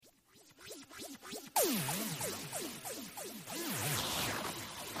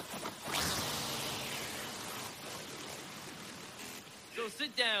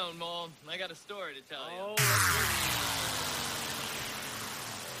sit down, Mom. I got a story to tell you.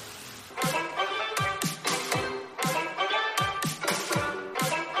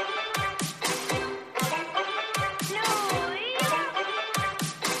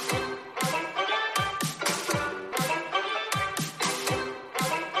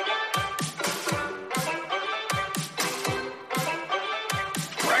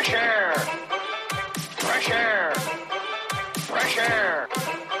 Fresh air! Fresh air! Fresh air!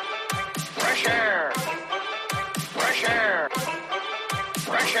 Fresh air! Fresh air!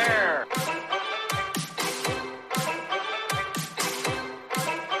 Fresh air!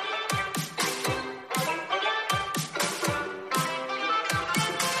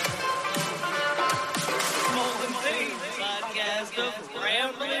 Podcast of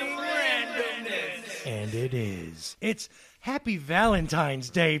Rambling Randomness. And it is. It's Happy Valentine's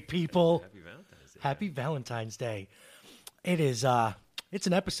Day, people. Happy Valentine's Day. Happy Valentine's Day. It is, it's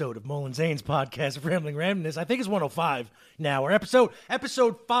an episode of Mullen Zane's podcast of Rambling Randomness. I think it's 105 now, or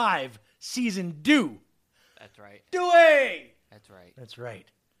episode 5, season 2. That's right. That's That's right. right.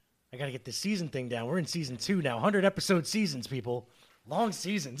 I gotta get this season thing down. We're in season 2 now. 100 episode seasons, people. Long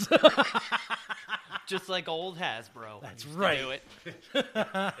seasons. Just like old Hasbro. That's used to right. do it.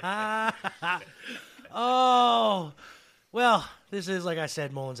 Oh, well, this is, like I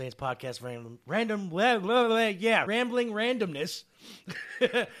said, Mullen Zane's podcast, Rambling Randomness.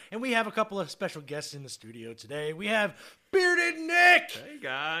 And we have a couple of special guests in the studio today. We have Bearded Nick. Hey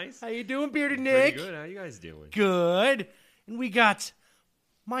guys. How you doing, Bearded Nick? Pretty good. How you guys doing? Good. And we got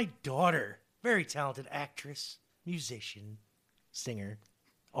my daughter, very talented actress, musician, singer,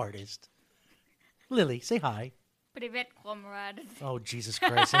 artist. Lily, say hi. Привет, comrade. Oh, Jesus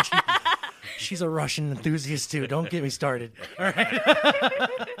Christ. And she's a Russian enthusiast, too. Don't get me started. All right.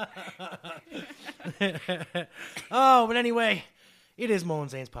 Oh, but anyway, it is Mullen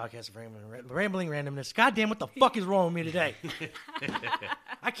Zane's podcast of Rambling Randomness. Goddamn, what the fuck is wrong with me today?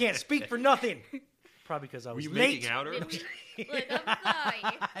 I can't speak for nothing. Probably because I Were was you late. making out earlier? Look, I'm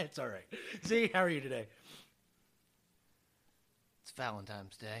sorry. It's all right. See, how are you today? It's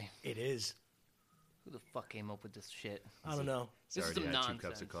Valentine's Day. It is. Who the fuck came up with this shit? I don't know. This is Sorry, some Dad, 2 nonsense.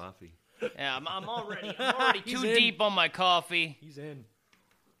 cups of coffee. Yeah, I'm already He's too in. deep on my coffee. He's in.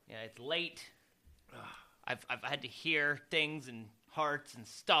 Yeah, it's late. I've had to hear things and hearts and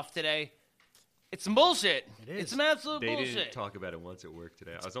stuff today. It's some bullshit. It is. It's some absolute They bullshit. didn't talk about it once at work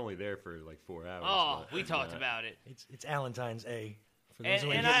today. I was only there for like 4 hours. Oh, but we talked yeah. about it. It's Valentine's A. For those And,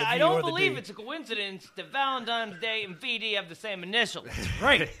 who and get the I V or don't the believe D. it's a coincidence that Valentine's Day and VD have the same initials.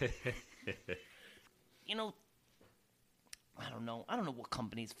 Right. You know, I don't know what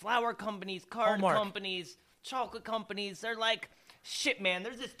companies, flower companies, card Hallmark. companies, chocolate companies, they're like, shit, man,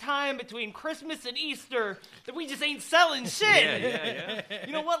 there's this time between Christmas and Easter that we just ain't selling shit. Yeah.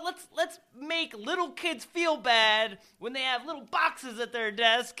 You know what? Let's make little kids feel bad when they have little boxes at their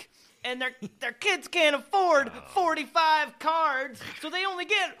desk and their kids can't afford 45 cards, so they only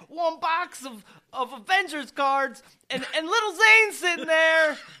get one box of Avengers cards, and little Zane's sitting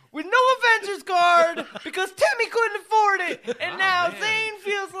there with no Avengers card because Timmy couldn't afford it, and now man. Zane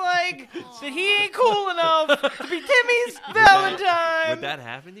feels like that he ain't cool enough to be Timmy's Valentine. Would that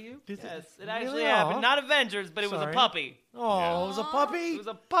happen to you? Yes, it actually Really? happened. Aw. Not Avengers, but it was Sorry. a puppy. Oh, it was a puppy? It was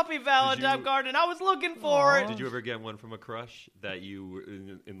a puppy Valentine you- card, and I was looking for it. Did you ever get one from a crush that you were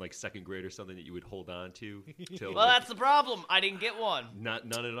in like 2nd grade or something that you would hold on to? Till Well, that's the problem. I didn't get one. none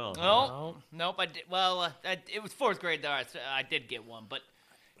at all. No, nope. I did. Well, it was 4th grade though. I did get one, but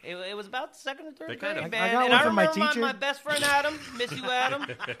it was about 2nd or 3rd They grade, kind of- man. I got and one I from my remember teacher. my best friend Adam. Miss you, Adam.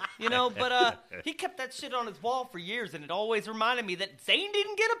 You know, but he kept that shit on his wall for years, and it always reminded me that Zane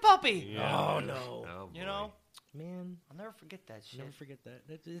didn't get a puppy. Yeah. Oh, no. Oh, You boy. know, Man, I'll never forget that shit. never forget that.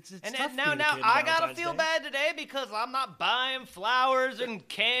 It's And tough now, being a now kid I on gotta Valentine's feel Day. bad today because I'm not buying flowers and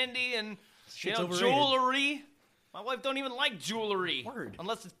candy and Shit's overrated. jewelry. My wife don't even like jewelry Word.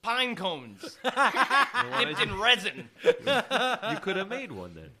 unless it's pine cones Why dipped in resin. You could have made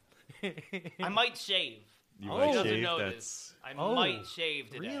one then. I might shave. You Oh. might Doesn't shave. know That's this. I Oh, might shave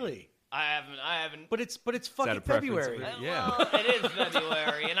today. Really? I haven't. But it's that fucking a preference February. of it? Well, Yeah. it is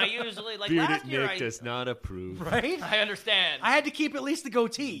February, and I usually like Bearded last year. Nick does not approve. Right? I understand. I had to keep at least the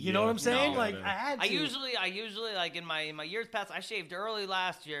goatee. You know Yeah. what I'm saying? No. Like, No. I had to. I usually like in my years past, I shaved early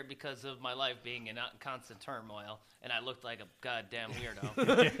last year because of my life being in constant turmoil, and I looked like a goddamn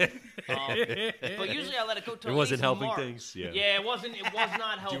weirdo. But usually I let it go till It wasn't at least helping March. things? Yeah. Yeah, it was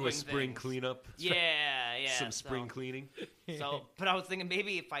not helping. Do a spring things. cleanup. Yeah. Some so- spring cleaning. So, but I was thinking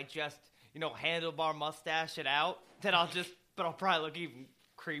maybe if I just handlebar mustache it out, then I'll probably look even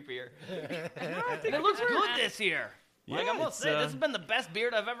creepier. And it looks good this year. Like, I must say, this has been the best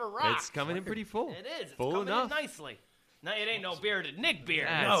beard I've ever rocked. It's coming in pretty full. It is. It's full coming enough. in nicely. No, it ain't no bearded Nick beard.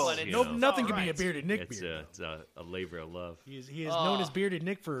 No, but it's, you know. nothing all can be a right. bearded Nick It's beard. a labor of love. He is known as Bearded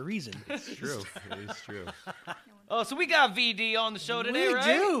Nick for a reason. It's true. It is true. Oh, so we got VD on the show today, we right?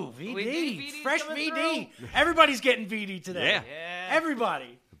 do. We VD. VD's Fresh coming VD. Everybody's getting VD today. Yeah. Yeah.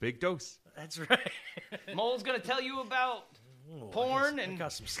 Everybody. A big dose. That's right. Mole's gonna tell you about porn I and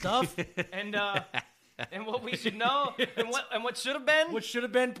got some stuff. and what we should know and what should have been. What should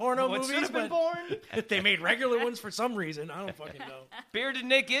have been porno what should movies, have been but porn. they made regular ones for some reason. I don't fucking know. Bearded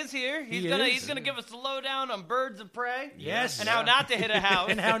Nick is here. He's He gonna is. he's gonna give us the lowdown on birds of prey. Yes. And how not to hit a house.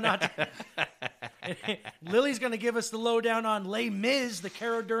 And how not to. Lily's going to give us the lowdown on Les Mis, the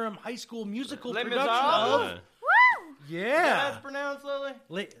Cara Durham High School musical Les production Miserables? of. Woo! That's Yeah. pronounced, Lily.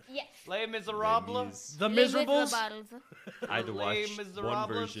 Yes. Les Miserables. The Les Miserables. Miserables. I had to Les watch one Miserables.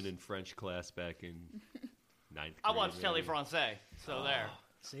 version in French class back in ninth I grade, watched Telly maybe. Francais, so there.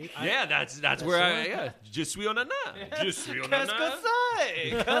 See, Yeah, that's where I. Yeah, je suis un nana. Je suis un Qu'est-ce nana. que c'est?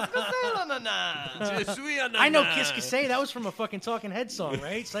 Qu'est-ce que c'est, la nana? Je suis un nana. I know Kiss Kiss Say. That was from a fucking Talking Head song,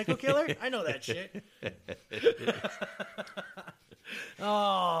 right? Psycho Killer? I know that shit.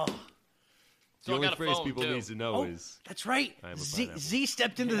 Oh, The So I only got a phrase phone, people too. need to know Oh, is that's right. I am a Z pineapple.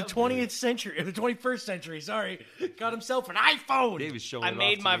 stepped into the 20th century, the 21st century, sorry. Got himself an iPhone. Dave is showing I it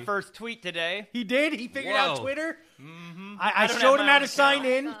made off to my me. first tweet today. He did? He figured out Whoa. Twitter? Mm-hmm. I don't showed have him my how own to sign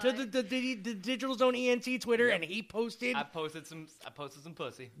in account. to the Digital Zone ENT Twitter, and he posted. I posted some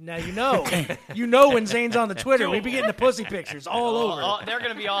pussy. Now you know when Zane's on the Twitter, we be getting the pussy pictures all over. Oh, they're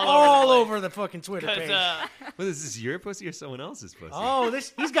gonna be all all over. over the fucking Twitter the page. place. 'Cause, Well, is this your pussy or someone else's pussy? Oh,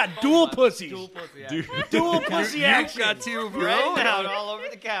 he's got dual pussies. dual pussy. Dude, Dual pussy you've action. got two of your Right own. down all over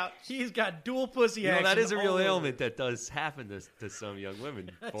the couch. He's got dual pussy You know, action. that is a real all over. ailment that does happen to some young women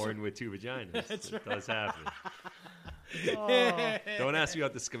born with two vaginas. It does happen. Don't ask me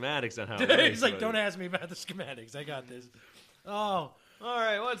about the schematics on how it works. He's like, but- don't ask me about the schematics. I got this. Oh, All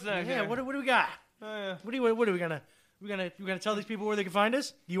right, what's next? yeah. here? What do we got? Yeah. What are we gonna? We gonna tell these people where they can find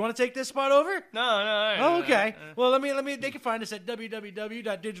us? Do you want to take this spot over? No. Oh, okay. Well, let me. They can find us at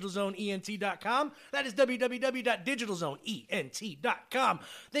www.digitalzoneent.com. That is www.digitalzoneent.com.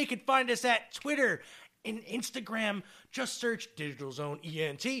 They can find us at Twitter and Instagram. Just search Digital Zone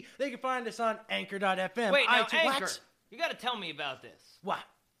ENT. They can find us on Anchor.fm. Wait, now iTunes. Anchor. What? You got to tell me about this. What?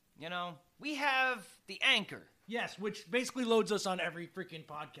 You know, we have the Anchor. Yes, which basically loads us on every freaking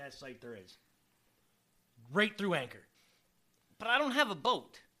podcast site there is. Right through Anchor. But I don't have a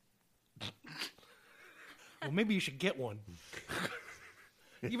boat. Well, maybe you should get one.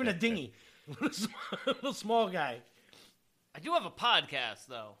 Even a dinghy. Little small guy. I do have a podcast,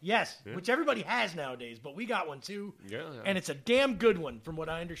 though. Yes, which everybody has nowadays, but we got one too. Yeah. And it's a damn good one from what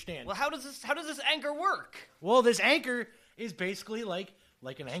I understand. Well, how does this Anchor work? Well, this anchor is basically like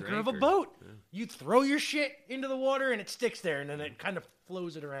an anchor of a anchor. boat. You throw your shit into the water and it sticks there, and then it kind of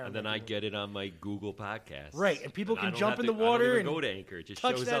flows it around. And then I get it on my Google Podcast. Right, and people I can don't jump have in to- the water I don't and even go to Anchor. It just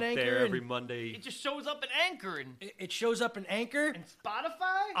touch shows that up anchor there every and- Monday. It just shows up in Anchor and It shows up in Anchor, and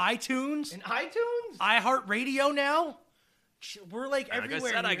Spotify iTunes, and iTunes. iHeartRadio now. We're like Like I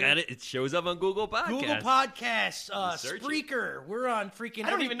everywhere. said, I here. got it. It shows up on Google Podcasts. Google Podcasts, search it. Spreaker. We're on freaking. I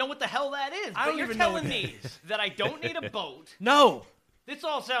don't even know what the hell that is. I But don't you're even know telling what me that I don't need a boat. No, This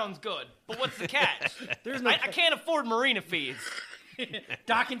all sounds good, but what's the catch? there's no. I can't afford marina fees.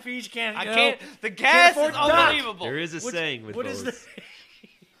 docking fees. You can't. I you know, can't. The gas afford is to dock. unbelievable. There is a Which- saying with what is boats,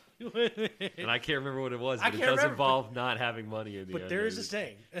 the? and I can't remember what it was, I but it can't does remember, involve not having money in the But end. there is a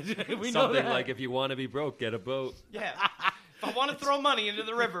saying. We know Something that. like, if you want to be broke, get a boat. Yeah. If I want to throw money into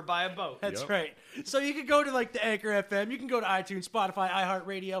the river, buy a boat. That's Yep. right. So you could go to like the Anchor FM. You can go to iTunes, Spotify,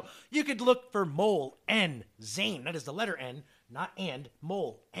 iHeartRadio. You could look for Mole N Zane. That is the letter N, not and.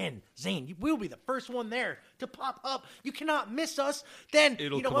 Mole N Zane. We'll be the first one there to pop up. You cannot miss us. Then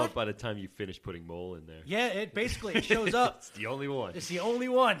It'll you know come what? up by the time you finish putting mole in there. Yeah, it basically shows up. It's the only one. It's the only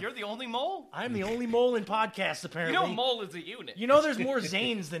one. You're the only mole? I'm the only mole in podcasts You apparently. know mole is a unit. You know there's more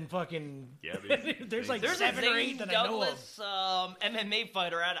Zanes than fucking. Yeah, there's like There's 7 a or 8 Zane that I know of. Douglas MMA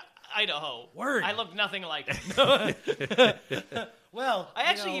fighter out of Idaho. Word. I look nothing like him. Well, I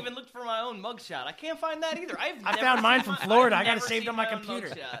actually you know, even looked for my own mugshot. I can't find that either. I never found mine seen from my- Florida. I've I got it never saved seen on my own computer.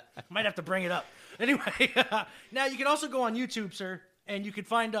 mugshot. Might have to bring it up. Anyway, now you can also go on YouTube, sir, and you can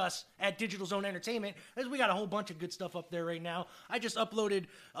find us at Digital Zone Entertainment, as we got a whole bunch of good stuff up there right now. I just uploaded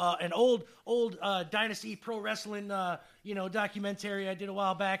an old Dynasty Pro Wrestling, documentary I did a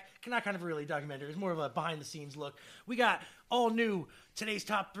while back. Not kind of really a documentary. It's more of a behind-the-scenes look. We got all new Today's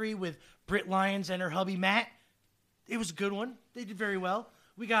Top 3 with Britt Lyons and her hubby Matt. It was a good one. They did very well.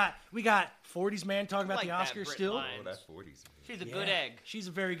 We got 40s man talking about like the that Oscars Brit still. Lyons. Oh, that 40s. She's a Yeah. good egg. She's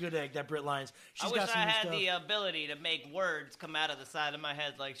a very good egg, that Brit Lyons. I She's wish got some I new had stuff. the ability to make words come out of the side of my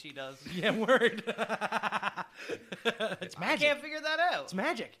head like she does. Yeah, word. It's I magic. can't figure that out. It's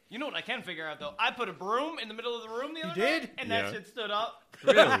magic. You know what I can figure out though? I put a broom in the middle of the room the other did? night, and Yeah. that shit stood up.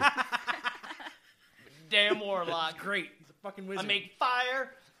 Really? Damn warlock. Great. He's a fucking I wizard. make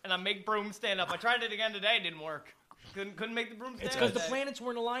fire and I make broom stand up. I tried it again today, it didn't work. Couldn't make the broom stand It's up. because the today. planets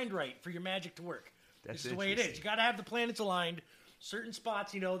weren't aligned right for your magic to work. That's This is the way it is. interesting. You got to have the planets aligned. Certain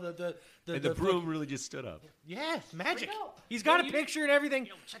spots, you know, And the broom really just stood up. Yeah, magic. There you go. He's got Well, a you- picture and everything.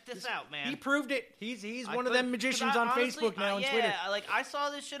 Yo, check this out, man. He proved it. He's I one of could- them 'cause magicians I on honestly- Facebook now and yeah, Twitter. like I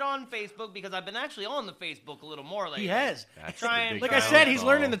saw this shit on Facebook because I've been actually on the Facebook a little more lately. He has. That's Trying- the big Like I said, he's downfall.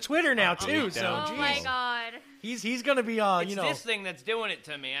 learning the Twitter now too. Big So downfall. Oh my geez. god. he's gonna be It's you know. this thing that's doing it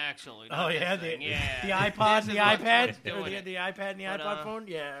to me, actually. Oh not yeah, this thing. the yeah. iPod, This the is what's iPad, doing or the it. iPad and the But, iPod phone,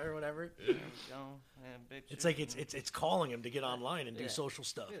 yeah, or whatever. Go, yeah, bitch. It's like it's calling him to get online and do Yeah. social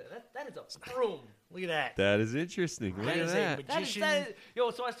stuff. Yeah, that is a broom. Look at that. That is interesting. Look That at is a that. magician. Yo,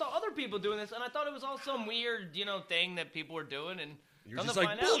 so I saw other people doing this, and I thought it was all some weird, thing that people were doing, and You're come just to like,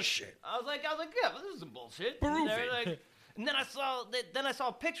 find out- bullshit. I was like, yeah, this is some bullshit. Prove And they're it. like- and then I saw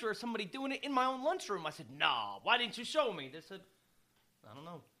a picture of somebody doing it in my own lunchroom. I said, nah, why didn't you show me? They said, I don't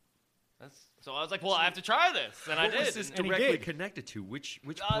know. So I was like, well, I have to try this, and I What did. was this And- And he directly did. connected to? Which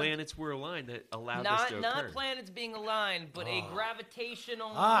Uh, planets were aligned that allowed this to occur? Not planets being aligned, but a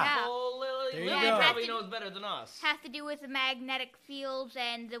gravitational Ah. pull. There you Lily go. probably knows better than us. Has to do with the magnetic fields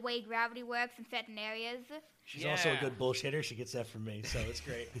and the way gravity works in certain areas. She's also a Yeah. good bullshitter. She gets that from me, so it's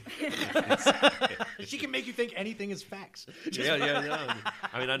great. She can make you think anything is facts. Yeah.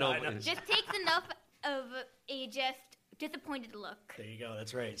 I mean, I know. Just takes enough of a just disappointed look. There you go.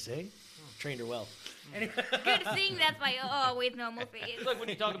 That's right. See, trained her well. Good seeing that's my always normal face. It's like when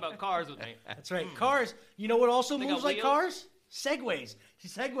you talk about cars with me. That's right. Cars. You know what also They moves got like wheels? cars? Segways.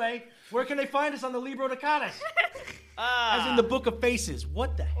 Segway. Where can they find us on the Libro de Canas? As in the Book of Faces.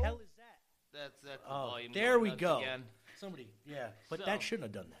 What the hell is that? That's the Oh, volume. there going we nuts go. Again. Somebody. Yeah, but So- that shouldn't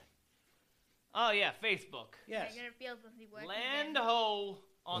have done that. Oh yeah, Facebook. Yes. Magnetic fields must be working Land again. ho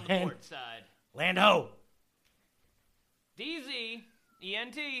on the Land- port side. Land ho.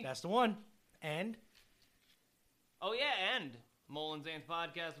 DZENT. That's the one. And Oh yeah, and Mullen Zane's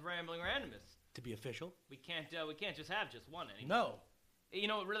podcast of Rambling Randomness. to be official. We can't just have just one anymore. No. You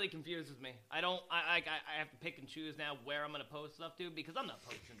know, it really confuses me. I have to pick and choose now where I'm gonna post stuff to because I'm not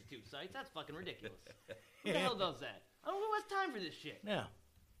posting to two sites. That's fucking ridiculous. Who the hell does that? I don't know who has time for this shit. Yeah.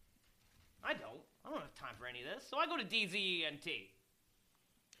 I don't have time for any of this. So I go to DZENT.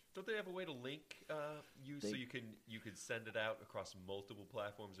 Don't they have a way to link you so you can send it out across multiple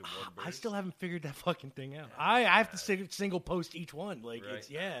platforms in one burst? I still haven't figured that fucking thing out. I have to single post each one. Like Right. it's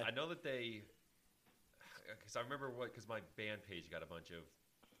yeah. I know that they, because I remember because my band page got a bunch of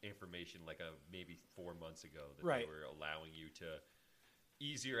information like maybe 4 months ago that Right. they were allowing you to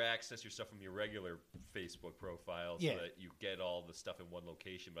easier access your stuff from your regular Facebook profile so Yeah. that you get all the stuff in one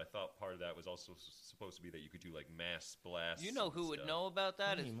location. But I thought part of that was also supposed to be that you could do like mass blasts. You know and who would stuff. know about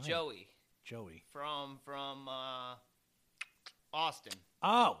that Yeah, is you might. Joey Joey. from Austin.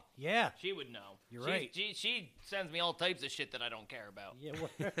 Oh yeah. She would know. You're She's- right. She sends me all types of shit that I don't care about. Yeah.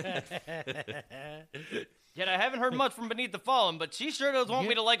 Yet I haven't heard much from Beneath the Fallen, but she sure does want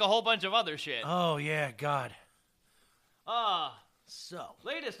me to like a whole bunch of other shit. Oh yeah. God. So.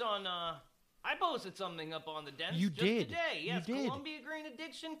 Latest on I posted something up on the Dents You just did. today. You Yes, did. Columbia Green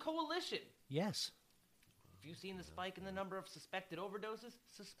Addiction Coalition. Yes. Have you seen the spike in the number of suspected overdoses?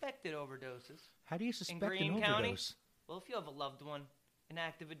 Suspected overdoses. How do you suspect Greene an County? overdose? Well, if you have a loved one in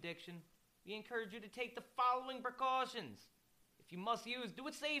active addiction, we encourage you to take the following precautions. If you must use, do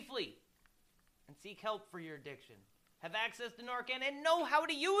it safely. And seek help for your addiction. Have access to Narcan and know how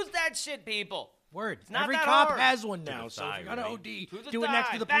to use that shit, people. Word. not Every that cop hard. has one To now, the so if thigh, you're gonna right? OD, To the do it next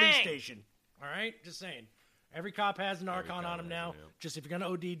thigh. to the police Bang. station. All right, just saying. Every cop has an Narcan cop on him has now. one, yeah. Just if you're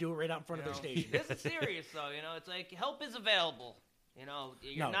gonna OD, do it right out in front of their station. This is serious, though. It's like help is available. You're No,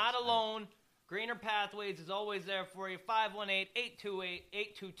 not it's- alone. Greener Pathways is always there for you.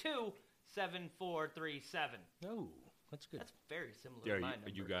 518-828-822-7437. Oh, that's good. That's very similar Yeah, to my are number.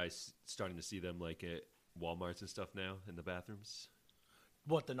 you guys starting to see them like at Walmarts and stuff now in the bathrooms?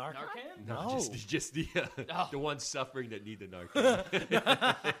 What, the Narcan? Narcan? No. just the Oh. the ones suffering that need the Narcan.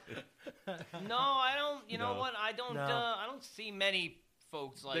 No, I don't. You know No. what? I don't. No. I don't see many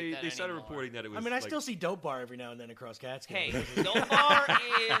folks like they that started anymore. reporting that it was. I mean, I like, still see Dope Bar every now and then across Catskill. Hey, Dope Bar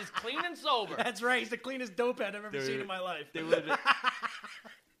is clean and sober. That's right. He's the cleanest dope head I've ever They're- seen in my life. they would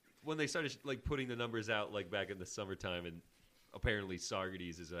when they started like putting the numbers out like back in the summertime and apparently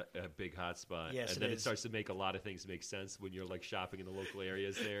Saugerties is a big hot spot. Yes, and then it it is. starts to make a lot of things make sense when you're like shopping in the local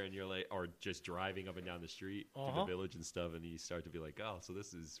areas there, and you're like, or just driving up and down the street to the village and stuff, and you start to be like, oh, so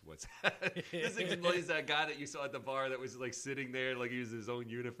this is what's this explains that guy that you saw at the bar that was like sitting there like he was in his own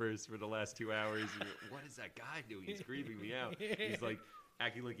universe for the last 2 hours. And you're, what is that guy doing? He's creeping me out. He's like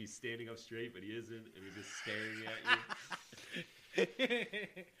acting like he's standing up straight, but he isn't, and he's just staring at you.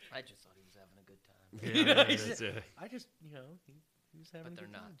 I just thought he was having a good time. Yeah, that's it. I just, he was having But a they're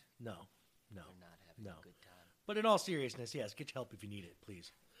good not. time. No. They're not having No. a good time. But in all seriousness, yes, get your help if you need it,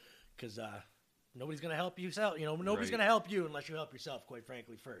 please. Because nobody's going to help you. Nobody's Right. going to help you unless you help yourself, quite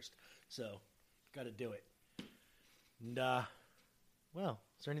frankly, first. So, got to do it. And, well,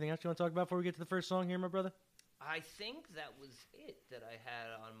 is there anything else you want to talk about before we get to the first song here, my brother? I think that was it that I had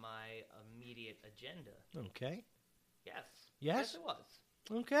on my immediate agenda. Okay. Yes. Yes? Yes, it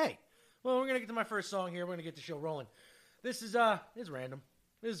was. Okay. Well, we're going to get to my first song here. We're going to get the show rolling. This is, it's random.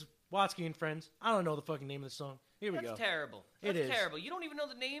 This is Watsky and Friends. I don't know the fucking name of the song. Here we That's go. terrible. It That's is. terrible. You don't even know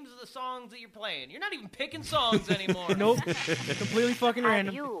the names of the songs that you're playing. You're not even picking songs anymore. Nope. Completely fucking Have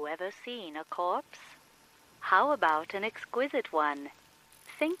random. you ever seen a corpse? How about an exquisite one?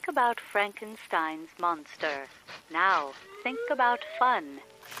 Think about Frankenstein's monster. Now, think about fun.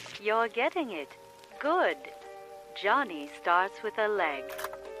 You're getting it. Good. Johnny starts with a leg.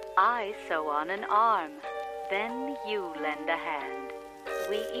 I sew on an arm. Then you lend a hand.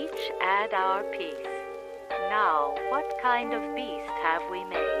 We each add our piece. Now, what kind of beast have we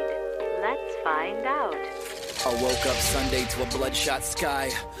made? Let's find out. I woke up Sunday to a bloodshot sky.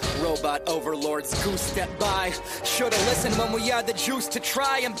 Robot overlords goose stepped by. Should've listened when we had the juice to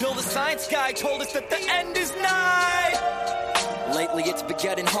try and build a science guy. Told us that the end is nigh. Lately it's been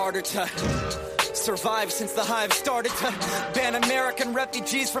getting harder to survive since the hive started to ban American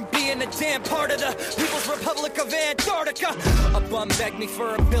refugees from being a damn part of the People's Republic of Antarctica. A bum begged me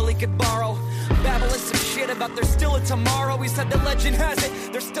for a bill he could borrow, babbling some shit about there's still a tomorrow. He said the legend has it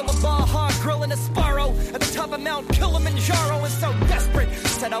there's still a Baja Grill and a Sparrow at the top of Mount Kilimanjaro. And so desperate,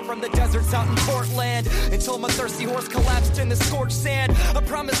 set out from the deserts out in Portland until my thirsty horse collapsed in the scorched sand. I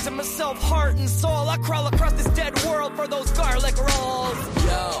promised to myself heart and soul I'll crawl across this dead world for those garlic rolls.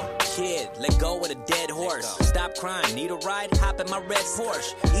 Yo, kid, let go of the dead horse. Stop crying, need a ride? Hop in my red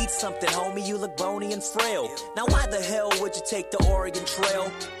Porsche. Eat something, homie, you look bony and frail. Now why the hell would you take the Oregon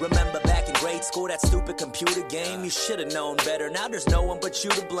Trail? Remember back in grade school, that stupid computer game? You should've known better, now there's no one but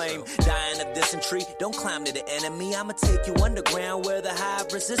you to blame. Dying of dysentery, don't climb to the enemy. I'ma take you underground where the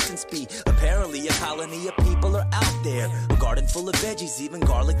hive resistance be. Apparently a colony of people are out there. A garden full of veggies, even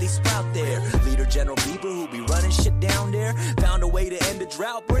garlic they sprout there. Leader General Bieber who be running shit down there found a way to end the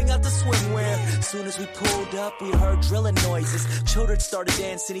drought, bring out the swimwear. Soon as we pulled up, we heard drilling noises. Children started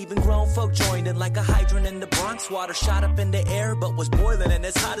dancing, even grown folk joined in. Like a hydrant in the Bronx, water shot up in the air, but was boiling and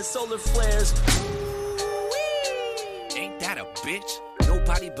as hot as solar flares. Ain't that a bitch?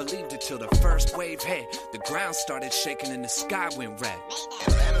 Nobody believed it till the first wave hit. The ground started shaking and the sky went red.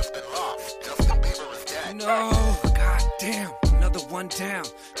 No, goddamn. Another one down.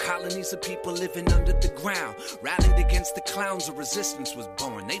 Colonies of people living under the ground. Rallied against the clowns, a resistance was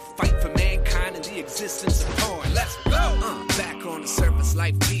born. They fight for mankind and the existence of porn. Let's go! Back on the surface,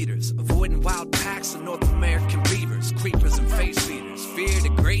 life beaters. Avoiding wild packs of North American beavers. Creepers and face feeders. Fear the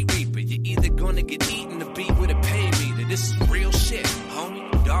great reaper. You're either gonna get eaten or be with a pay meter. This is real shit, homie.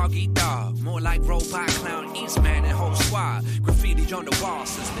 Dog eat dog. More like Robot Clown Eastman and whole squad. Graffiti on the wall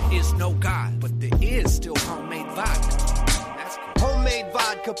says there is no God. But there is still homemade vodka. Homemade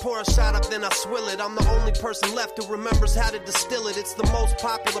vodka, pour a shot up, then I swill it. I'm the only person left who remembers how to distill it. It's the most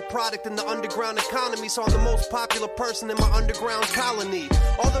popular product in the underground economy, so I'm the most popular person in my underground colony.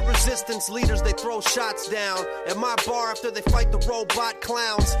 All the resistance leaders, they throw shots down at my bar after they fight the robot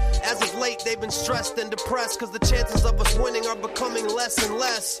clowns. As of late, they've been stressed and depressed, cause the chances of us winning are becoming less and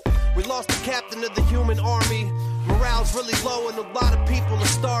less. We lost the captain of the human army. Morale's really low and a lot of people are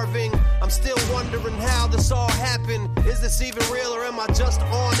starving. I'm still wondering how this all happened. Is this even real or am I just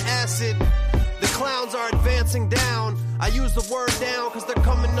on acid? The clowns are advancing down. I use the word down cause they're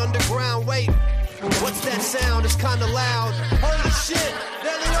coming underground. Wait, what's that sound? It's kinda loud. Holy shit,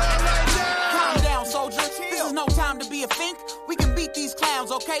 there they are right now! Calm down, soldier. This is no time to be a think. We can beat these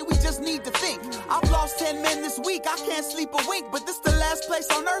clowns, okay? We just need to think. I've lost 10 men this week. I can't sleep a wink, but this the last place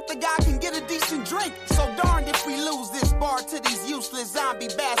on earth a guy can get a decent drink. So darned if we lose this bar to these useless zombie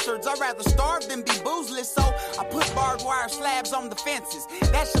bastards. I'd rather starve than be boozeless, so I put barbed wire slabs on the fences.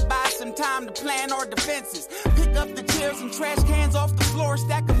 That should buy some time to plan our defenses. Pick up the chairs and trash cans off the floor,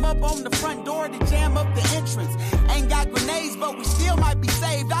 stack them up on the front door to jam up the entrance. Ain't got grenades, but we still might be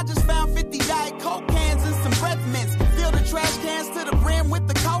saved. I just found 50 Diet Coke cans and some breath mints. Fill the trash can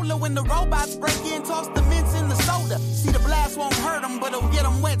when the robots break in, toss the mints in the soda. See, the blast won't hurt them, but it'll get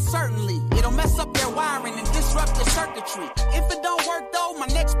them wet, certainly. It'll mess up their wiring and disrupt their circuitry. If it don't work, though, my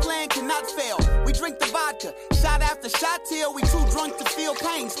next plan cannot fail. We drink the vodka, shot after shot, till we too drunk to feel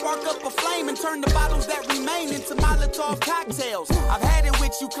pain. Spark up a flame and turn the bottles that remain into Molotov cocktails. I've had it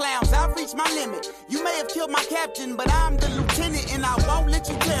with you clowns, I've reached my limit. You may have killed my captain, but I'm the lieutenant, and I won't let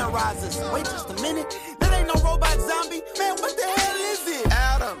you terrorize us. Wait just a minute, that ain't no robot zombie. Man, what the hell is it?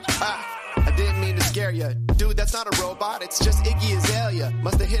 Adam, I didn't mean to scare ya. Dude, that's not a robot, it's just Iggy Azalea.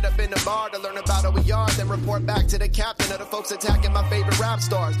 Must've hit up in the bar to learn about OER, then report back to the captain of the folks attacking my favorite rap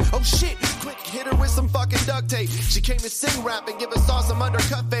stars. Oh shit, quick, hit her with some fucking duct tape. She came to sing rap and give us all some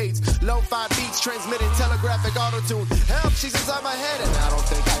undercut fades. Lo-fi beats transmitting telegraphic auto-tune. Help, she's inside my head and I don't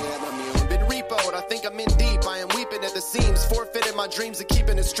think I am immune. Been repoed, I think I'm in deep. I am weeping at the seams, forfeiting my dreams of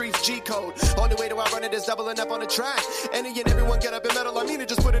keeping the streets G-code. Only way to outrun it is doubling up on the track. Any and everyone get up in metal, I mean it,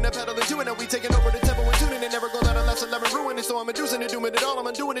 just putting a pedal and doing it. We taking over the tempo and tuning it, never gonna let unless I let me ruin it. So I'm inducing it, doing it all, I'm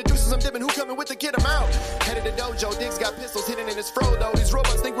undoing it, deuces, I'm dipping. Who coming with the kid? I'm out. Headed to dojo, Diggs got pistols hidden in his Frodo. These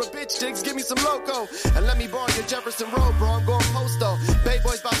robots think we're bitch Diggs, give me some loco. And let me borrow your Jefferson Road, bro, I'm going postal. Bay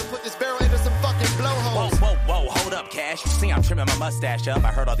Boy's about to put this barrel into some fucking blowholes. Whoa, hold up, Cash. You see I'm trimming my mustache up.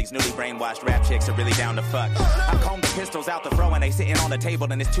 I heard all these newly brainwashed rap chicks are really down to fuck. I comb the pistols out the throw and they sitting on the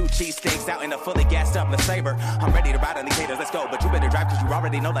table and there's 2 cheesesteaks out in a fully gassed up LeSabre. I'm ready to ride on these haters, let's go. But you better drive cause you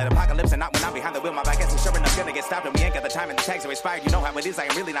already know that apocalypse and not when I'm behind the wheel. My back is sure enough gonna get stopped and we ain't got the time and the tags are expired. You know how it is, I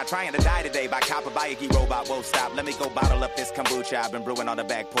am really not trying to die today. By cop or by a key robot, won't stop. Let me go bottle up this kombucha I've been brewing on the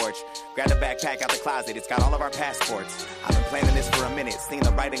back porch. Grab the backpack out the closet, it's got all of our passports. I've been planning this for a minute, seen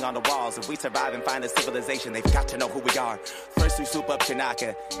the writing on the walls. If we survive and find a civilization, they've got to know who we are. First we soup up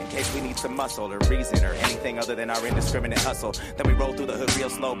Chinaka, in case we need some muscle or reason or anything other than our indiscriminate hustle. Then we roll through the hood real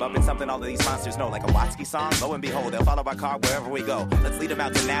slow, bumping something all of these monsters know, like a Watsky song. Lo and behold, they'll follow our car wherever we go. Let's lead them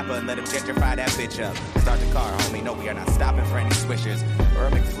out to Napa and let them gentrify that bitch up. Start the car, homie, no we are not stopping for any swishers or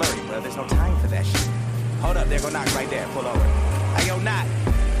a McFlurry, bro, there's no time for that shit. Hold up, there go Knock right there, pull over. Hey yo, Knock,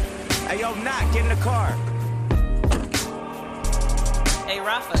 get in the car. Hey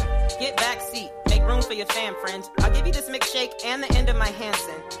Rafa, get back seat. Make room for your fam, friend. I'll give you this milkshake and the end of my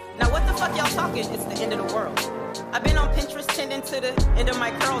Hanson. Now what the fuck y'all talking? It's the end of the world. I've been on Pinterest tending to the end of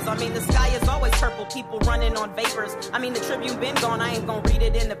my curls. I mean, the sky is always purple, people running on vapors. I mean, the Tribune been gone, I ain't gonna read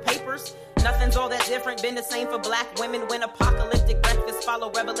it in the papers. Nothing's all that different, been the same for black women. When apocalyptic breakfasts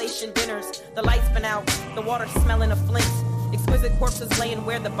follow revelation dinners. The lights been out, the water smelling of flint. Exquisite corpses laying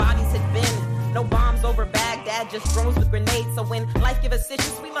where the bodies had been. No bombs over Baghdad, just drones with grenades. So when life give us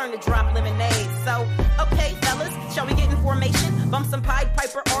stitches, we learn to drop lemonade. So, okay, fellas, shall we get in formation? Bump some Pied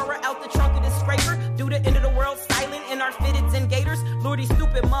Piper aura out the trunk of this scraper. Do the end of the world silent in our fitteds and gators. Lure these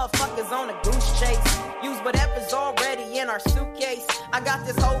stupid motherfuckers on a goose chase. Use whatever's already in our suitcase. I got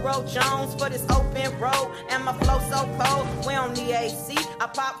this whole road Jones for this open road. And my flow so cold, we don't need AC. I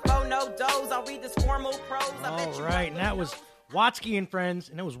pop flow, no doze. I'll read this formal prose. All right, and that was Watsky and Friends,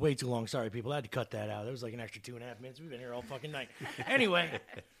 and it was way too long. Sorry, people. I had to cut that out. There was like an extra 2.5 minutes. We've been here all fucking night. Anyway.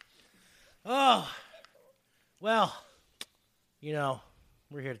 Oh. Well, you know,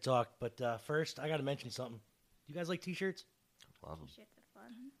 we're here to talk. But first, I got to mention something. You guys like T-shirts? Love them. T-shirts are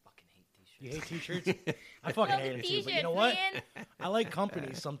fun. Fucking hate T-shirts. You hate T-shirts? I fucking hate them too. But you know what? I like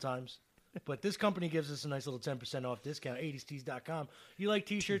companies sometimes. But this company gives us a nice little 10% off discount, 80stees.com. You like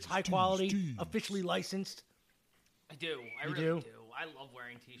T-shirts, high quality, officially licensed? I do. I really do. I love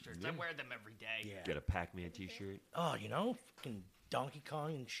wearing T-shirts. I wear them every day. Yeah. Get a Pac-Man T-shirt. Oh, you know, fucking Donkey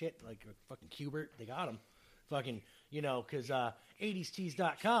Kong and shit, like fucking Cubert, they got them. Fucking, you know, because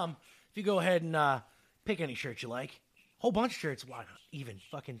 80stees.com, if you go ahead and pick any shirt you like, whole bunch of shirts, why not even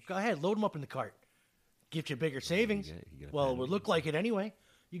fucking, go ahead, load them up in the cart. Get you bigger savings. You get Well, it would look like it anyway.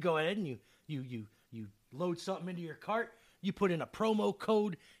 You go ahead and you load something into your cart, you put in a promo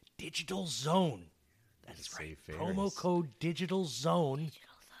code Digital Zone. That is right. Promo code Digital Zone. Yeah.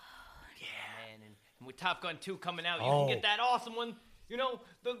 Man, and with Top Gun 2 coming out, you can get that awesome one. You know,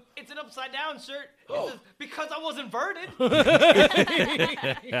 it's an upside down shirt. It says, because I was inverted.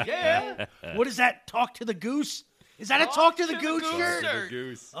 Yeah. What is that? Talk to the Goose? Is that a Talk to the Goose shirt?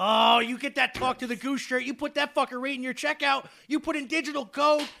 Oh, you get that Talk to the Goose shirt. You put that fucker right in your checkout. You put in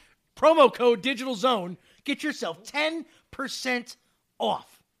promo code Digital Zone. Get yourself 10%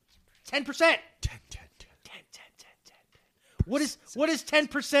 off. 10%. 10. What is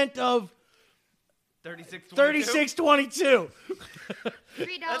 10% of $36.22?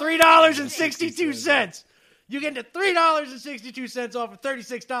 $3.62. You get into $3.62 off a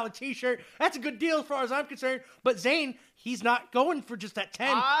 $36 T-shirt. That's a good deal as far as I'm concerned. But Zane, He's not going for just that 10.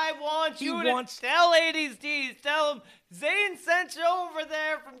 I want He you wants- to tell 80s D's, tell them Zane sent you over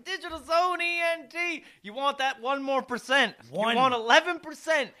there from Digital Zone ENT. You want that 1 more percent. One. You want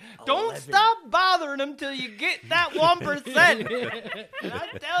 11%. Don't 11. stop bothering them till you get that 1%. And I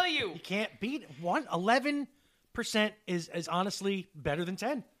tell you. You can't beat 11% is honestly better than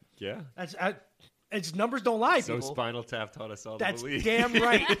 10. Yeah. It's numbers don't lie, So people. Spinal Tap taught us all That's to believe. damn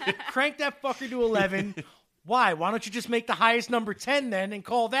right. Crank that fucker to 11. Why? Why don't you just make the highest number 10 then and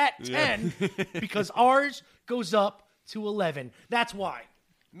call that 10? Because ours goes up to 11. That's why.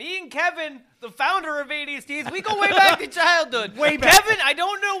 Me and Kevin, the founder of 80s D's, we go way back to childhood. Way back. Kevin, I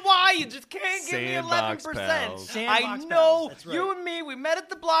don't know why you just can't give me Sandbox 11%. pals. I Sandbox know pals, that's right. you and me, we met at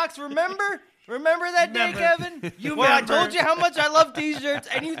the blocks, remember? Remember that day, Remember. Kevin? You Well, I remember. told you how much I love t-shirts,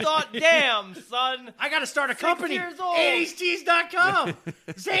 and you thought, damn, son. I got to start a company. years old. 80stees.com.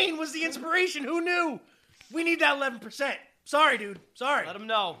 Zane was the inspiration. Who knew? We need that 11%. Sorry, dude. Sorry. Let him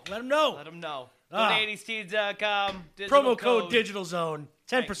know. Let him know. Let him know. Go Ah. to 80steeds.com. Promo code Digital Zone.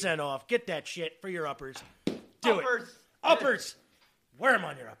 10% off. Get that shit for your uppers. Do Uppers. it. Uppers. Wear them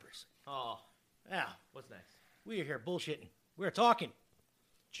on your uppers. Oh, Yeah. what's next? We are here bullshitting. We're talking.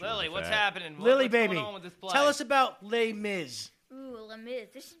 Lily, what's fat. happening? Lily, what's baby. going on with this play? Tell us about Les Mis. Ooh, Les Mis.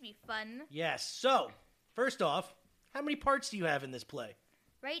 This should be fun. Yes. So, first off, how many parts do you have in this play?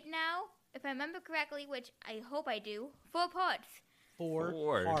 Right now, if I remember correctly, which I hope I do, 4 parts.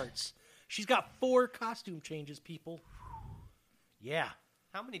 Four parts. She's got 4 costume changes, people. Yeah.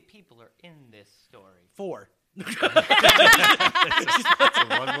 How many people are in this story? 4. It's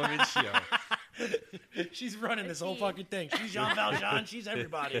a one-woman show. She's running this whole fucking thing. She's Jean Valjean. She's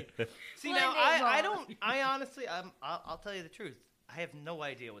everybody. See, What now, they I want. don't, I honestly, I'll tell you the truth. I have no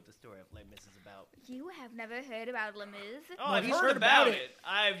idea what the story of Les Mis is about. You have never heard about Les Mis? Oh, No, I've he's heard about it.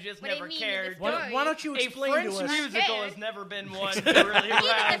 I've just What I never mean, cared. the story- Why don't you A explain French to us? musical Okay. has never been one to really Even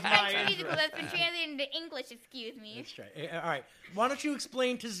arouse the my French musical interest. that's been translated into English, excuse me. That's right. All right. Why don't you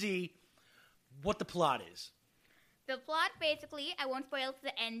explain to Z what the plot is? The plot, basically, I won't spoil to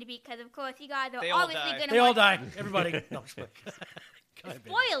the end because, of course, you guys are They all obviously die. going to They all die. Everybody. No, I'm just playing. Go ahead,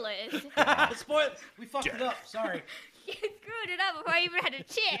 baby. Spoilers. Spoil. We fucked it up. Sorry. You screwed it up before I even had a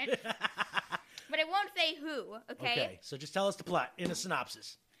chance. But I won't say who, okay? Okay. So just tell us the plot in a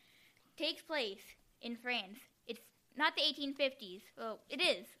synopsis. Takes place in France. It's not the 1850s. Well, it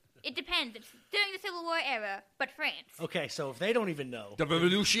is. It depends. It's during the Civil War era, but France. Okay. So if they don't even know, The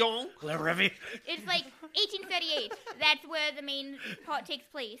Revolution. La Revue, It's like 1838. That's where the main part takes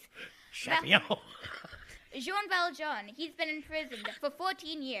place. Champion. Jean Valjean, he's been imprisoned for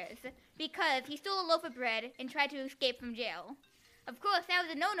 14 years because he stole a loaf of bread and tried to escape from jail. Of course, that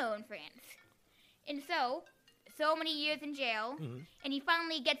was a no-no in France. And so many years in jail, and he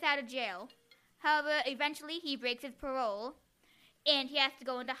finally gets out of jail. However, eventually he breaks his parole, and he has to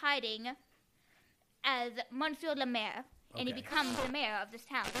go into hiding as Monsieur le Maire, and he Okay. becomes the mayor of this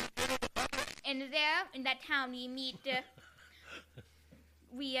town. And there, in that town, we meet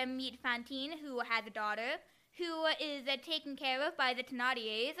Fantine, who has a daughter, who is taken care of by the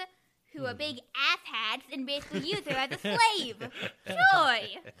Thénardiers, who are big asshats and basically use her as a slave. Joy!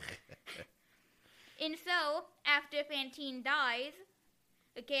 And so, after Fantine dies,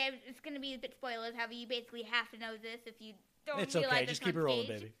 okay, it's going to be a bit spoilers, however, you basically have to know this if you don't It's realize okay. it's Just keep it on rolling,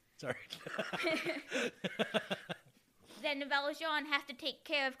 stage. baby. Sorry. Then Valjean has to take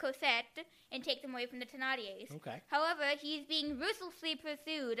care of Cosette and take them away from the Thénardiers. Okay. However, he's being ruthlessly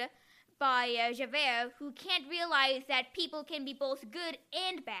pursued by Javert, who can't realize that people can be both good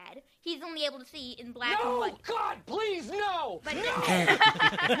and bad. He's only able to see in black and white. God, please, no! But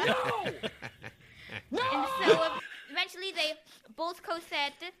No! And so eventually they, both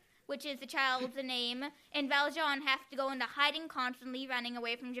Cosette, which is the child's name, and Valjean have to go into hiding constantly, running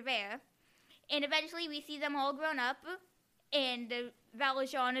away from Javert. And eventually we see them all grown up, and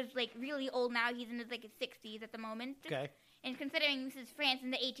Valjean is like really old now. He's in his like his 60s at the moment. Okay. And considering this is France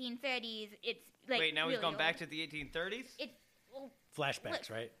in the 1830s, it's like Wait, now really he's gone old. back to the 1830s? It's well,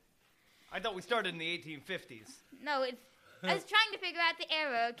 Flashbacks, right? I thought we started in the 1850s. no, it's. I was trying to figure out the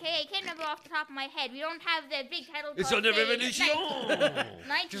era, okay? I can't remember off the top of my head. We don't have the big title. It's card on the saying Revolution.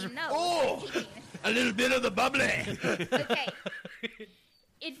 19, no. Oh, 18. a little bit of the bubbly. Okay.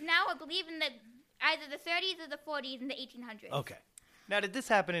 It's now, I believe, in the either the 30s or the 40s in the 1800s. Okay. Now, did this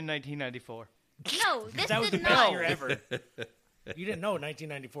happen in 1994? No, this That was the did best not. year ever. You didn't know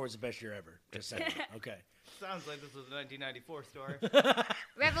 1994 is the best year ever. Just saying. Okay. Sounds like this was a 1994 story.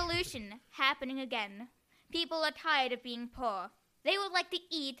 Revolution happening again. People are tired of being poor. they would like to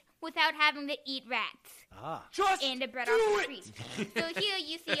eat without having to eat rats. Just and the bread off the street. So here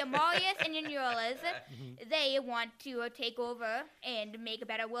you see Marius and Yanolas. They want to take over and make a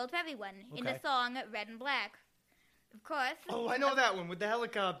better world for everyone in the song Red and Black. Of course. Oh, I know that one with the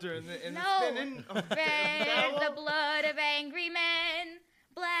helicopter and the No. spinning. Oh. Red, the blood of angry men.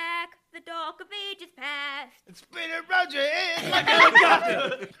 Black, the dark of ages past. It's spinning around your head like a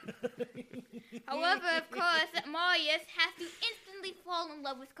helicopter. However, of course, Marius has to instantly fall in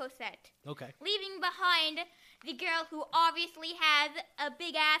love with Cosette. Okay. Leaving behind the girl who obviously has a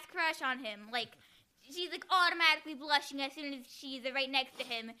big-ass crush on him. Like, she's, like, automatically blushing as soon as she's right next to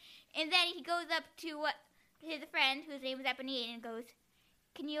him. And then he goes up to his friend, whose name is Eponine, and goes,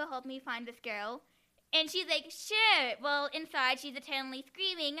 "Can you help me find this girl?" And she's like, "Sure." Well, inside, she's eternally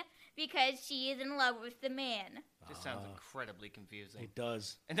screaming because she is in love with the man. Just sounds incredibly confusing. It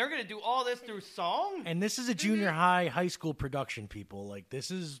does. And they're going to do all this through song? And this is a junior high school production, people. Like,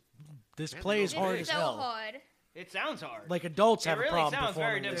 this play is hard as hell. Hard. It sounds hard. Like, adults have really a problem sounds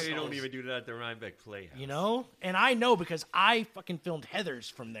very performing this. They don't even do that at the Rhinebeck Playhouse. You know? And I know because I fucking filmed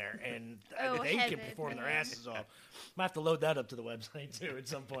Heathers from there, and they can Heathers, perform their man. asses off. Might have to load that up to the website, too, at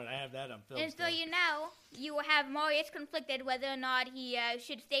some point. I have that on film. And so you have Marius conflicted whether or not he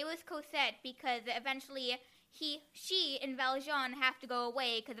should stay with Cosette because eventually she and Valjean have to go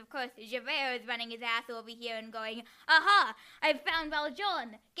away because, of course, Javert is running his ass over here and going, "Aha! I've found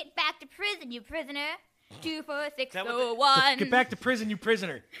Valjean! Get back to prison, you prisoner! 24601. Get back to prison, you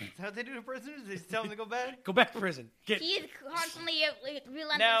prisoner. Is that what they do to prisoners? They just tell them to go back? Go back to prison. He is constantly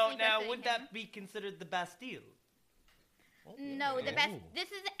relentlessly Now, pursuing would him. that be considered the Bastille? No, the best.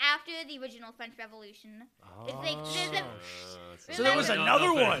 This is after the original French Revolution. It's like So there was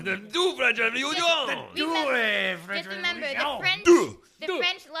another one. Just remember, the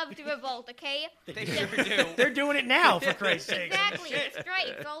French love to revolt, okay? They sure do. They're doing it now, for Christ's sake. Exactly.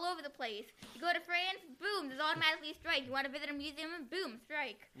 Strikes all over the place. You go to France, boom, there's automatically a strike. You want to visit a museum, boom,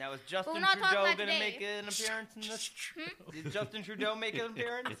 strike. Now, is But Justin we're not talking Trudeau about going to today. make an appearance in this? Did Justin Trudeau make an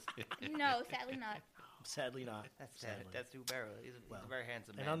appearance? No, sadly not. Sadly not. That's sad. That's too bad. He's a very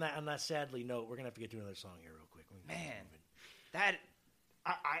handsome man. And on that sadly note, we're going to have to get to another song here real quick. Man, that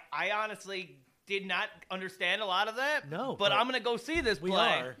I honestly did not understand a lot of that. No, but I'm going to go see this play. We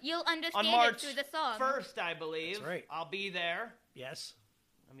are. You'll understand on March it through the song. 1st, I believe. That's right. I'll be there. Yes.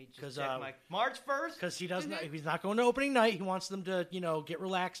 Let me just check my March 1st. Because he doesn't. He's not going to opening night. He wants them to, get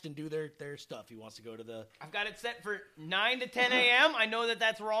relaxed and do their stuff. He wants to go to the. I've got it set for 9 to 10 a.m. I know that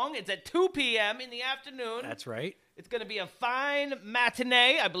that's wrong. It's at 2 p.m. in the afternoon. That's right. It's going to be a fine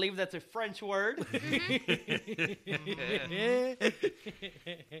matinee. I believe that's a French word.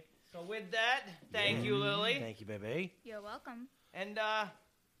 So with that, thank you, Lily. Thank you, baby. You're welcome. And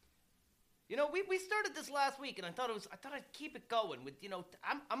we started this last week, and I thought I'd keep it going with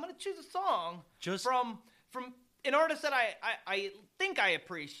I'm going to choose a song from an artist that I think I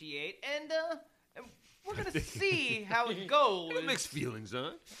appreciate, and we're going to see how it goes. Mixed feelings,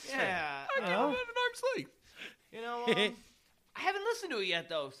 huh? Yeah. I give it an arm's length. I haven't listened to it yet,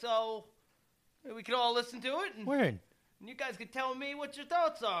 though, so we could all listen to it. And, Word. And you guys could tell me what your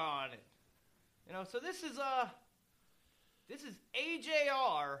thoughts are on it. So this is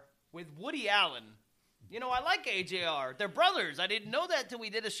AJR with Woody Allen. I like AJR. They're brothers. I didn't know that till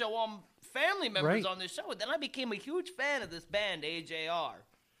we did a show on family members on this show. And then I became a huge fan of this band, AJR.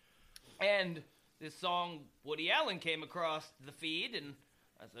 And this song, Woody Allen came across the feed, and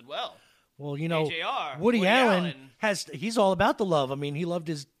I said, well, AJR, Woody Woody Allen Allen. he's all about the love. I mean, he loved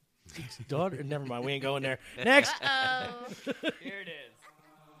his daughter. Never mind, we ain't going there. Next. Here it is.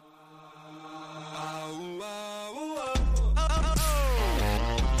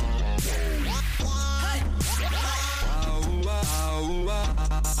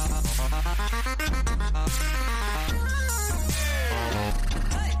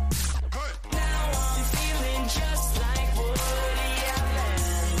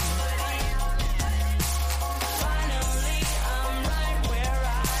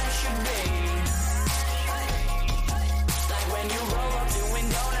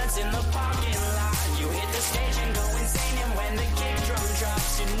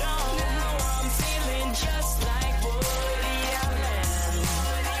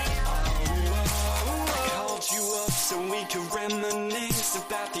 So we can reminisce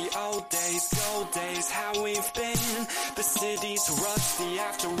about the old days, gold days, how we've been. The city's rusty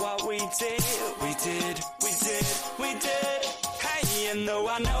after what we did. We did. Hey, and though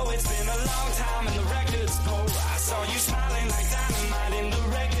I know it's been a long time and the record's pulled, I saw you smiling like dynamite in the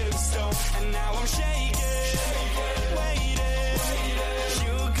record store. And now I'm shaking, waiting.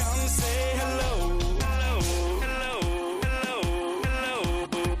 You come say hello.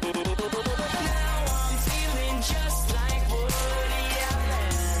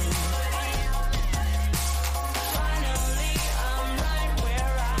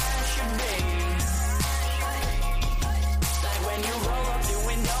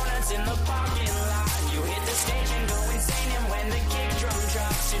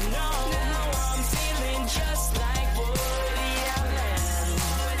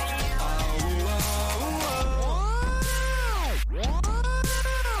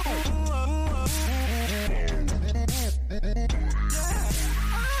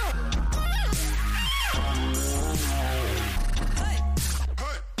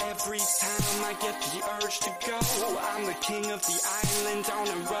 I get the urge to go. I'm the king of the island on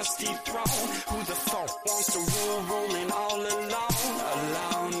a rusty throne. Who the fuck wants to rule, ruling all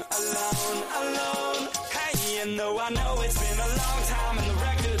alone? Alone. Hey, and though I know it's been a long time and the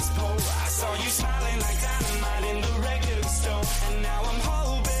records pull, I saw you smiling like dynamite in the record store. And now I'm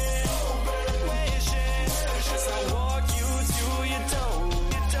hoping, wishing, as I walk you to your door.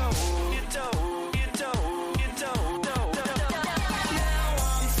 Now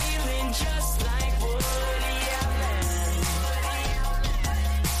I'm feeling just like Woody Allen.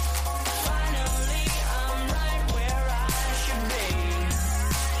 Finally, I'm right where I should be.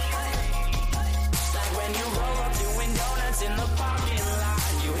 Like when you roll up doing donuts in the parking lot.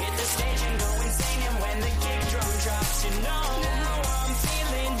 You hit the stage and go insane, and when the kick drum drops, you know. Now I'm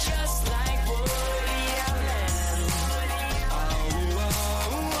feeling just like Woody Allen.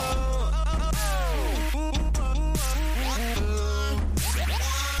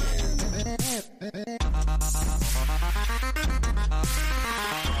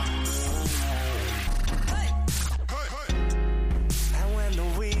 And when the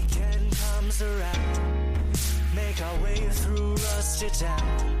weekend comes around, make our way through rusty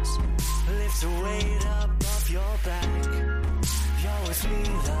towns, lift the weight up off your back. You're with me,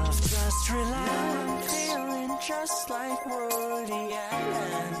 love, just relax. I'm feeling just like Woody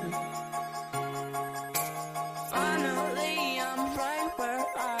Allen. Finally, I'm right where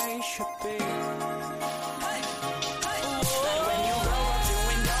I should be. Like when you roll up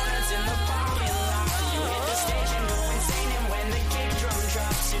doing donuts in the parking lot. You hit the stage and go insane, and when the kick drum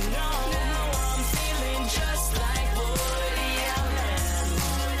drops, you know. Now I'm feeling just like Woody Allen.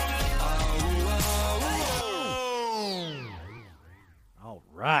 All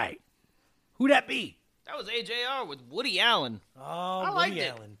right. Who that be? That was AJR with Woody Allen. Oh, I liked Woody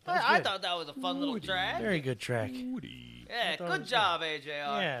it. Allen. That was I good. thought that was a fun little track. Very good track. Yeah, thought it good was job, AJR.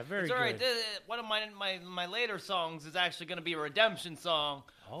 Yeah, very it's all right. good. One of my later songs is actually going to be a redemption song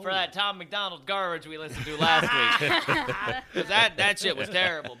Oh. for that Tom McDonald garbage we listened to last week. 'Cause that shit was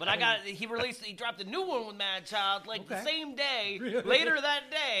terrible. But he dropped a new one with Mad Child like the same day, later that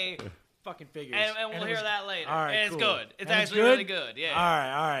day. Fucking figures. And we'll hear that later. All right, and it's cool. good. It's And actually really good. Yeah.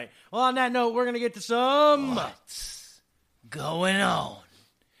 All right. Well, on that note, we're going to get to some... What's going on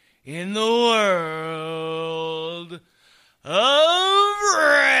in the world of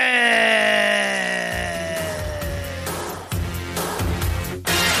Red?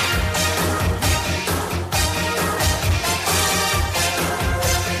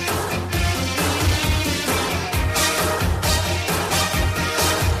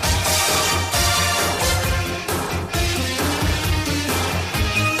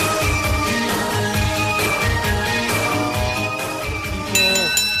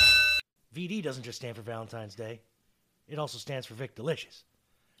 VD doesn't just stand for Valentine's Day. It also stands for Vic Delicious.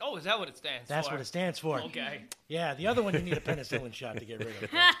 Oh, is that what it stands for? That's what it stands for. Okay. Yeah, the other one you need a penicillin shot to get rid of.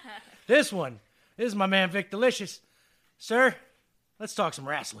 This is my man Vic Delicious. Sir, let's talk some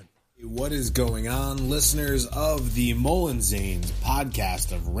wrestling. What is going on, listeners of the Mullen Zanes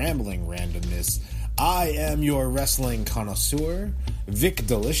podcast of Rambling Randomness? I am your wrestling connoisseur, Vic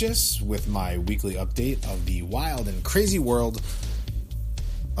Delicious, with my weekly update of the wild and crazy world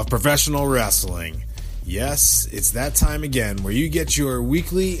of professional wrestling. Yes, it's that time again where you get your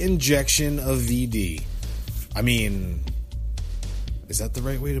weekly injection of VD. I mean, is that the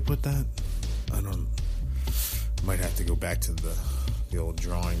right way to put that? I might have to go back to the old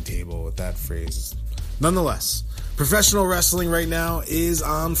drawing table with that phrase. Nonetheless, professional wrestling right now is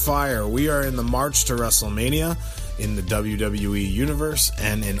on fire. We are in the march to WrestleMania in the WWE universe,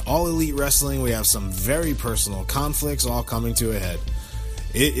 and in All Elite Wrestling, we have some very personal conflicts all coming to a head.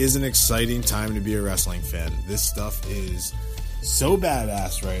 It is an exciting time to be a wrestling fan. This stuff is so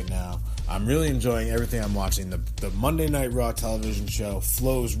badass right now. I'm really enjoying everything I'm watching. The Monday Night Raw television show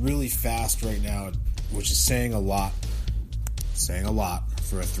flows really fast right now, which is saying a lot. Saying a lot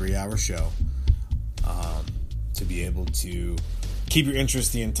for a 3-hour show. To be able to keep your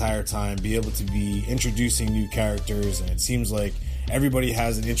interest the entire time, be able to be introducing new characters, and it seems like everybody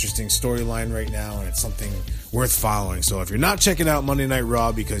has an interesting storyline right now, and it's something worth following. So if you're not checking out Monday Night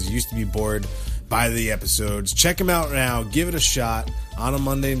Raw because you used to be bored by the episodes, check them out now. Give it a shot on a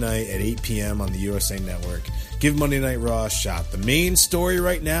Monday night at 8 p.m. on the USA Network. Give Monday Night Raw a shot. The main story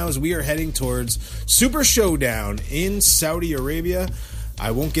right now is we are heading towards Super Showdown in Saudi Arabia.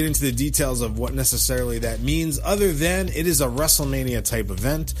 I won't get into the details of what necessarily that means, other than it is a WrestleMania type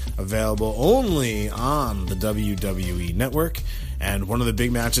event available only on the WWE Network. And one of the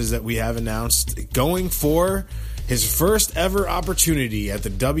big matches that we have announced, going for his first ever opportunity at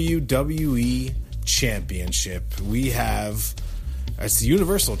the WWE Championship, we have It's the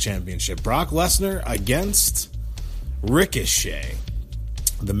Universal Championship. Brock Lesnar against Ricochet.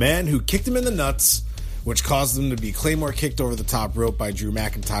 The man who kicked him in the nuts, which caused him to be Claymore kicked over the top rope by Drew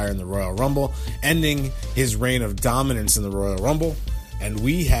McIntyre in the Royal Rumble, ending his reign of dominance in the Royal Rumble. And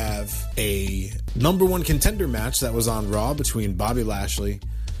we have a number one contender match that was on Raw between Bobby Lashley,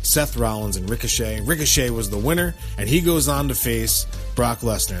 Seth Rollins, and Ricochet. Ricochet was the winner, and he goes on to face Brock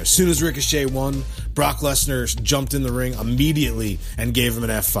Lesnar. As soon as Ricochet won, Brock Lesnar jumped in the ring immediately and gave him an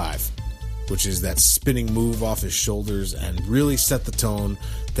F5, which is that spinning move off his shoulders, and really set the tone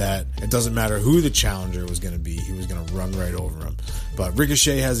that it doesn't matter who the challenger was going to be, he was going to run right over him. But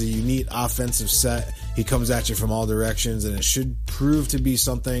Ricochet has a unique offensive set. He comes at you from all directions, and it should prove to be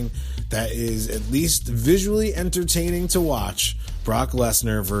something that is at least visually entertaining to watch. Brock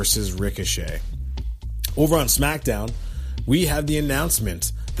Lesnar versus Ricochet. Over on SmackDown, we have the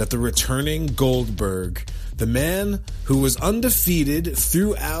announcement that the returning Goldberg, the man who was undefeated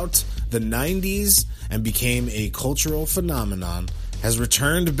throughout the 90s and became a cultural phenomenon, has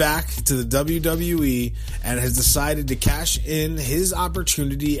returned back to the WWE and has decided to cash in his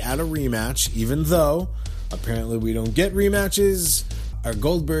opportunity at a rematch, even though apparently we don't get rematches. Our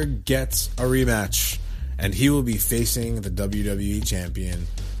Goldberg gets a rematch, and he will be facing the WWE champion,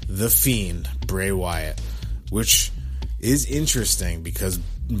 The Fiend, Bray Wyatt, which is interesting because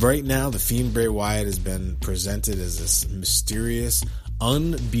right now The Fiend Bray Wyatt has been presented as this mysterious,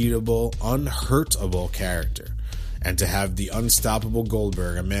 unbeatable, unhurtable character. And to have the unstoppable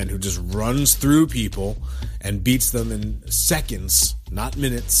Goldberg, a man who just runs through people and beats them in seconds, not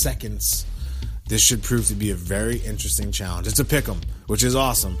minutes, seconds, this should prove to be a very interesting challenge. It's a pick'em, which is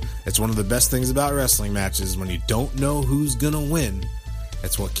awesome. It's one of the best things about wrestling matches when you don't know who's going to win.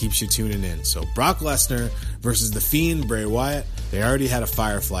 That's what keeps you tuning in. So Brock Lesnar versus The Fiend, Bray Wyatt. They already had a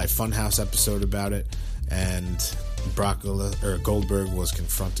Firefly Funhouse episode about it, and Goldberg was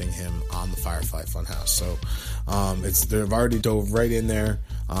confronting him on the Firefly Funhouse. So they've already dove right in there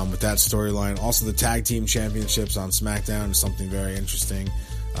with that storyline. Also, the Tag Team Championships on SmackDown is something very interesting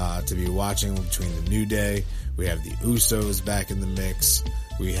to be watching between the New Day. We have the Usos back in the mix.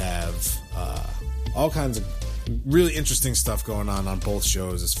 We have all kinds of really interesting stuff going on both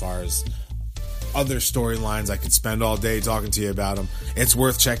shows as far as other storylines. I could spend all day talking to you about them. It's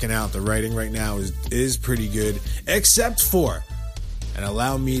worth checking out. The writing right now is pretty good, except for, and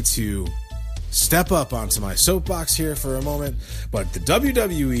allow me to step up onto my soapbox here for a moment, but the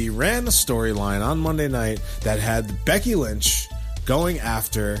WWE ran a storyline on Monday night that had Becky Lynch going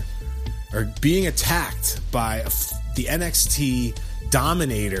after or being attacked by the NXT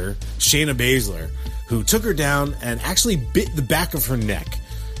dominator Shayna Baszler, who took her down and actually bit the back of her neck,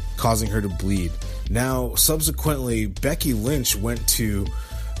 causing her to bleed. Now, subsequently, Becky Lynch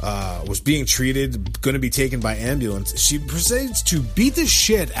was being treated, going to be taken by ambulance. She proceeds to beat the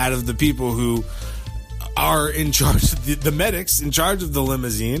shit out of the people who are in charge, the medics in charge of the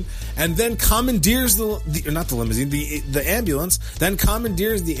limousine, and then commandeers the ambulance, then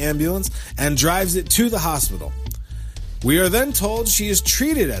commandeers the ambulance and drives it to the hospital. We are then told she is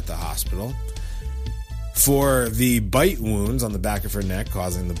treated at the hospital for the bite wounds on the back of her neck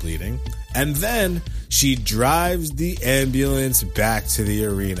causing the bleeding, and then she drives the ambulance back to the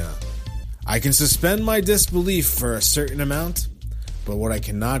arena. I can suspend my disbelief for a certain amount, but what I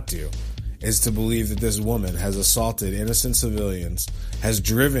cannot do is to believe that this woman has assaulted innocent civilians, has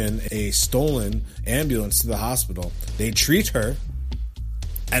driven a stolen ambulance to the hospital. They treat her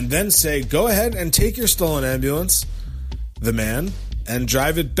and then say, go ahead and take your stolen ambulance, the man, and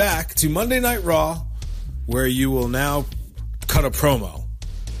drive it back to Monday Night Raw, where you will now cut a promo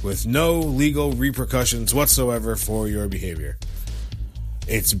with no legal repercussions whatsoever for your behavior.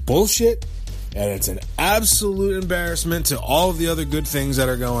 It's bullshit, and it's an absolute embarrassment to all of the other good things that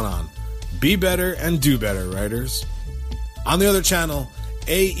are going on. Be better and do better, writers. On the other channel,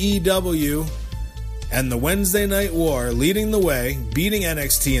 AEW and the Wednesday Night War leading the way, beating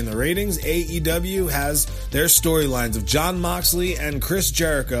NXT in the ratings. AEW has their storylines of Jon Moxley and Chris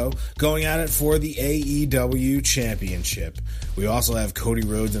Jericho going at it for the AEW Championship. We also have Cody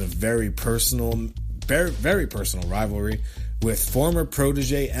Rhodes in a very personal rivalry with former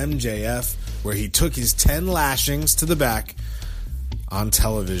protege MJF, where he took his 10 lashings to the back on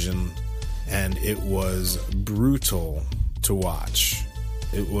television, and it was brutal to watch.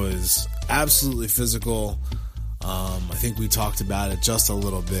 It was absolutely physical. I think we talked about it just a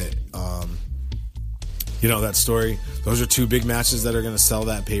little bit. That story. Those are two big matches that are going to sell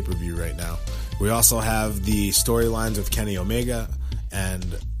that pay-per-view right now. We also have the storylines with Kenny Omega and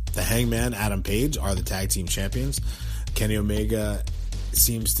the Hangman, Adam Page, are the tag team champions. Kenny Omega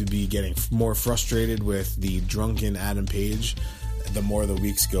seems to be getting more frustrated with the drunken Adam Page the more the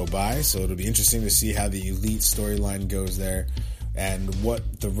weeks go by. So it'll be interesting to see how the Elite storyline goes there and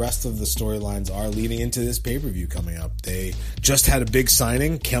what the rest of the storylines are leading into this pay-per-view coming up. They just had a big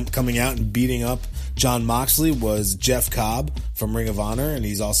signing. Coming out and beating up Jon Moxley was Jeff Cobb from Ring of Honor, and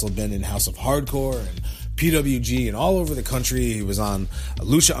he's also been in House of Hardcore and PWG and all over the country. He was on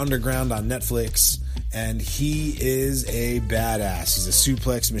Lucha Underground on Netflix, and he is a badass. He's a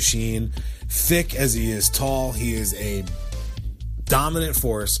suplex machine. Thick as he is tall, he is a dominant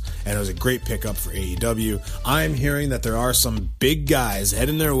force, and it was a great pickup for AEW. I'm hearing that there are some big guys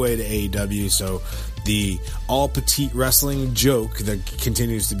heading their way to AEW, so the all petite wrestling joke that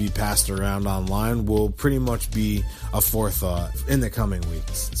continues to be passed around online will pretty much be a forethought in the coming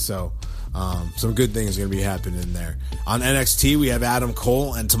weeks. So some good things are going to be happening there. On NXT, we have Adam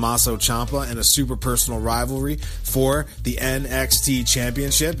Cole and Tommaso Ciampa in a super personal rivalry for the NXT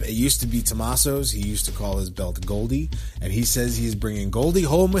Championship. It used to be Tommaso's. He used to call his belt Goldie, and he says he's bringing Goldie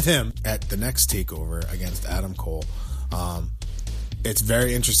home with him at the next takeover against Adam Cole. It's a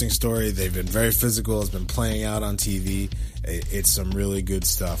very interesting story. They've been very physical. It's been playing out on TV. It's some really good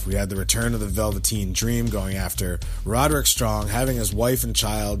stuff. We had the return of the Velveteen Dream going after Roderick Strong, having his wife and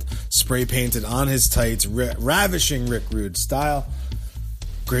child spray painted on his tights, ravishing Rick Rude style.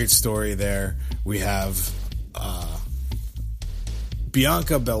 Great story there. We have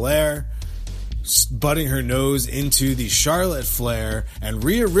Bianca Belair butting her nose into the Charlotte Flair and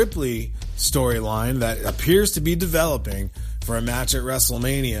Rhea Ripley storyline that appears to be developing for a match at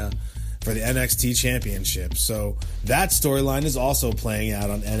WrestleMania for the NXT Championship. So that storyline is also playing out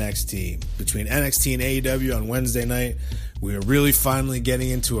on NXT. Between NXT and AEW on Wednesday night, we are really finally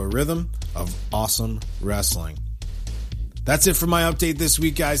getting into a rhythm of awesome wrestling. That's it for my update this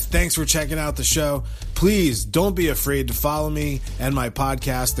week, guys. Thanks for checking out the show. Please don't be afraid to follow me and my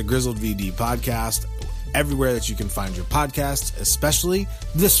podcast, the Grizzled VD Podcast, everywhere that you can find your podcasts, especially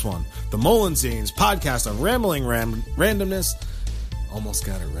this one, the Mullen Zanes Podcast of Rambling Randomness. Almost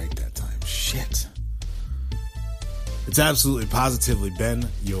got it right that time. Shit. It's absolutely positively been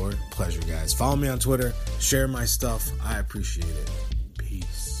your pleasure, guys. Follow me on Twitter. Share my stuff. I appreciate it.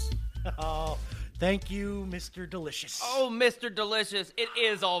 Peace. Oh, thank you, Mr. Delicious. Oh, Mr. Delicious, it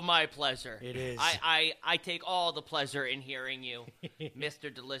is all my pleasure. It is. I take all the pleasure in hearing you,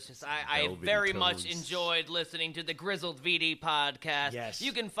 Mr. Delicious. I very much enjoyed listening to the Grizzled VD Podcast. Yes.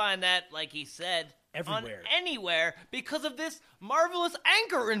 You can find that, like he said, everywhere. On anywhere because of this marvelous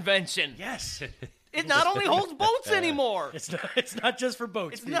anchor invention. Yes. It not only holds boats anymore. It's not just for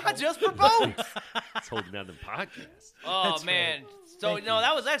boats. It's not just for boats. It's holding down the podcast. Oh, That's man. right. So, Thank no, you.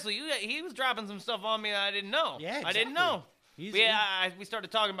 that was actually, he was dropping some stuff on me that I didn't know. Yeah, I didn't exactly. know. We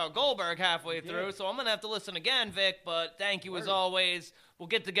started talking about Goldberg halfway through, so I'm going to have to listen again, Vic, but thank you as always. We'll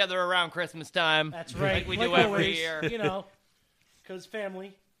get together around Christmas time. That's right. Like we Like do every always, year. You know, because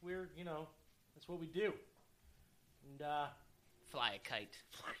family, that's what we do. And, Fly a kite.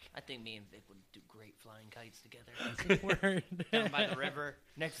 I think me and Vic would do great flying kites together. Down by the river,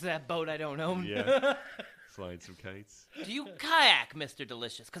 next to that boat I don't own. Yeah. Flying some kites. Do you kayak, Mr.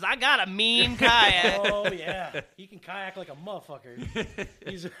 Delicious? Because I got a mean kayak. Oh, yeah. He can kayak like a motherfucker.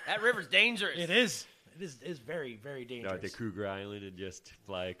 That river's dangerous. It is. It's very, very Down dangerous. at the Kruger Island and just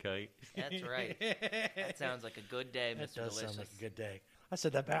fly a kite. That's right. That sounds like a good day, Mr. That does Delicious. sound like a good day. I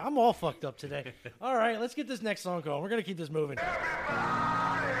said that back. I'm all fucked up today. All right, let's get this next song going. We're going to keep this moving.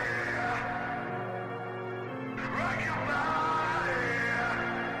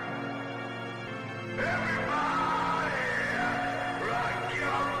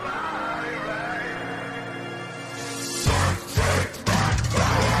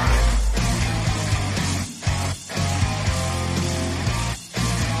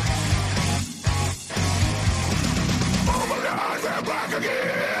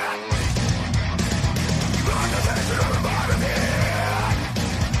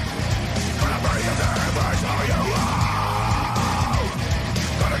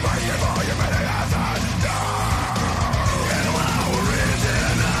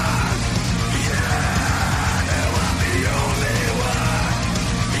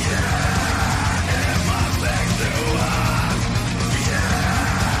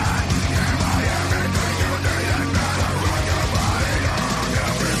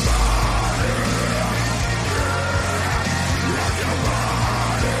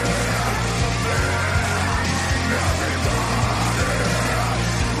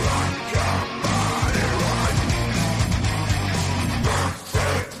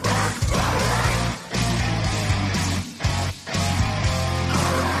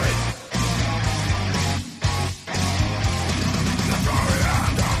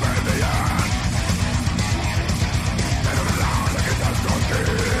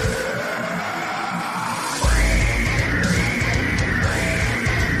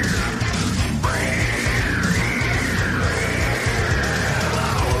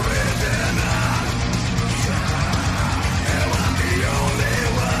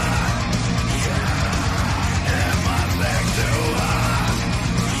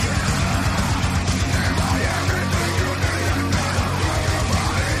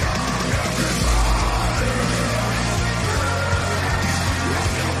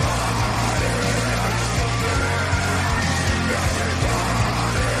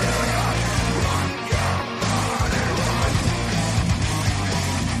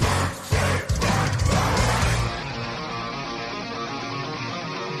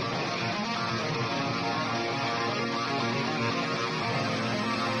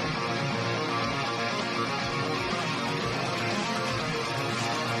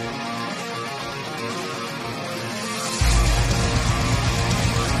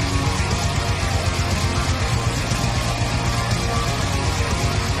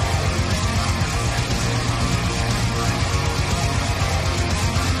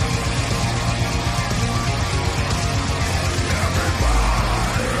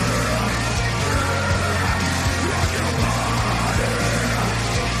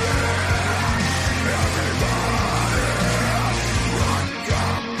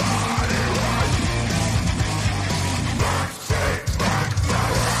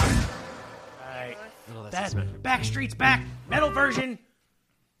 that. Backstreet's Back, metal version.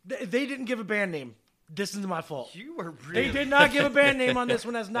 They didn't give a band name. This is my fault. You were really... They did not give a band name on this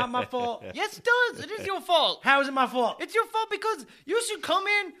one. That's not my fault. Yes, it does. It is your fault. How is it my fault? It's your fault because you should come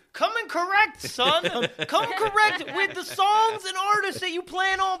in correct, son. Come correct with the songs and artists that you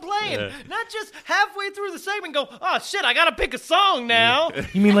plan on playing. Not just halfway through the segment go, oh, shit, I got to pick a song now.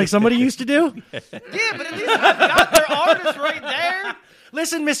 You mean like somebody used to do? Yeah, but at least I've got their artist right there.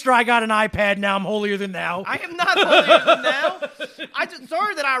 Listen, mister, I got an iPad now. I'm holier than thou. I am not holier than thou.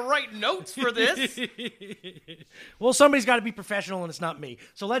 Sorry that I write notes for this. Well, somebody's got to be professional, and it's not me.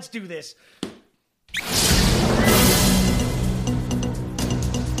 So let's do this.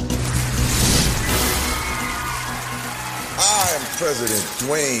 I am President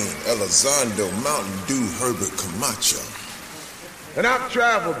Dwayne Elizondo Mountain Dew Herbert Camacho. And I've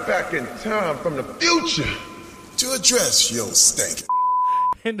traveled back in time from the future to address your stank.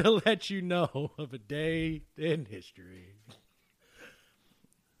 And to let you know of a day in history.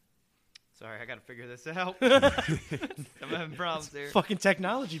 Sorry, I got to figure this out. I'm having problems here. Fucking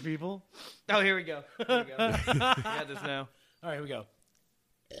technology, people. Oh, here we go. Here we go. I got this now. All right, here we go.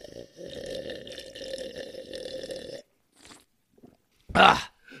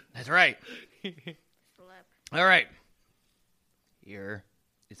 That's right. All right. Here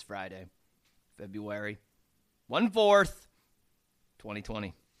is Friday, February 14th,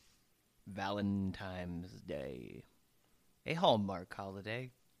 2020. Valentine's Day. A Hallmark holiday.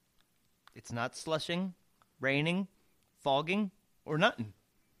 It's not slushing, raining, fogging, or nothing.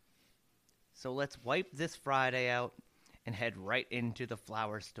 So let's wipe this Friday out and head right into the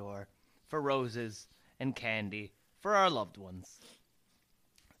flower store for roses and candy for our loved ones.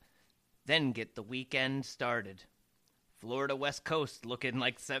 Then get the weekend started. Florida West Coast looking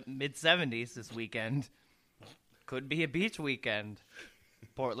like mid-70s this weekend. Could be a beach weekend.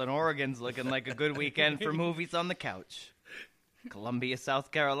 Portland, Oregon's looking like a good weekend for movies on the couch. Columbia,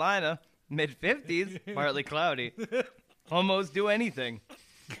 South Carolina, mid-50s, partly cloudy. Almost do anything.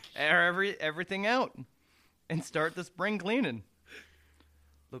 Air everything out. And start the spring cleaning.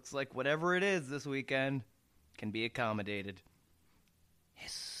 Looks like whatever it is this weekend can be accommodated.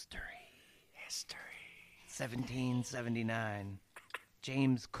 History. 1779.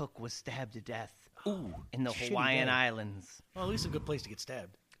 James Cook was stabbed to death. Ooh, in the Hawaiian Islands. Well, at least a good place to get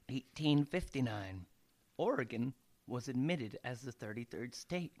stabbed. 1859. Oregon was admitted as the 33rd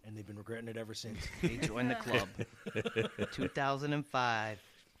state. And they've been regretting it ever since. They joined the club. 2005.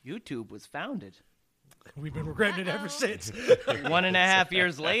 YouTube was founded. We've been regretting it ever since. 1.5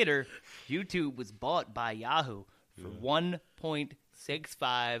 years later, YouTube was bought by Yahoo for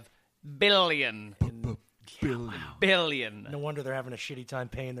 $1.65 billion. Billion. No wonder they're having a shitty time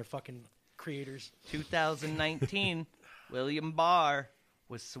paying their fucking creators. 2019, William Barr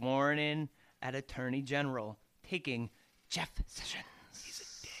was sworn in at Attorney General, taking Jeff Sessions'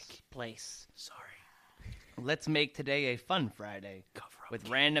 place. Sorry. Let's make today a fun Friday with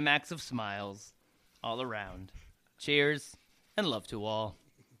random acts of smiles all around. Cheers and love to all.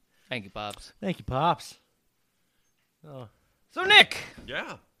 Thank you, Pops. Thank you, Pops. Oh. So, Nick.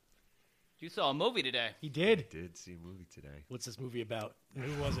 Yeah. You saw a movie today. He did. I did see a movie today. What's this movie about? And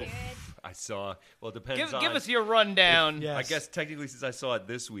who was it? I saw. Well, it depends on. Give us your rundown. Yes. I guess technically, since I saw it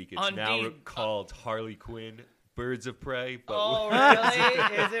this week, it's On now D- called Harley Quinn: Birds of Prey. But Oh, really?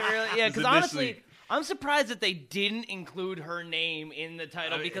 Is it really? Yeah, because honestly, I'm surprised that they didn't include her name in the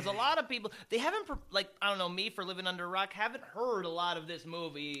title because a lot of people, they haven't, I don't know, me for living under a rock, haven't heard a lot of this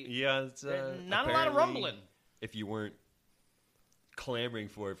movie. Yeah, it's not a lot of rumbling. If you weren't clamoring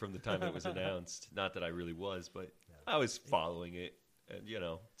for it from the time it was announced, not that I really was, but I was following it, and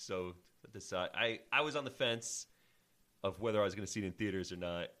so I was on the fence of whether I was going to see it in theaters or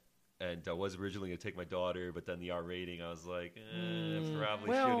not. And I was originally going to take my daughter, but then the R rating, I was like,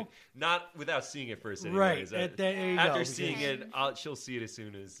 probably shouldn't. Not without seeing it first, anyways. Right. There you After go, seeing it, she'll see it as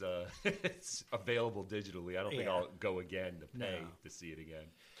soon as it's available digitally. I don't think I'll go again to pay to see it again.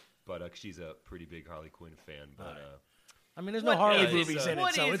 But she's a pretty big Harley Quinn fan. But I mean, there's no Harley movies in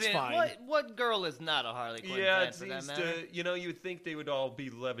it, so it's fine. What girl is not a Harley Quinn yeah, fan it for that seems matter? you would think they would all be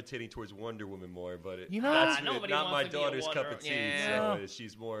levitating towards Wonder Woman more, but nobody not my wants to be a daughter's cup Wonder- of tea. yeah. So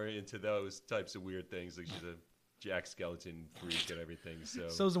she's more into those types of weird things. Like she's a Jack Skeleton freak and everything.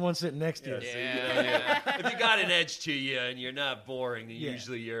 So's the one sitting next to you. So, if you got an edge to you and you're not boring, then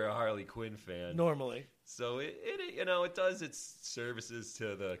usually you're a Harley Quinn fan. Normally. So it does its services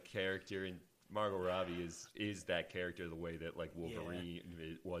to the character and Margot Robbie is that character the way that like Wolverine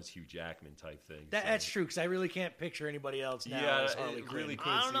was Hugh Jackman type thing. That's true, because I really can't picture anybody else now as Harley Quinn. Really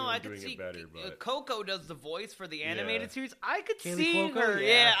I don't know. I could see Coco does the voice for the animated series. I could see Cuoco, her.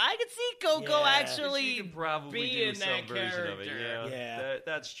 Yeah, I could see Coco actually she could probably be do in some that version character. of it. Yeah.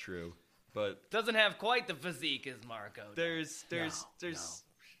 That's true. But doesn't have quite the physique as Margot. There's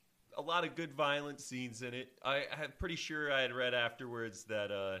a lot of good violent scenes in it. I'm pretty sure I had read afterwards that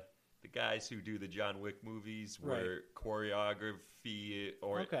the guys who do the John Wick movies were choreography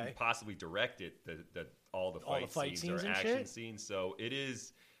or possibly directed all the fight scenes or action scenes. So it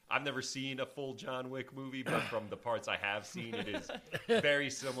is. I've never seen a full John Wick movie, but from the parts I have seen, it is very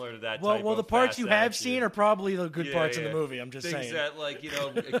similar to that. Well, type of the parts fast you have action. seen are probably the good parts of the movie. I'm just Things saying. that, like,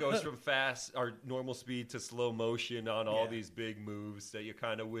 it goes from fast or normal speed to slow motion on all these big moves that you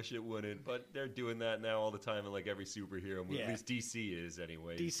kind of wish it wouldn't. But they're doing that now all the time in like every superhero movie. At least DC is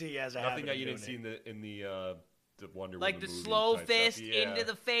anyway. DC has a nothing habit that of you didn't doing see in the Wonder like Woman the movie slow type fist stuff. into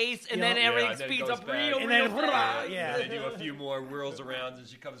the face, and then everything speeds up real fast. They do a few more whirls around, and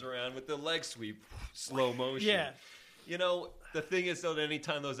she comes around with the leg sweep, slow motion. Yeah. The thing is, though, that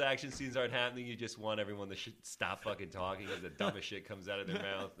anytime those action scenes aren't happening, you just want everyone to stop fucking talking because the dumbest shit comes out of their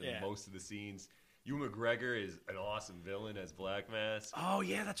mouth in most of the scenes. Ewan McGregor is an awesome villain as Black Mask. Oh,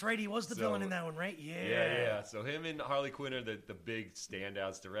 yeah, that's right. He was the villain in that one, right? Yeah. So him and Harley Quinn are the big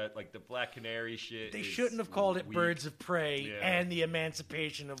standouts. Like the Black Canary shit. They shouldn't have called it weak. Birds of Prey and the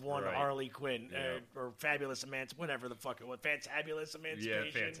Emancipation of one Harley Quinn. Yeah. Or Fabulous Emancipation, whatever the fuck it was. Fantabulous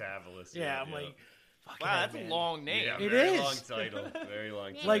Emancipation. Yeah, Fantabulous. Yeah, I'm like... Wow, that's a long name. Yeah, it very is. long title. Very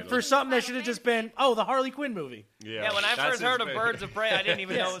long title. Like, for something that should have just been, the Harley Quinn movie. Yeah, when I first heard of Birds of Prey, I didn't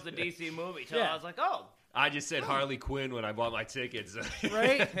even know it was a DC movie. So I was like, I just said Harley Quinn when I bought my tickets.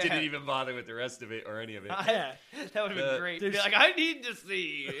 Right? Didn't even bother with the rest of it or any of it. That would have been great. Be like, I need to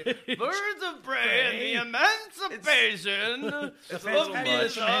see Birds of Prey and the Emancipation of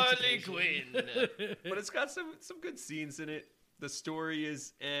Miss Harley Quinn. But it's got some good scenes in it. The story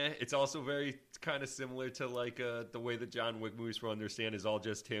is It's also very kind of similar to like the way the John Wick movies, from understand, is all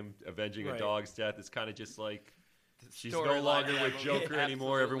just him avenging a dog's death. It's kind of just like she's no longer with Joker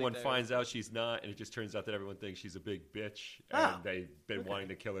anymore. Everyone finds out she's not, and it just turns out that everyone thinks she's a big bitch, and they've been wanting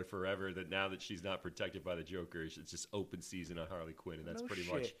to kill her forever. That now that she's not protected by the Joker, it's just open season on Harley Quinn, and that's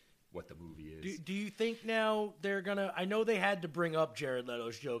pretty much what the movie is. Do you think now they're gonna? I know they had to bring up Jared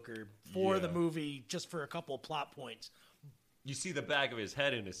Leto's Joker for the movie just for a couple of plot points. You see the back of his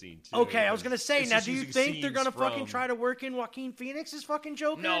head in a scene, too. Okay, I was going to say, now do you think they're going to fucking try to work in Joaquin Phoenix's fucking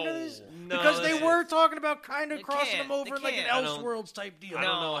Joker into this? No. Because they were talking about kind of crossing him over like an Elseworlds type deal. I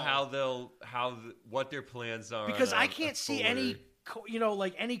don't know what their plans are. Because I can't see any,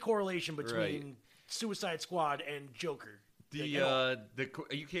 any correlation between Suicide Squad and Joker.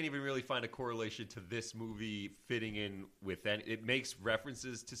 You can't even really find a correlation to this movie fitting in with any. It makes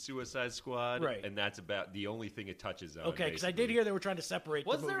references to Suicide Squad, and that's about the only thing it touches on. Okay, because I did hear they were trying to separate.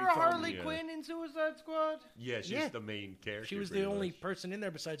 Was the movie there a from Harley Quinn in Suicide Squad? Yeah, she's the main character. She was the only person in there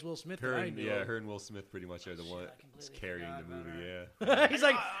besides Will Smith. Her and Will Smith pretty much are the ones carrying the movie. Yeah, he's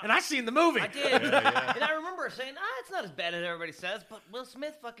like, and I seen the movie. I did, and I remember saying, it's not as bad as everybody says, but Will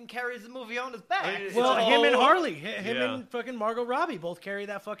Smith fucking carries the movie on his back. Well, him and Harley, him and fucking Margot Robbie both carry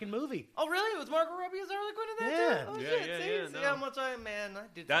that fucking movie. Oh, really? Was Margot Robbie as Harley Quinn in that too? Oh, shit. See how much I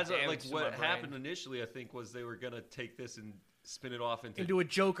did That's some like damage to what my happened initially, I think, was they were going to take this and spin it off into a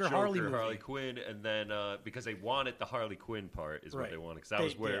Joker Harley movie. Harley Quinn, and then because they wanted the Harley Quinn part is what they wanted, because that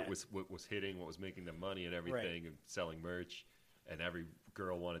was where it was what was hitting, what was making the money and everything, and selling merch, and every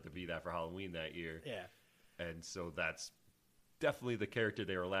girl wanted to be that for Halloween that year. Yeah. And so that's definitely the character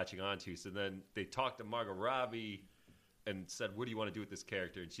they were latching onto. So then they talked to Margot Robbie and said, what do you want to do with this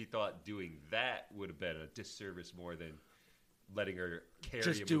character? And she thought doing that would have been a disservice more than letting her carry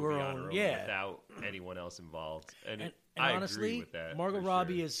just a do movie her on own, her own without anyone else involved. And I honestly, agree with that. Margot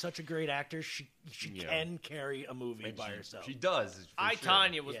Robbie is such a great actor. She can carry a movie by herself. She does.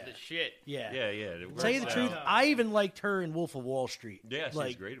 Tanya was the shit. Yeah. To tell you the truth, I even liked her in Wolf of Wall Street. Yeah,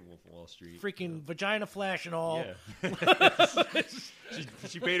 she's great in Wolf of Wall Street. Freaking vagina flash and all. Yeah.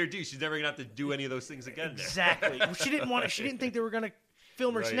 she paid her due. She's never gonna have to do any of those things again. Exactly. Well, she didn't think they were gonna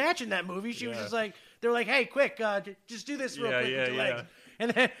film her snatching that movie. She was just like, they were like, hey, quick, just do this real quick with your legs. And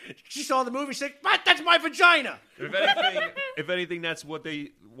then she saw the movie. She said, "What? That's my vagina." If anything, that's what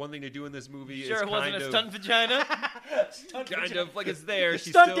one thing they do in this movie. Sure, is it wasn't kind a of, stunt vagina. Kind of like it's there. She's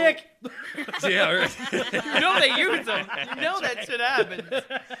stunt still, dick. Yeah, right. You know they use them. You know that shit happens.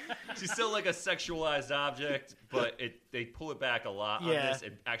 She's still like a sexualized object, but they pull it back a lot on Yeah. this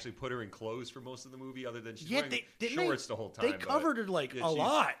and actually put her in clothes for most of the movie, other than she's Yeah, wearing didn't shorts the whole time. They covered her like yeah, a she's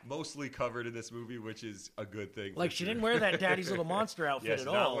lot. mostly covered in this movie, which is a good thing. Like for she sure. didn't wear that Daddy's Little Monster outfit yeah, she's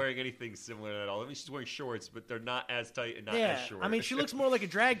at not all. wearing anything similar at all. I mean, she's wearing shorts, but they're not as tight and not Yeah, as short. I mean, she looks more like a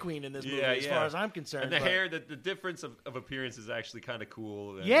drag queen in this movie, as far as I'm concerned. And the but- hair, the difference of appearance is actually kind of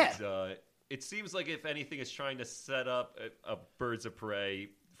cool. And, Yeah. It seems like, if anything, it's trying to set up a Birds of Prey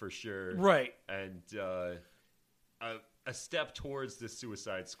for sure. Right. And a step towards the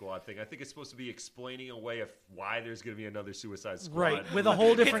Suicide Squad thing. I think it's supposed to be explaining away of why there's going to be another Suicide Squad. Right, with a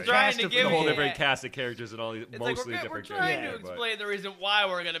whole different cast of a whole different cast of characters and all these It's mostly like we're different trying characters. to but- explain the reason why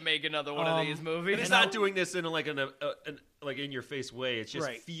we're gonna make another one of these movies. And it's not doing this in like like in your face way. It just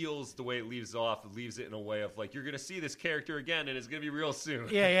Right. feels the way it leaves off. It leaves it in a way of like, you're gonna see this character again, and it's gonna be real soon.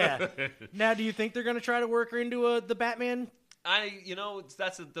 Yeah. Now, do you think they're going to try to work her into the Batman?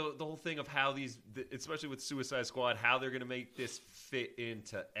 That's the whole thing of how especially with Suicide Squad, how they're gonna make this fit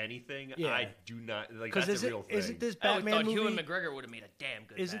into anything. Yeah. I do not like. 'Cause That's a real thing. isn't this I always Batman thought movie? Ewan McGregor would have made a damn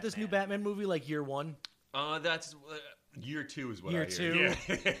good. Isn't this new Batman movie like year one? That's year 2 is what Year I hear.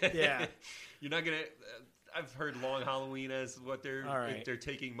 two? Yeah. Yeah. You're not gonna. I've heard Long Halloween as what they're All right. they're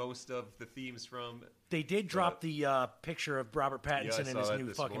taking most of the themes from. They did drop the picture of Robert Yeah, I Pattinson in saw his that new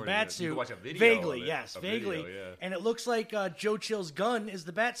this fucking morning. bat You suit. can watch a video Vaguely, of it. yes, A vaguely. video, yeah. And it looks like Joe Chill's gun is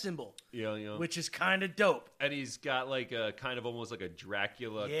the bat symbol, Yeah. which is kind of dope. And he's got like a kind of almost like a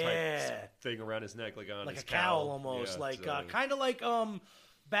Dracula Yeah. type thing around his neck, like on Like his a cowl almost, Yeah, like so- kind of like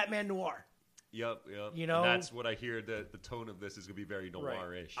Batman Noir. Yep. You know? And that's what I hear. The tone of this is gonna be very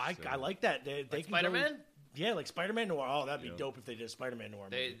noirish. I so. like that. They can go- Spider-Man? Yeah, like Spider-Man Noir. Oh, that'd be Yeah. dope if they did a Spider-Man Noir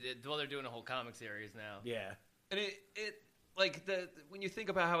movie. They're doing a whole comic series now. Yeah. And it like when you think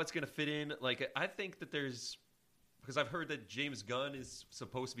about how it's gonna fit in, like I think that there's, because I've heard that James Gunn is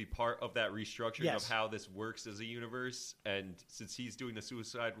supposed to be part of that restructuring Yes. of how this works as a universe, and since he's doing the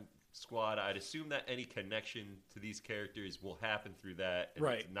Suicide Squad, I'd assume that any connection to these characters will happen through that, and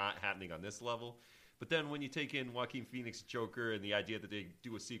Right. it's not happening on this level. But then when you take in Joaquin Phoenix Joker and the idea that they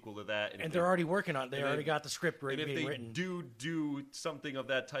do a sequel to that, And they're already working on it. They and already then- got the script and if being they written. do something of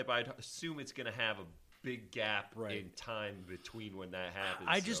that type, I'd assume it's going to have a big gap in time between when that happens.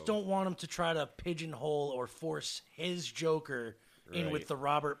 I just don't want him to try to pigeonhole or force his Joker in Right. with the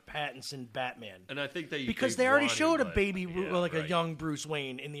Robert Pattinson Batman. And I think because they they already wanted, showed a but- baby, yeah, like a right. young Bruce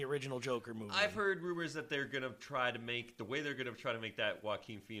Wayne in the original Joker movie. I've heard rumors that they're going to try to make that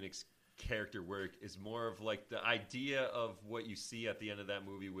Joaquin Phoenix character work is more of like the idea of what you see at the end of that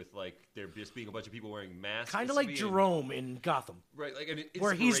movie with like there just being a bunch of people wearing masks. Kind It's of like being- Jerome in Gotham. Right, like an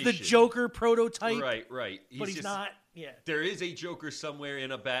where he's the inspiration. Joker prototype. Right. But he's just- not. Yeah. There is a Joker somewhere in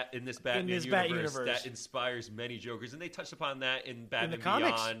this Batman this Bat universe universe. that inspires many Jokers, and they touched upon that in Batman In the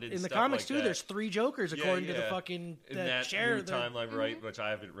comics, Beyond. And in the stuff comics like too, that. there's 3 Jokers according to the fucking in that chair. new timeline, right? Which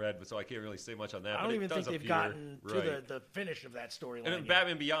I haven't read, so I can't really say much on that. I but don't it even does think they've appear, gotten to right. the finish of that storyline. And then yet.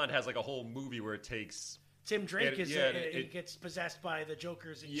 Batman Beyond has like a whole movie where it takes Tim Drake it gets possessed by the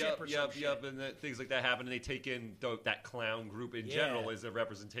Joker's chip Yep, or some shit. and things like that happen, and they take in that clown group in Yeah. general as a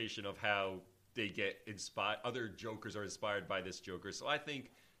representation of how they get inspired. Other Jokers are inspired by this Joker, so I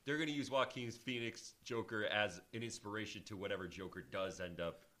think they're going to use Joaquin Phoenix Joker as an inspiration to whatever Joker does end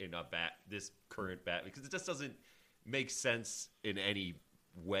up in this current Bat, because it just doesn't make sense in any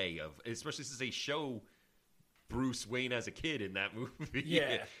way especially since they show Bruce Wayne as a kid in that movie.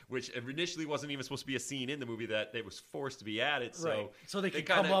 Yeah. Which initially wasn't even supposed to be a scene in the movie that it was forced to be added. Right. So they could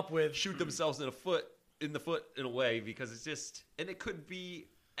kinda come up with shoot themselves in the foot in a way, because it's just, and it could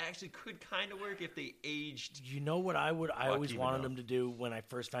kind of work if they aged. You know what I always Joaquin wanted enough. them to do when I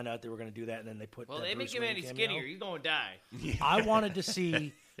first found out they were going to do that, and then they put. Well, that they Bruce make him Wayne any cameo. skinnier. He's gonna die. I wanted to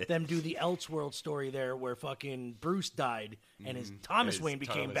see them do the Elseworld story there, where fucking Bruce died and his Thomas His Wayne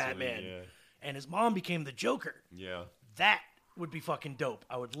became Thomas Batman, Wayne, yeah. and his mom became the Joker. Yeah. That would be fucking dope.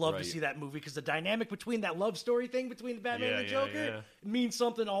 I would love Right. to see that movie, because the dynamic between that love story thing between the Batman and the Joker yeah. means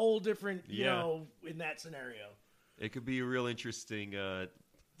something a whole different, you Yeah. know, in that scenario. It could be a real interesting.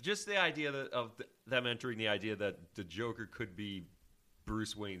 Just the idea of them entering the idea that the Joker could be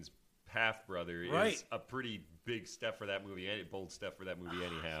Bruce Wayne's half brother Right. is a pretty big step for that movie. A bold step for that movie,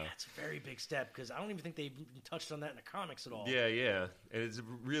 anyhow. That's a very big step, because I don't even think they touched on that in the comics at all. Yeah, and it's a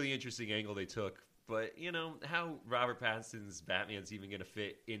really interesting angle they took. But you know how Robert Pattinson's Batman's even going to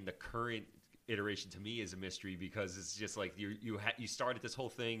fit in the current iteration, to me, is a mystery, because it's just like you started this whole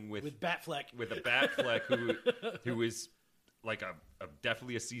thing with Batfleck, with a Batfleck who is like a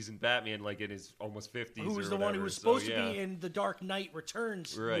definitely a seasoned Batman, like in his almost 50s. Who was or the one whatever. who was So, supposed yeah. to be in the Dark Knight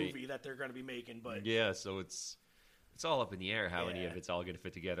Returns Right. movie that they're going to be making, but Yeah, so it's It's all up in the air how any of it's all going to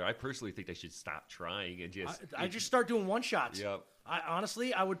fit together. I personally think they should stop trying and just... I just start doing one-shots. Yep.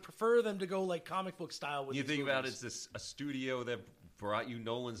 Honestly, I would prefer them to go like comic book style with You these think about it, movies. it's a studio that brought you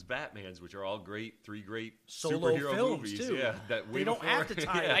Nolan's Batmans, which are all three great Solo superhero films, movies. too. Yeah, that They way don't have before- to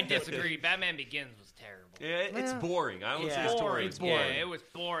tie Yeah. I disagree. Batman Begins was terrible. Yeah, it's boring. I won't say it's boring. It's boring. Yeah, it was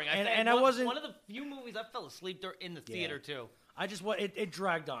boring. And I wasn't- one of the few movies I fell asleep in the theater too. I just it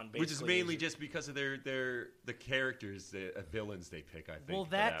dragged on, basically. Which is mainly just because of the characters, the villains they pick. I think. Well,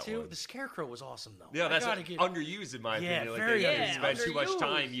 for that too. one. The Scarecrow was awesome, though. Yeah, that's gotta underused in my opinion. Like very they underused. spend too much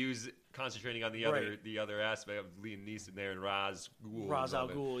Underused. time concentrating on Right. the other aspect of Liam Neeson there and Ra's Ghul. Ra's and al all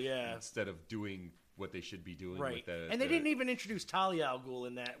that, Ghul, yeah. Instead of doing what they should be doing. Right, With the, and they didn't even introduce Talia al Ghul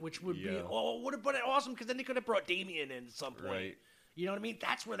in that, which would would have been awesome because then they could have brought Damian in at some point. Right. You know what I mean?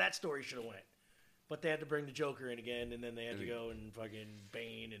 That's where that story should have went. But they had to bring the Joker in again, and then they had to go and fucking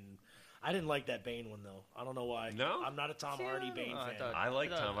Bane, and I didn't like that Bane one though. I don't know why. No? I'm not a Tom Hardy Bane fan. I like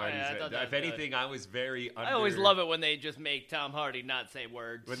Tom Hardy. If anything, I was very. I always love it when they just make Tom Hardy not say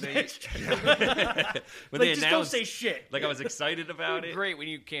words. When they Like, they just announced, don't say shit. Like I was excited about it. Great when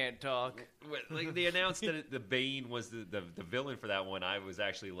you can't talk. Like they announced that the Bane was the villain for that one. I was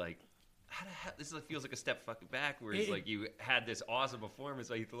actually like, how the hell? This feels like a step fucking backwards. Like you had this awesome performance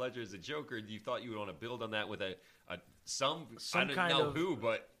by Heath Ledger as a Joker, and you thought you would want to build on that with some I don't kind know of- who,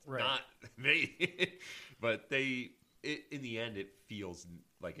 but Right. not me. But in the end, it feels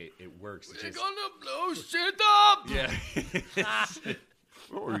like it works. It's just- blow shit up. yeah.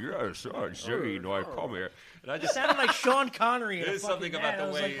 Oh yes, I've seen. I come here, and I just sounded like Sean Connery. In a There's something fucking about ad. I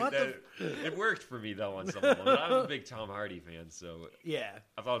the was way like, what that it worked for me though on some of them. But I'm a big Tom Hardy fan, so Yeah.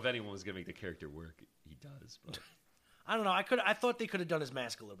 I thought if anyone was gonna make the character work, he does. But I don't know. I thought they could have done his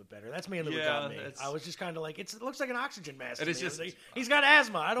mask a little bit better. That's mainly what Yeah, got me. that's- I was just kind of like, it looks like an oxygen mask. And to it's me. I just- was like, he's got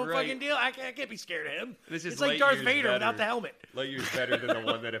asthma. I don't Right. fucking deal. I can't be scared of him. it's just like Darth light years Vader without better- the helmet. Light years better than the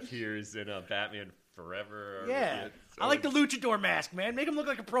one that appears in Batman Forever. Yeah. So I like the luchador mask, man. Make him look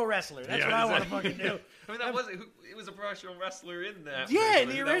like a pro wrestler. That's Yeah, what I want to exactly. fucking do. I mean, that wasn't. It was a professional wrestler in that. Yeah, in version.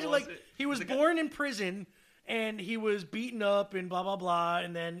 the That original, like wasn't- he was the guy- born in prison and he was beaten up and blah blah blah,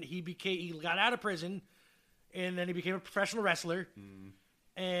 and then he got out of prison, and then he became a professional wrestler,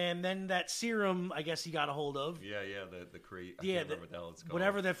 and then that serum, I guess he got a hold of. Yeah, the crate. I Yeah, can't remember what the hell it's called.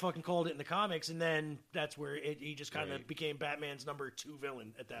 whatever they fucking called it in the comics, and then that's where he just kind of Right. became Batman's number 2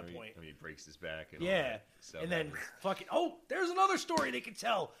 villain at that point. I mean, he breaks his back. And all Yeah, that stuff. and then fucking there's another story they could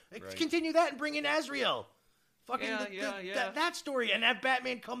tell. Right. Continue that and bring in Azrael. Fucking Yeah. that story, and have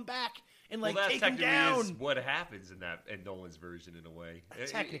Batman come back and like well, that take him technically is down. what happens in Nolan's version in a way.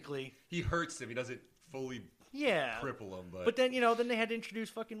 Technically. he hurts him. He doesn't fully Yeah, cripple him, but then then they had to introduce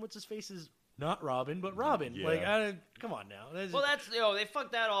fucking what's his face's not Robin, but Robin. Yeah. Like, come on now. Well, they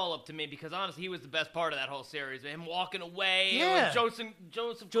fucked that all up to me because honestly, he was the best part of that whole series. Him walking away. Yeah. With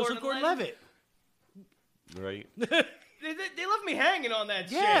Joseph Gordon-Levitt. right. They left me hanging on that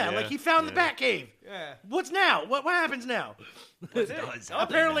shit. Yeah, like he found the Batcave. Yeah. What's now? What happens now?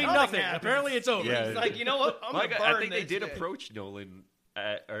 Apparently Nothing nothing. happens. Apparently it's over. Yeah. It's like, you know what? I'm gonna burn I think they this did shit. approach Nolan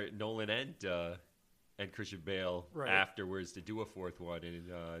and Christian Bale Right. afterwards to do a fourth one, and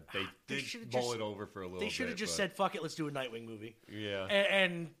they did should've mull just- it over for a little bit. They should have just said, "Fuck it, let's do a Nightwing movie." Yeah.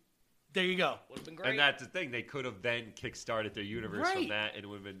 And there you go. Would have been great. And that's the thing. They could have then kickstarted their universe from Right. that, and it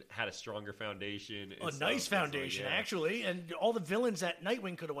would have had a stronger foundation. and A stuff. nice It's like, foundation, yeah. actually, and all the villains that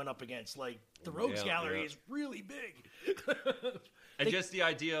Nightwing could have went up against, like the Rogues Yeah, Gallery, yeah. is really big. And just the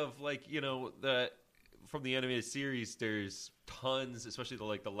idea of from the animated series, there's tons, especially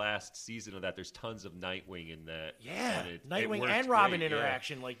the last season of that. There's tons of Nightwing in that. Yeah, and Nightwing worked and Robin great, yeah.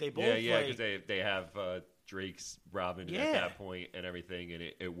 interaction, like they both. Yeah, because they have Drake's Robin Yeah. at that point and everything, and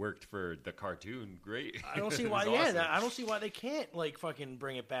it worked for the cartoon. Great. I don't see It why. was Yeah, awesome. I don't see why they can't like fucking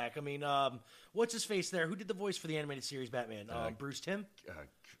bring it back. I mean, what's his face there? Who did the voice for the animated series Batman? Bruce Timm.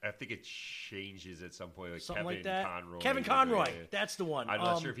 I think it changes at some point. Like Something Kevin like that. Conroy. Kevin Conroy, that's the one. I'm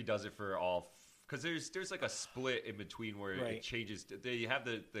not sure if he does it for all. Because there's like a split in between where Right. it changes. They have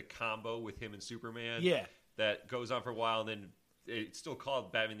the combo with him and Superman. Yeah. That goes on for a while, and then it's still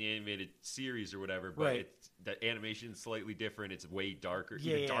called Batman the Animated Series or whatever, but Right. the animation's slightly different. It's way darker,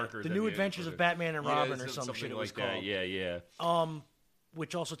 Yeah, even yeah. darker. The than New Adventures of Batman and Robin or some something shit it like was that. called. Yeah.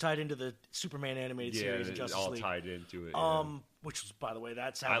 Which also tied into the Superman animated series and it's Justice all League. tied into it. Yeah. Which was, by the way,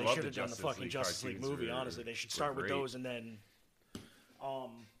 that's I how they love should the have done the Justice fucking League Justice League cartoons movie. were- Honestly, they should were start with great. those and then.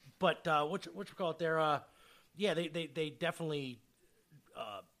 But what you call it there? Yeah, they definitely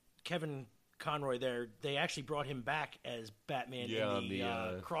Kevin Conroy there, they actually brought him back as Batman Yeah, in the, I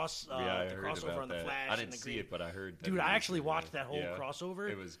the heard crossover about on the that. Flash. I didn't and the see Green. it, but I heard. that Dude, it I was actually good. watched that whole Yeah. crossover.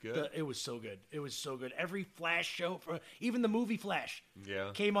 It was good. It was so good. It was so good. Every Flash show, even the movie Flash,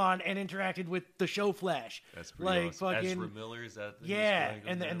 Yeah. came on and interacted with the show Flash. That's pretty like awesome. fucking Ezra Miller, is that? yeah,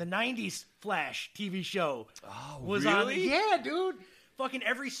 and the '90s Flash TV show was really? on. Yeah, dude. Fucking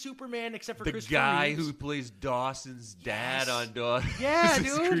every Superman except for The Christopher guy Reeves. who plays Dawson's dad on Dawson's Yeah,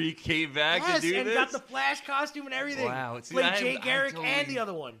 dude. Creek came back yes, to do and this. got the Flash costume and everything. Wow, see, played I- Jay I Garrick totally and the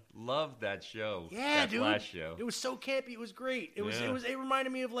other one. Loved that show. Yeah, that dude. Flash show. It was so campy. It was great. It was. Yeah. It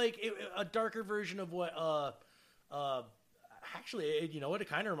reminded me of like a darker version of what. Actually, you know what? It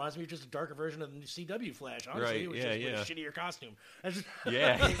kind of reminds me of just a darker version of the CW Flash. Honestly, Right, it was yeah, just with yeah. a shittier costume. That's just-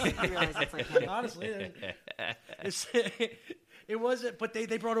 Yeah. I realize that's like honestly, it wasn't. But they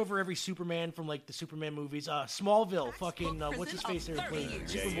brought over every Superman from like the Superman movies. Smallville, fucking what's his face? They were playing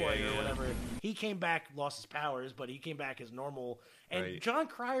Superboy or whatever. He came back, lost his powers, but he came back as normal. And Right. John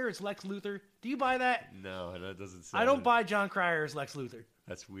Cryer is Lex Luthor. Do you buy that? No, that doesn't sound. I don't buy John Cryer as Lex Luthor.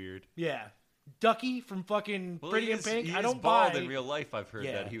 That's weird. Yeah. Ducky from fucking Well, Pretty he in is- Pink. he I is don't bald buy. in real life. I've heard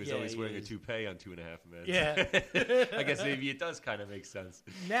Yeah, that he was yeah, always he wearing is. a toupee on 2.5 Men. Yeah. I guess maybe it does kind of make sense.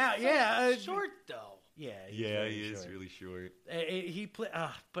 Now, yeah, short though. Yeah, Yeah, he is really short. He play,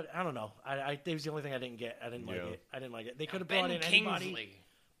 but I don't know. That was the only thing I didn't get. I didn't like Yeah. it. I didn't like it. They could have Ben brought in anybody. Kingsley.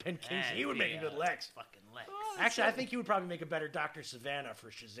 Ben Kingsley. He would make a good Lex. Fucking Lex. Actually, I think he would probably make a better Dr. Savannah for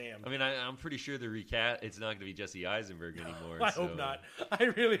Shazam. I mean, I'm pretty sure the recast. It's not going to be Jesse Eisenberg anymore. I hope not. I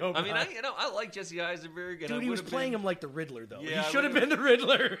really hope I mean, not. I like Jesse Eisenberg. And Dude, I he was would've playing been, him like the Riddler, though. Yeah, he should have been the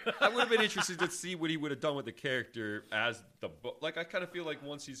Riddler. I would have been interested to see what he would have done with the character as the. Like, I kind of feel like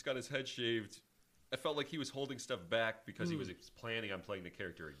once he's got his head shaved, I felt like he was holding stuff back because he was planning on playing the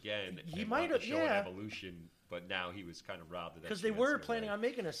character again. He and might wanted to have, show yeah. an evolution, but now he was kind of robbed of that. Because they chance were in a planning way. on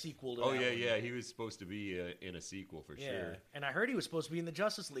making a sequel to Oh that yeah, one. yeah. He was supposed to be in a sequel for Yeah, sure. and I heard he was supposed to be in the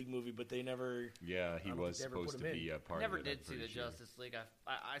Justice League movie, but they never. Yeah, he I don't was think they ever supposed put to him in. be a part Never of it. did I'm see the pretty sure. Justice League.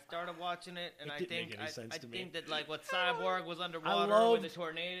 I started watching it, and It I didn't think make any sense to me. think that like what Cyborg was underwater loved- with the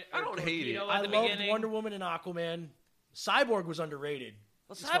tornado. I don't hate it. torpedo I at the loved beginning. Wonder Woman and Aquaman. Cyborg was underrated.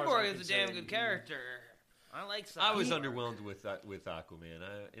 Well, as far as Cyborg I'm is a damn concerned. good character. I like Cyborg. I was underwhelmed with Aquaman.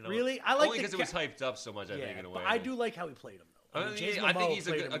 Really? I like only the because it was hyped up so much. I think in a way. but I do like how he played him, though. I, mean, Jason I think Momoa he's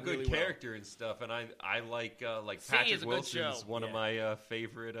played a him good really well. character and stuff, and I like See, Patrick it's a good Wilson's show. one of my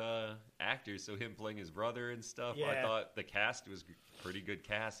favorite actors. So him playing his brother and stuff, I Yeah. thought the cast was pretty good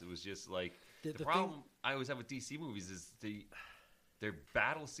cast. It was just like The the problem I always have with DC movies is their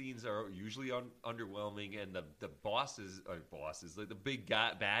battle scenes are usually underwhelming, and the bosses like the big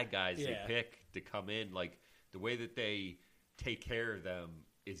bad guys they Yeah. pick to come in, like the way that they take care of them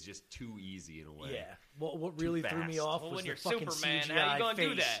is just too easy in a way. Yeah. What really threw me fast. off Well, was when the you're fucking Superman, CGI how you gonna face.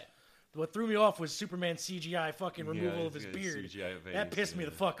 do that? What threw me off was Superman's CGI fucking Yeah, removal of he's his got a beard. CGI face, That pissed me yeah.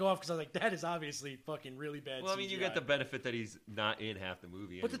 the fuck off because I was like, that is obviously fucking really bad. Well, I mean, you CGI. get the benefit that he's not in half the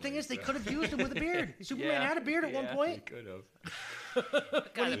movie. But the thing anyway, is, they so- could have used him with a beard. Superman Yeah, had a beard at one yeah, point. They could have. When he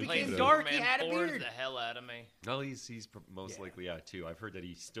Guy that plays became dark, he Superman had a bores beard. the hell out of me. No, he's most likely out too. I've heard that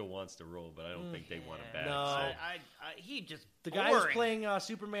he still wants to roll, but I don't think they want him back. No. so- He just The guy who's boring. playing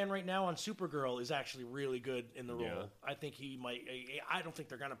Superman right now on Supergirl is actually really good in the role. Yeah. I think he might. I don't think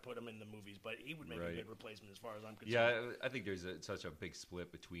they're gonna put him in the movies, but he would make a Right. good replacement as far as I'm concerned. Yeah, I think there's such a big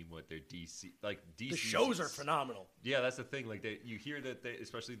split between what their DC The shows are phenomenal. Yeah, that's the thing. Like you hear that they,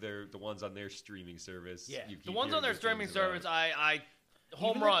 especially the ones on their streaming service. Yeah. you The keep ones on hearing their good streaming things about service, it. I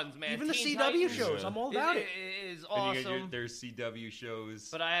home Even the- runs, man. even the Teen CW Titans shows, I'm all about it. Is And you awesome. get their CW shows.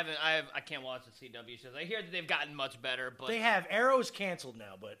 But I can't watch the CW shows. I hear that they've gotten much better, but They have Arrow's canceled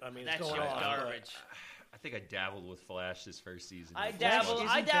now, but I mean, that it's going show's on. garbage. I think I dabbled with Flash this first season. I Flash dabbled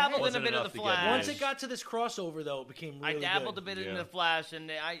isn't in a Wasn't bit of enough the to get Flash. Once it got to this crossover, though, it became really I dabbled good. a bit in Yeah. the Flash, and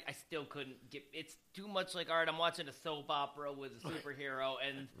I still couldn't get. It's too much like, all right, I'm watching a soap opera with a superhero,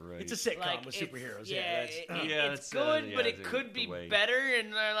 and Right. It's a sitcom like, with it's- superheroes. Yeah, Yeah, it's that's, good, yeah, but it that's could be the way. better.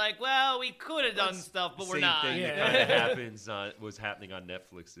 And they're like, well, we could have done stuff, but we're Same not. thing Yeah. that kind of happens was happening on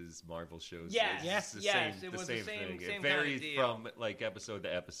Netflix's Marvel shows. Yes, It's the yes, same, it was the same same- thing. same It kinda varied deal. from like episode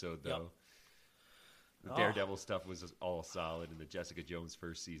to episode, though. Yep. The Daredevil stuff was all solid, and the Jessica Jones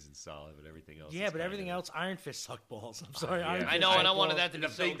first season solid, but everything else. Yeah, is but everything kinda- else, Iron Fist sucked balls. I'm sorry, Yeah. Iron Fist I know, and I sucked wanted balls. that to be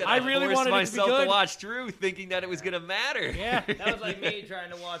The so thing good. that I really forced wanted it to be myself good. to watch True, thinking that it was gonna matter. Yeah. That was like me trying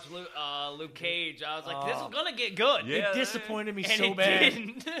to watch Luke Cage. I was like, this is gonna get good. Yeah. It disappointed me And so it bad.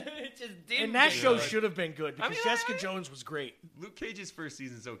 didn't. It just didn't. And that get show good. should have been good because mean, Jessica Jones was great. Luke Cage's first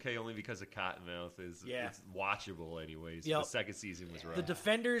season's okay only because of Cottonmouth. Yeah. It's watchable anyways. Yep. The second season was rough. The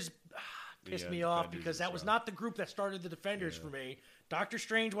Defenders, pissed me off because that was not the group that started the Defenders for me. Doctor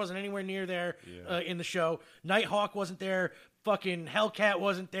Strange wasn't anywhere near there in the show. Nighthawk wasn't there. Fucking Hellcat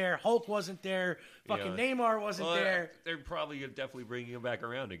wasn't there. Hulk wasn't there. Fucking Namor wasn't there. They're probably definitely bringing him back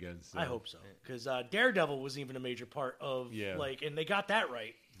around again. So. I hope so. Because Daredevil was even a major part of, and they got that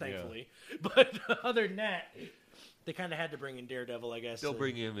right, thankfully. Yeah. But other than that, they kind of had to bring in Daredevil, I guess. They'll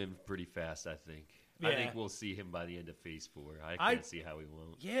bring him in pretty fast, I think. Yeah. I think we'll see him by the end of Phase 4. I can't see how he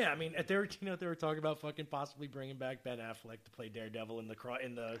won't. Yeah, I mean, they were talking about fucking possibly bringing back Ben Affleck to play Daredevil in the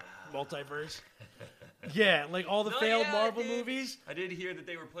multiverse. Yeah, like all the failed Marvel movies. I did hear that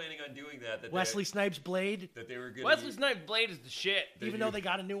they were planning on doing that. Wesley Snipes' Blade. That they were Wesley Snipes' Blade is the shit. Even though they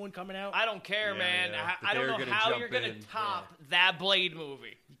got a new one coming out. I don't care, man. I don't know how you're going to top that Blade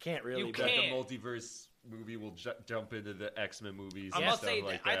movie. You can't really. You can't. The multiverse movie will jump into the X-Men movies. I must say,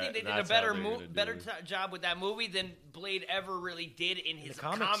 I think they did a better job with that movie than Blade ever really did in his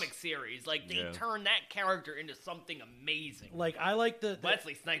comic series. Like, they turned that character into something amazing. Like, I like the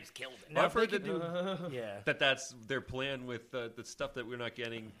Wesley Snipes killed it. I've heard that's their plan with the stuff that we're not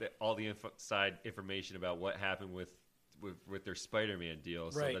getting, all the inside information about what happened with their Spider-Man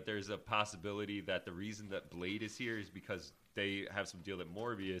deal. So that there's a possibility that the reason that Blade is here is because they have some deal that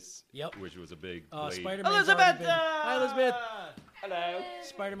Morbius, which was a big Blade. Elizabeth! Hi, Elizabeth. Hello.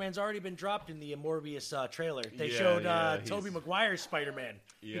 Spider-Man's already been dropped in the Morbius trailer. They showed Tobey Maguire's Spider-Man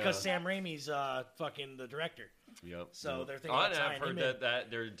because Sam Raimi's fucking the director. Yep. So they're thinking about I've heard that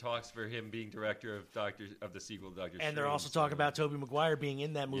there are talks for him being director of the sequel to Doctor Strange. And they're also talking about Tobey Maguire being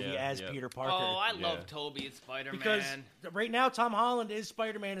in that movie as Peter Parker. Oh, I love Tobey as Spider-Man. Because right now Tom Holland is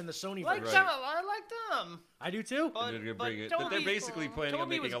Spider-Man in the Sony version. I like them. I do too. But they're basically planning on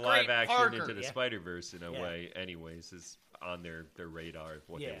making a live action into the Spider-Verse in a way anyways, is on their radar of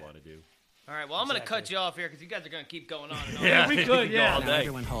what they want to do. All right, well, I'm going to cut you off here because you guys are going to keep going on and on. Yeah, we could, Now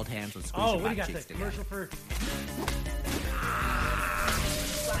everyone hold hands and squeeze what your do you got? cheeks The commercial for...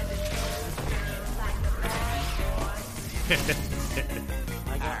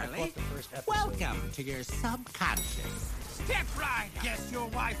 Darling, welcome to your subconscious. Step right. Guess your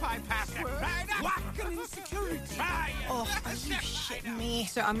Wi-Fi password. Walking security. Oh, are you shitting me?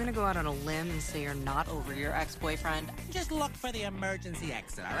 So I'm gonna go out on a limb and say you're not over your ex-boyfriend. Just look for the emergency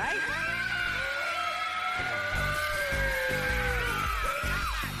exit, all right?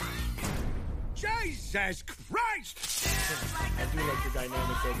 Jesus Christ! I do like the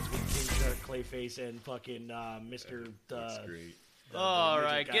dynamic though between King Shark, Clayface, and fucking Mr. That's great. All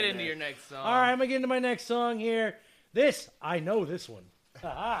right, get into your next song. All right, I'm gonna get into my next song here. I know this one.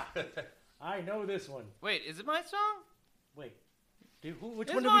 I know this one. Wait, is it my song? Wait, dude, which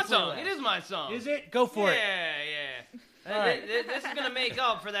it's one my did we play song. last? It is my song. Is it? Go for it. Yeah. Right. This is gonna make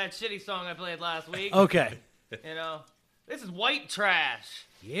up for that shitty song I played last week. Okay. You know, this is White Trash.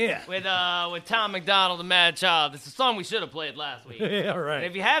 Yeah. With Tom McDonald and Mad Child. It's a song we should have played last week. Yeah, all right. And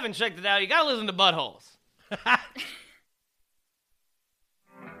if you haven't checked it out, you gotta listen to Buttholes.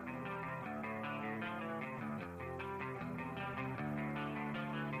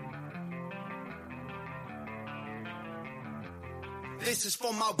 This is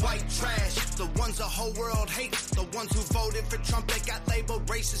for my white trash, the ones the whole world hates, the ones who voted for Trump that got labeled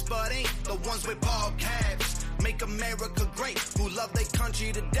racist but ain't, the ones with ball caps, make America great, who love their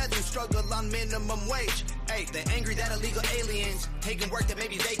country to death and struggle on minimum wage. Hey, they angry that illegal aliens taking work that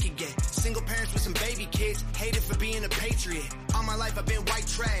maybe they could get. Single parents with some baby kids, hated for being a patriot. All my life I've been white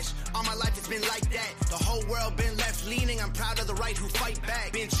trash, all my life it's been like that. The whole world been left leaning, I'm proud of the right who fight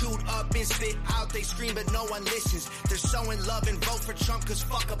back. Been chewed up, been spit out, they scream but no one listens. They're showing love and vote for Trump cause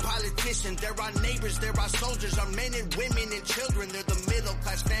fuck a politician. They're our neighbors, they're our soldiers, our men and women and children. They're the middle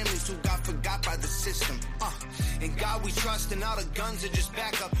class families who got forgot by the system. In God we trust and all the guns are just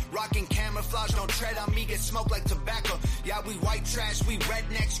backup. Rocking camouflage, don't tread on me, get smoked like tobacco. Yeah, we white trash, we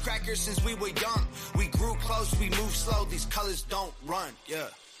rednecks, crackers since we were young. We grew close, we move slow, these colors don't run, yeah.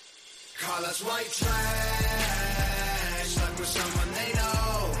 Call us white trash, like we're someone they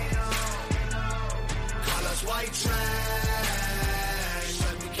know. Call us white trash,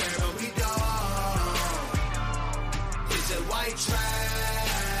 like we care but we don't. Is it white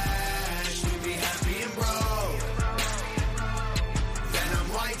trash, we be happy and broke. Then I'm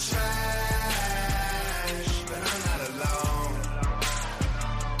white trash, but I'm not alone.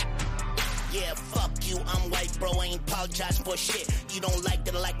 Yeah, fuck you, I'm white, bro, I ain't apologize for shit. You don't like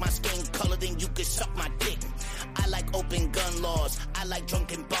that I like my skin color, then you can suck my dick. I like open gun laws, I I like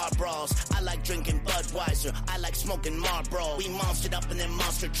drunken bar brawls. I like drinking Budweiser. I like smoking Marlboro. We monstered up in them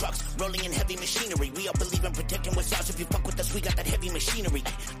monster trucks, rolling in heavy machinery. We all believe in protecting what's ours. If you fuck with us, we got that heavy machinery.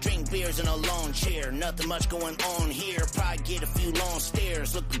 Drink beers in a lawn chair. Nothing much going on here. Probably get a few long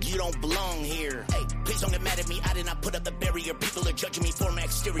stares. Look, you don't belong here. Hey, please don't get mad at me. I did not put up the barrier. People are judging me for my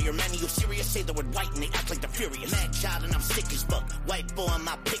exterior. Man, are you serious? Say the word white and they act like they're furious. Mad child and I'm sick as fuck. White boy in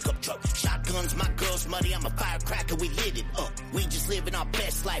my pickup truck. Shotguns, my girl's muddy. I'm a firecracker. We lit it up. We just living our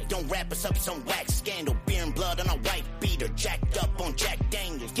best life. Don't wrap us up some wax scandal. Beer and blood on a white beater. Jacked up on Jack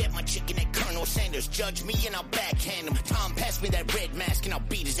Daniels. Get my chicken at Colonel Sanders. Judge me and I'll backhand him. Tom, pass me that red mask and I'll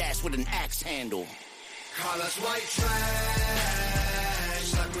beat his ass with an axe handle. Call us white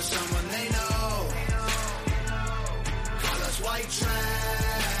trash, like we're someone they know. Call us white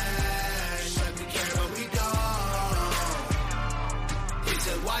trash, like we care but we don't. We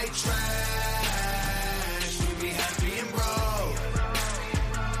said white trash, you be happy and broke.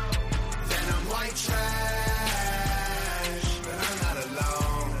 Then I'm white trash, but I'm not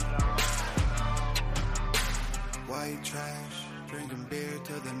alone. White trash, drinking beer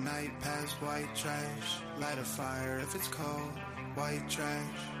till the night past. White trash, light a fire if it's cold. White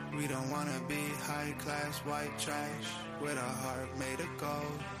trash, we don't wanna be high class. White trash, with a heart made of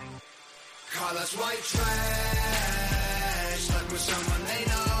gold. Call us white trash, like we're someone they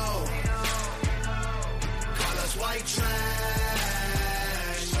know. Call us white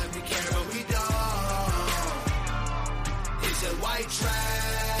trash, like we care but we don't. He said white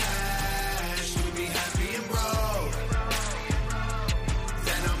trash, you be happy and broke.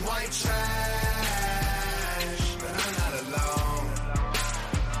 Then I'm white trash, but I'm not alone.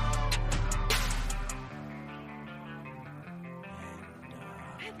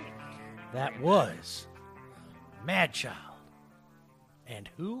 That was Mad Child. And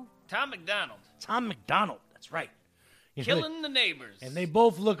who? Tom McDonald. Tom McDonald. That's right. You know, Killing the neighbors. and they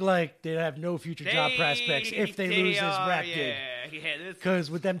both look like they have no future job prospects if they lose this rap gig. Yeah, this Because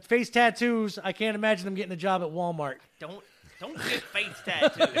with them face tattoos, I can't imagine them getting a job at Walmart. don't get face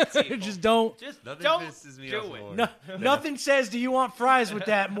tattoos. People. Just don't. Just Nothing don't pisses me do off it. more. No, nothing says, do you want fries with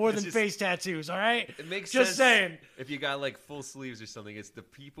that more than just- face tattoos, all right? It makes Just sense saying. if you got like full sleeves or something. It's the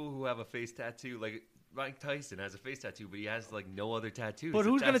people who have a face tattoo. Like Mike Tyson has a face tattoo, but he has like no other tattoos. But It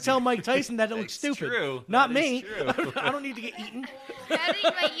who's going to tattoo- tell Mike Tyson that it looks It's stupid? True. Not That is me. true. I don't need to get eaten. How do you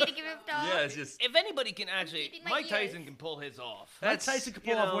invite you to give him dog? Yeah, it's just If anybody can actually, Keeping my Mike ears. Tyson can pull his off. Mike Tyson could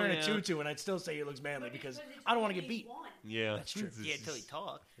pull you off know, wearing a yeah. tutu, and I'd still say he looks manly because I don't want to get beat. yeah. That's true. Yeah, until he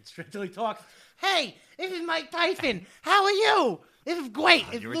talks. It's until he talks. Hey, this is Mike Tyson. How are you? This is great.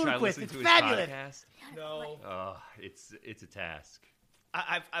 It's You ever try ludicrous. listening It's to his fabulous. podcast? No. It's a task.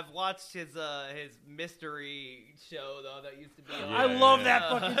 I've watched his mystery show though that used to be. on. I love that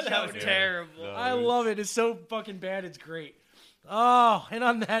fucking show. That was dude. terrible. No. I love it. It's so fucking bad. It's great. Oh, and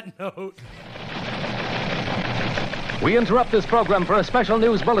on that note, We interrupt this program for a special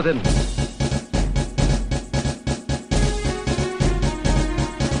news bulletin.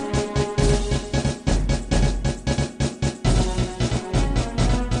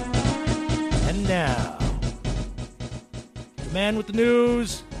 and now, the man with the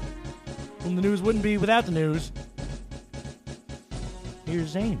news, whom the news wouldn't be without the news. Here's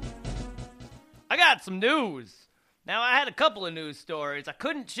Zane. I got some news. Now, I had a couple of news stories. I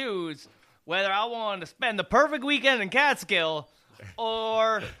couldn't choose whether I wanted to spend the perfect weekend in Catskill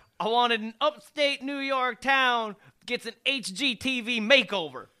or I wanted an upstate New York town gets an HGTV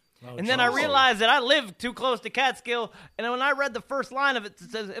makeover. And then I realized that I live too close to Catskill, and when I read the first line of it, it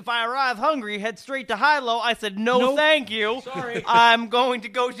says, if I arrive hungry, head straight to Hilo, I said, no, Nope. thank you. Sorry. I'm going to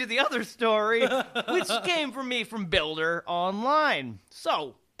go to the other story, which came from me from Builder Online.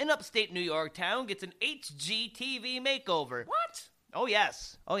 So, an upstate New York town gets an HGTV makeover. What? Oh,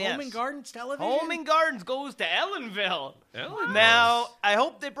 yes. Oh, yes. Home and Gardens Television? Home and Gardens goes to Ellenville. Ellenville. Now, I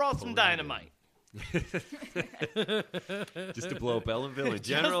hope they brought some dynamite. Just to blow up Ellenville in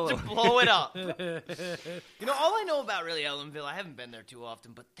general. Just to blow it up. You know, all I know about really Ellenville, I haven't been there too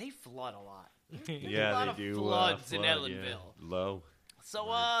often, but they flood a lot. There's a lot Yeah, of they do. floods in flood, Ellenville. yeah. Low. So,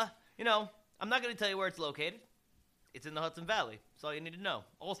 you know, I'm not going to tell you where it's located. It's in the Hudson Valley. That's all you need to know.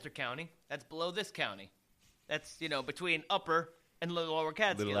 Ulster County, that's below this county. That's, you know, between Upper and Lower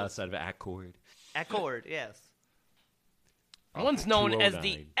Catskills. Little outside of Accord. Accord, yes. Off Once of known as the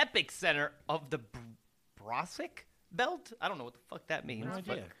 209. epic center of the Brosic Belt. I don't know what the fuck that means. No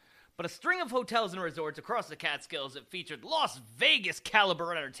idea. But a string of hotels and resorts across the Catskills that featured Las Vegas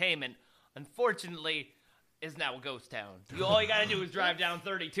caliber entertainment, unfortunately, is now a ghost town. All you gotta do is drive down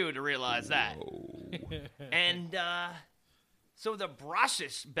 32 to realize that. And, so the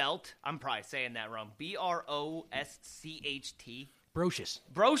Brosic Belt, I'm probably saying that wrong, Broscht, Brocious.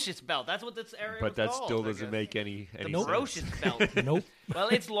 Brocious Belt. That's what this area But was that called, still I doesn't guess. make any The sense. Brocious Belt. Nope. Well,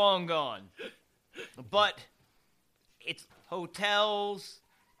 it's long gone. But it's hotels,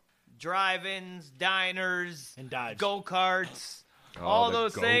 drive-ins, diners, and dives, go-karts. Oh, all the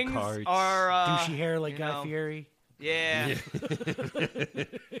those things go-karts. are douchey hair like you Guy know, Fieri. Yeah.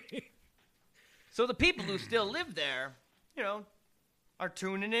 So the people who still live there, you know, are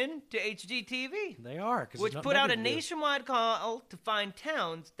tuning in to HGTV. They are, 'cause which there's put nothing out a better to do. nationwide call to find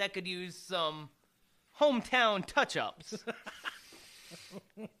towns that could use some hometown touch-ups.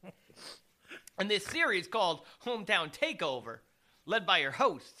 And this series called Hometown Takeover, led by your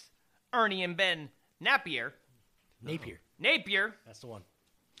hosts, Ernie and Ben Napier. Napier. That's the one.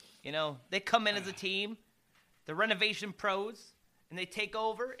 You know, they come in as a team, the renovation pros, and they take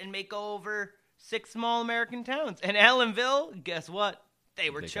over and make over 6 small American towns. And Allenville, guess what? They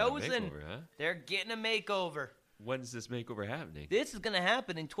were They got a chosen. makeover, huh? They're getting a makeover. When's this makeover happening? This is going to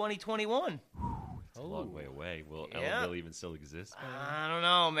happen in 2021. It's a long way away. Will Yeah. Ellenville even still exist? I don't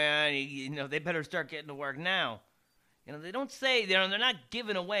know, man. You know, they better start getting to work now. You know, they don't say, they're not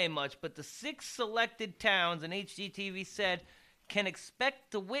giving away much, but the 6 selected towns, and HGTV said, can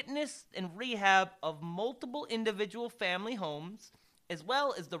expect to witness and rehab of multiple individual family homes, as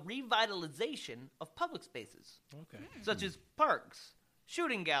well as the revitalization of public spaces. Okay. Such as parks,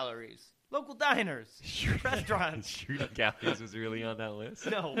 shooting galleries, local diners, restaurants. Shooting galleries was really on that list?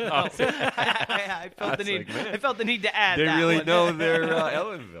 No. Oh. I felt the need. I felt the need to add. They that really one. know their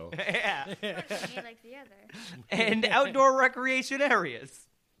Ellenville. Yeah. Me like the other. And outdoor recreation areas.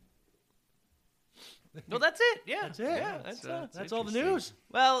 No, that's it. Yeah, That's it. Yeah, That's all the news.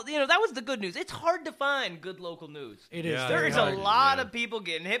 Well, you know, that was the good news. It's hard to find good local news. It is. There very is hard. a lot of people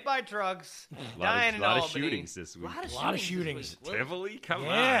getting hit by trucks, dying in lot of Albany. shootings this week. A lot of shootings. this week. Tivoli? Come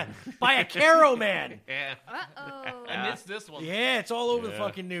Yeah, on. by a Caro man. Yeah. Uh-oh. I missed this one. Yeah, it's all over the Yeah.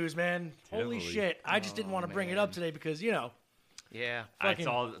 fucking news, man. Holy Tivoli. shit! I just didn't want to bring it up today because you know. Yeah. Fucking-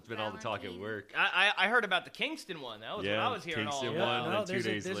 It's been all the talk at work. I heard about the Kingston one. That was what Yeah, I was hearing Kingston all one. about. and then 2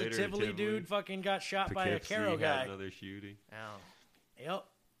 days there's later, a Tivoli dude fucking got shot by a Poughkeepsie Caro had guy. another shooting. Oh. Yep.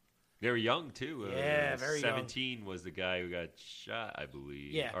 They were young too. Yeah, very young. 17 was the guy who got shot, I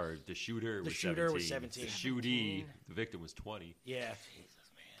believe. Yeah. Or the shooter. The was shooter 17. was 17. The shootee, the victim was 20. Yeah.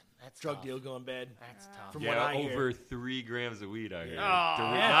 That's Drug tough. deal going bad. That's tough. From yeah, what I hear. over 3 grams of weed. I heard. Yeah. Three-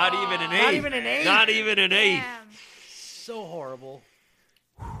 Yeah. Not even an eighth. Not even an eighth. Not even an eighth. So horrible.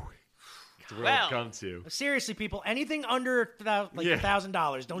 That's where Well- I've come to. Seriously, people, anything under Yeah.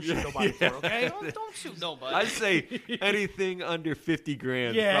 $1,000, don't shoot Yeah. nobody Yeah. for, okay? Don't shoot nobody. I'd say anything under 50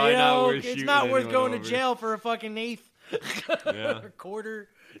 grand. Yeah, probably you not know, worth it's shooting not worth anyone going over. to jail for a fucking eighth Yeah. or quarter.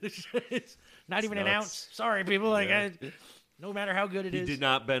 It's not even an nuts. ounce. Sorry, people. Like, Yeah. no matter how good it He is. did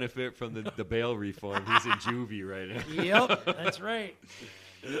not benefit from the bail reform. He's in juvie right now. Yep, that's right.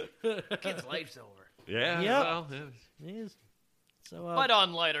 Kid's life's over. Yeah. Yep. Well, It is. So, But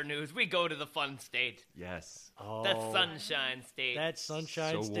on lighter news, we go to the fun state. yes. oh, The Sunshine State. that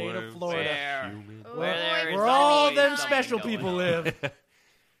sunshine So state warm, of Florida. Where, humid. where there is Where all always them something special going people on. live.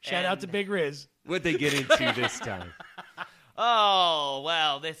 Shout out to And- Big Riz. What'd they get into this time? Oh,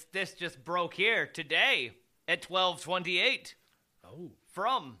 well, this just broke here today at 12:28 Oh.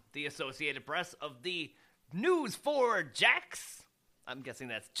 from the Associated Press of the News 4 Jacks. I'm guessing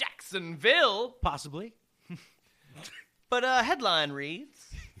that's Jacksonville. Possibly. But headline reads,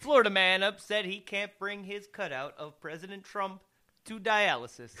 Florida man upset he can't bring his cutout of President Trump to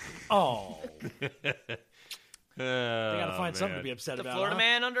dialysis. Oh. They They gotta find something to be upset The about. Florida huh?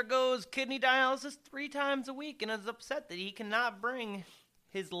 man undergoes kidney dialysis 3 times a week and is upset that he cannot bring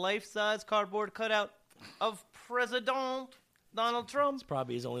his life-size cardboard cutout of President Donald Trump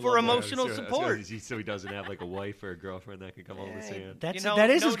Probably his only for love emotional there. support. So he doesn't have like a wife or a girlfriend that can come hold his hand. That's You know, that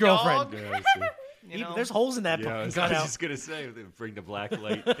is no his girlfriend. dog. Yeah, I see. You know? There's holes in that Yeah, I fucking was cutout. just gonna say, bring the black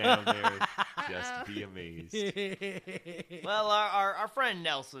light down there. Just be amazed. Well, our friend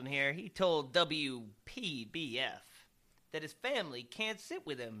Nelson here, he told WPBF that his family can't sit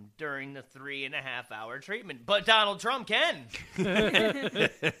with him during the 3.5-hour treatment, but Donald Trump can.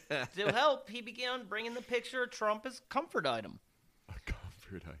 To help, he began bringing the picture of Trump as comfort item.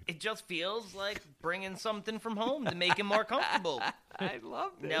 Comfort item. It just feels like bringing something from home to make him more comfortable. I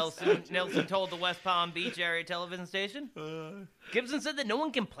love this. Nelson told the West Palm Beach area television station. Gibson said that no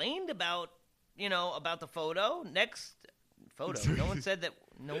one complained about the photo. No one said that.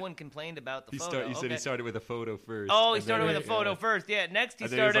 No one complained about the photo. He said he started with a photo first. Oh, he and started then- with a photo first. Yeah. Next, he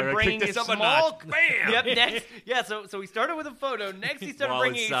And then he was started like, bringing "Kick his this up a small. notch." Bam! Yep. Next, yeah. So he started with a photo. Next, he started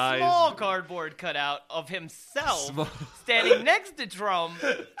Wallet bringing size. a small cardboard cutout of himself Small. standing next to Trump.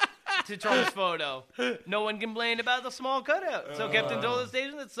 to Trump's photo. No one complained about the small cutout. So Gibson told the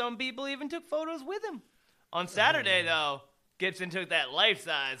station that some people even took photos with him. On Saturday, though, Gibson took that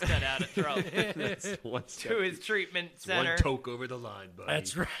life-size cutout of Trump to his treatment center. One toke over the line, buddy.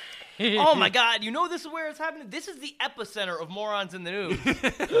 That's right. Oh my God! You know this is where it's happening. This is the epicenter of morons in the news.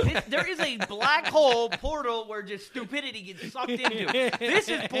 There is a black hole portal where just stupidity gets sucked into. This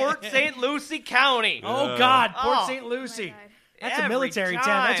is Port St. Lucie County. Oh God, Port St. Lucie. That's a Every military town.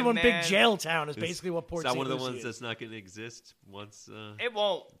 time, That's one man. big jail town. Is basically what Port Is that St. one of the Lucie ones is. that's not going to exist once It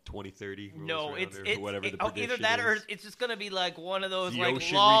won't. 2030 rolls No, around it's or whatever the either prediction that or is? it's just gonna be like one of those The like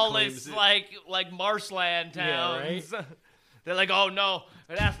ocean lawless reclaims it. like marshland Yeah, towns. They're like, oh no,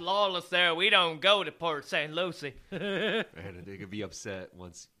 that's lawless there. We don't go to Port St. Lucie. And they're gonna be upset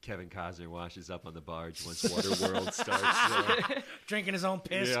once Kevin Costner washes up on the barge once Waterworld starts drinking his own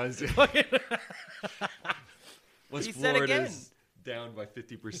piss. Yeah, once He said again. Florida's down by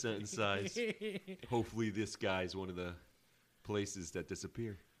 50% in size, hopefully this guy's one of the places that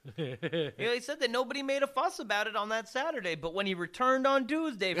disappear. He said that nobody made a fuss about it on that Saturday, but when he returned on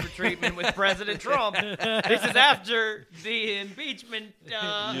Tuesday for treatment with President Trump, this is after the impeachment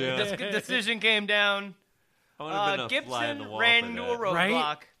decision came down. I would have been a fly on the Gibson wall ran for into that. a roadblock.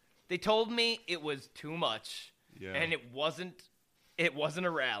 Right? They told me it was too much, Yeah. and it wasn't a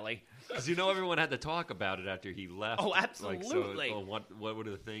rally. Because everyone had to talk about it after he left. Oh, Like, absolutely. so, what were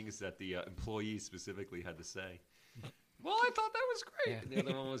the things that the employees specifically had to say? Well, I thought that was great. And the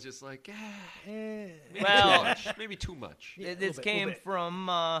other one was just like, maybe Well, too much. Maybe too much. This came from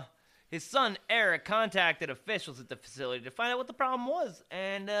his son Eric contacted officials at the facility to find out what the problem was,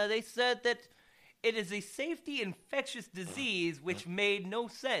 and they said that it is a safety infectious disease, which made no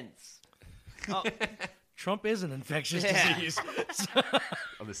sense. Trump is an infectious Yeah. disease.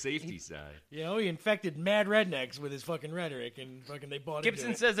 On the safety side. He infected mad rednecks with his fucking rhetoric, and fucking they bought Gibson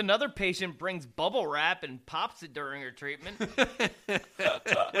into it. says another patient brings bubble wrap and pops it during her treatment,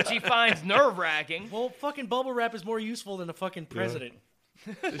 which he finds nerve-wracking. Well, fucking bubble wrap is more useful than a fucking president.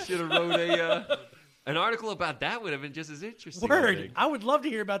 They should have wrote an article about that. Would have been just as interesting. I Word. think. I would love to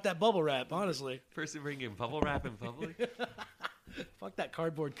hear about that bubble wrap, honestly. Person bringing bubble wrap in public. Fuck that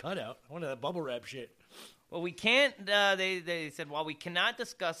cardboard cutout. I wanted that bubble wrap shit. Well, we can't, they said, while we cannot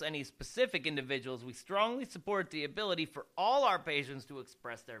discuss any specific individuals, we strongly support the ability for all our patients to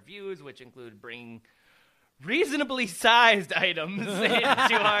express their views, which include bringing reasonably sized items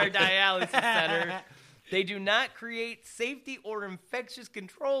into our dialysis center. They do not create safety or infectious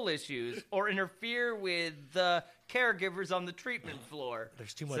control issues or interfere with the caregivers on the treatment floor.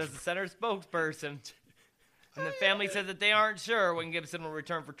 There's too much. Says the center spokesperson. And the family said that they aren't sure when Gibson will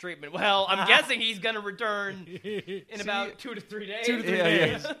return for treatment. Well, I'm guessing he's going to return in about 2 to 3 days. 2 to 3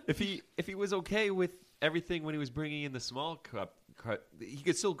 days. If he was okay with everything when he was bringing in the small cup, he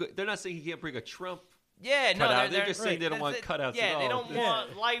could still go. They're not saying he can't bring a Trump. Yeah, no, cutout. they're They're just saying they don't want that's it. cutouts Yeah, at all. they don't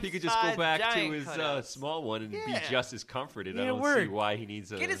want life-size He could just go back to giant his cutouts. small one and be Yeah. just as comforted. I Yeah, don't see word. why he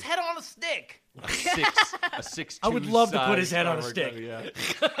needs Get his head on a stick. a 6'2" I would love to put his size head on a armor stick. gun, Yeah.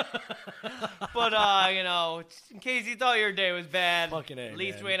 But, just in case you thought your day was bad, Fucking A, at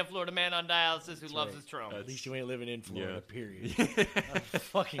least man. we ain't a Florida man on dialysis who loves his Trump. At least you ain't living in Florida, Yeah. period. I don't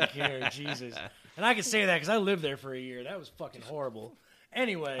fucking care, Jesus. And I can say that because I lived there for a year. That was fucking horrible.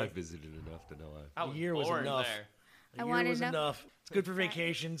 Anyway, I visited enough to know. I a was year was born enough. there. A I year wanna was know- enough. It's good for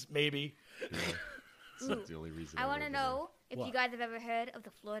vacations, maybe. It's not the only reason. I want to lived know if What? you guys have ever heard of the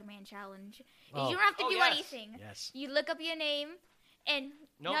Florida Man Challenge. Oh. You don't have to Oh, do yes. anything. Yes. You look up your name and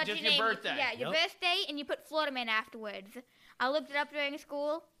Nope, not just your your name. birthday. Yeah, your Yep. birthday, and you put Florida Man afterwards. I looked it up during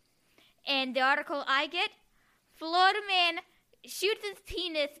school, and the article I get, Florida Man shoots his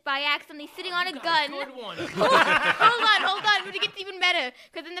penis by accidentally sitting on a gun. Good one. hold on, but it gets even better.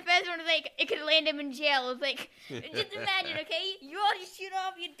 Because in the first one, it's like, it could land him in jail. It's like, just imagine, okay? You already shoot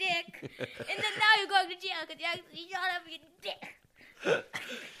off your dick, and then now you're going to jail because you actually shot off your dick.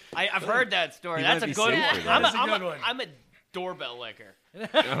 I've heard that story. He That's might a be good safe one. for I'm that. a, That's a I'm good a, one. I'm a doorbell licker.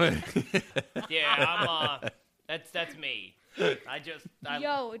 it. Yeah, that's me. Yo,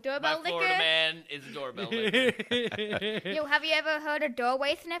 my doorbell Florida licker. man is a doorbell licker. Yo, have you ever heard of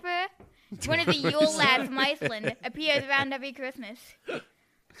doorway sniffer? It's one of the Yule lads from Iceland. Appears around every Christmas.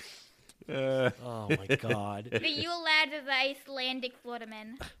 Oh my God. The Yule lads is the Icelandic Florida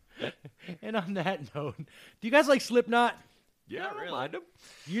men. And on that note, do you guys like Slipknot? Yeah, I don't mind him.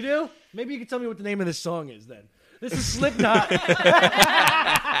 You do? Maybe you can tell me what the name of this song is then. This is Slipknot. Oh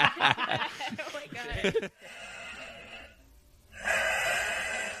my god.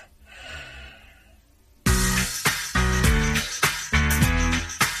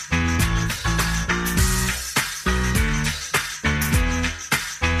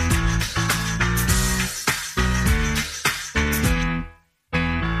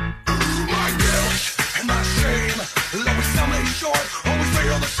 short, always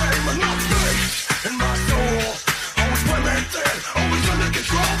feel the same. And my faith in my soul, always women thin, always under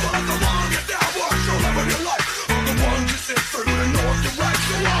control. But I'm the longest that works, you'll live in your life. I'm the one to sit through and know if you're right.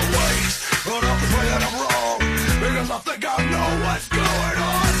 So I wait, but I'm afraid that I'm wrong, because I think I know what's going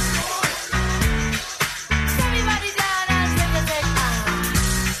on.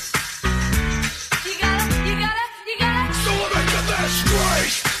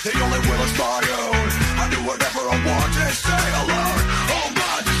 The only will is my own. I do whatever I want and stay alone. All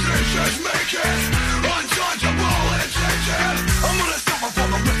my decisions make it untouchable and tainted. I'm gonna suffer for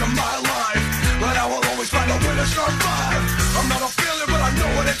the rest of my life, but I will always find a way to survive. I'm not a failure, but I know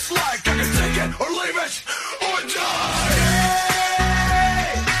what it's like. I can take it or leave it or die.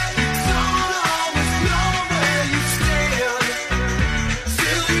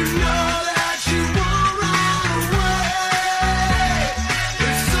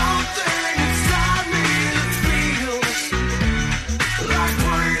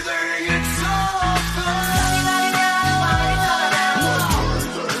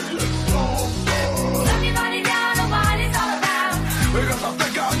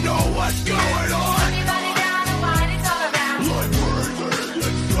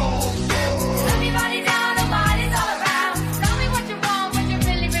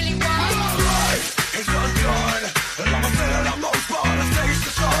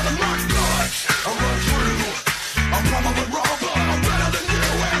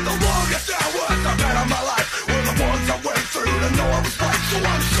 So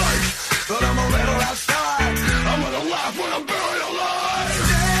I'm safe, but I'm a little outside. I'm gonna laugh when I'm buried alive.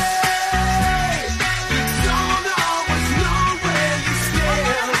 Stay, you don't always know where you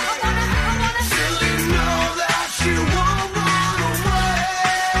stand. Still you know that you won't run away.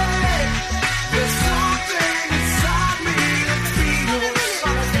 There's something inside me that feels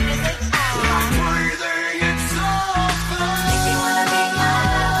like breathing. It's over. If you wanna be my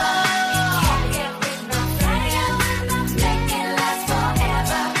lover, you can't get with my friends. Make it last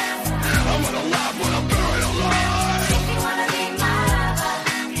forever. I'm gonna laugh when I'm buried alive. If you wanna be my lover,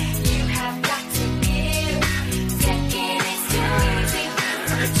 you have got to give. Taking is too easy.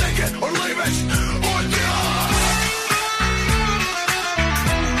 I can take it or leave it or die.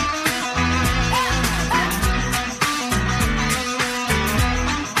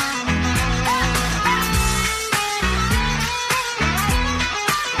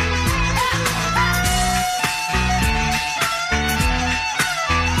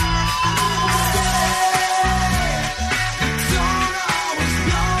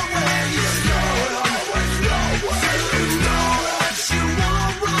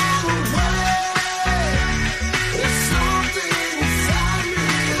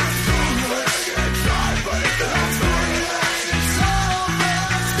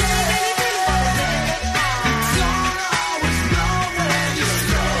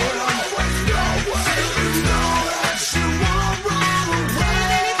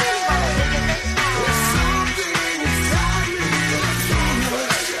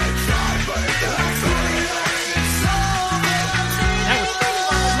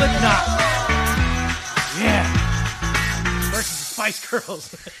 Slipknot. Yeah. Versus the Spice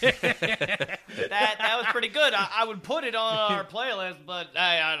Girls. That was pretty good. I would put it on our playlist, but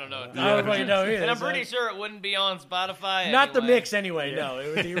I don't know. I don't really know either. And I'm pretty sure it wouldn't be on Spotify. Not the anyway. mix anyway, no.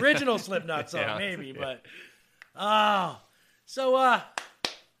 It was the original Slipknot song, Yeah. maybe, but so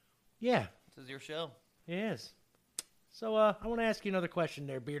yeah. This is your show. It is. So I want to ask you another question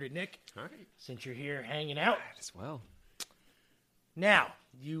there, Bearded Nick. All right. Since you're here hanging out. Might as well. Now,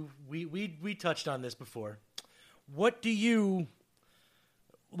 we touched on this before. What do you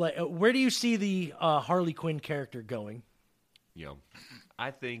like? Where do you see the Harley Quinn character going? You know,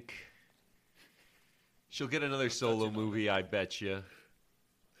 I think she'll get another solo movie, I bet you,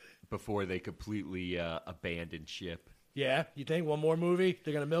 before they completely abandon ship. Yeah, you think one more movie?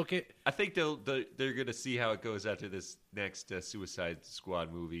 They're gonna milk it. I think they're gonna see how it goes after this next Suicide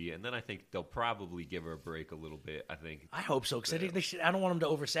Squad movie, and then I think they'll probably give her a break a little bit. I think. I hope so, because they should. I don't want them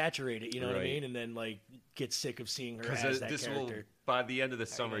to oversaturate it. You know what I Right. mean? And then like get sick of seeing her Because as that this character. will, by the end of the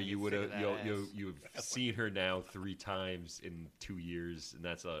summer, you would have sick of that you've seen her now 3 times in 2 years, and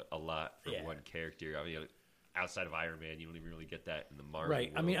that's a lot for one character. I mean, outside of Iron Man, you don't even really get that in the Marvel.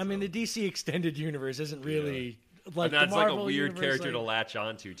 Right. world, I mean, the DC extended universe isn't really like and that's the like Marvel a weird universe, character to like- latch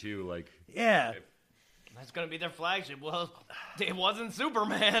onto too. Like, Yeah. That's gonna be their flagship. Well, it wasn't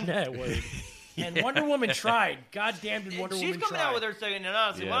Superman. Yeah, it was. And Wonder Woman tried. God damn, did Wonder She's Woman coming try. out with her second, and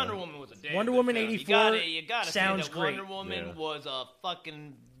honestly, Yeah. Wonder Woman was a damn Wonder good Woman film. 84 You gotta sounds say that great. Wonder Woman Yeah. was a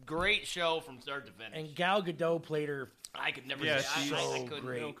fucking great show from start to finish. And Gal Gadot played her. I could never. Yeah, say she's I couldn't.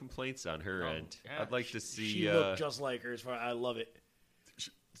 great. No complaints on her end. yeah. I'd like to see. She looked just like her. As far I love it.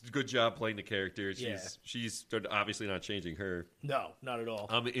 Good job playing the character. Yeah. She's obviously not changing her. No, not at all.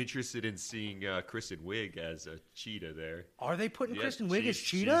 I'm interested in seeing Kristen Wiig as a cheetah there. Are they putting Yeah, Kristen Wiig as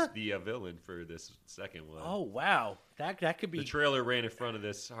she's Cheetah? the villain for this second one. Oh wow, that could be. The trailer ran in front of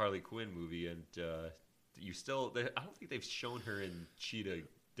this Harley Quinn movie, and I don't think they've shown her in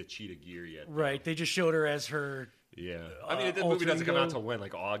the cheetah gear yet. Right, they just showed her as her. Yeah, I mean, the alter movie doesn't come out ego. till when,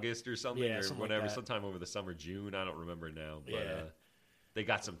 like August or something, Yeah, or something like whatever, that. sometime over the summer, June. I don't remember now, but Yeah. they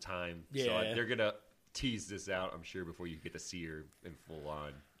got some time. So Yeah. they're gonna tease this out, I'm sure, before you get to see her in full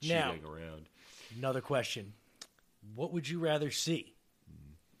on Now- cheating around. Another question: what would you rather see?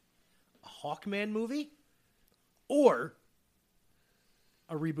 A Hawkman movie, or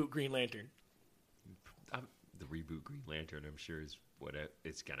a reboot Green Lantern? The reboot Green Lantern, I'm sure, is what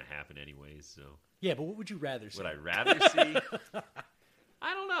it's gonna happen anyways. So Yeah, but what would you rather see? would I rather see?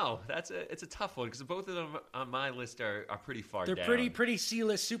 I don't know. It's a tough one because both of them on my list are pretty far They're down. pretty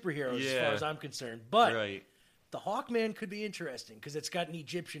C-list superheroes as Yeah. far as I'm concerned. But Right. the Hawkman could be interesting because it's got an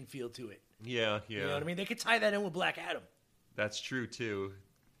Egyptian feel to it. Yeah, yeah. You know what I mean? They could tie that in with Black Adam. That's true too,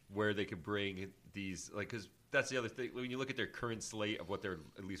 where they could bring these because that's the other thing. When you look at their current slate of what they're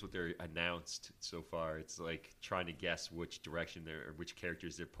announced so far, it's like trying to guess which direction or which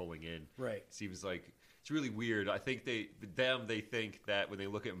characters they're pulling in. Right. Seems like it's really weird. I think they think that when they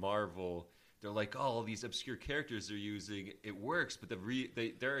look at Marvel, they're like, oh, all these obscure characters they're using, it works, but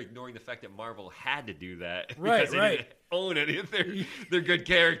they're ignoring the fact that Marvel had to do that Right, because they right. didn't own any of their good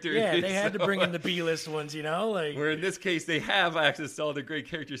characters. Yeah, they had to So- bring in the B-list ones, you know? Like, where in this case they have access to all the great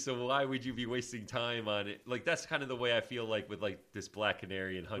characters, so why would you be wasting time on it? Like that's kind of the way I feel like with like this Black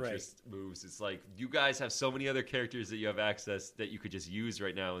Canary and Huntress moves. It's like you guys have so many other characters that you have access that you could just use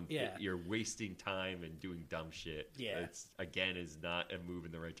right now, and Yeah. you're wasting time and doing dumb shit. Yeah. It's again is not a move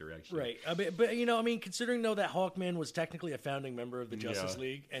in the right direction. right. I mean, considering though that Hawkman was technically a founding member of the Justice Yeah.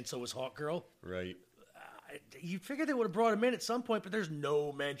 League, and so was Hawkgirl. Right. You figured they would have brought him in at some point, but there's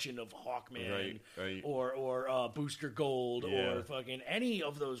no mention of Hawkman Right. or Booster Gold Yeah. or fucking any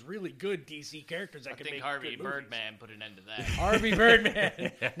of those really good DC characters that I could think make Harvey good movies. Birdman put an end to that. Harvey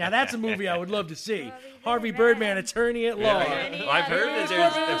Birdman. Now that's a movie I would love to see. Harvey Birdman, attorney at law. Yeah. I've heard that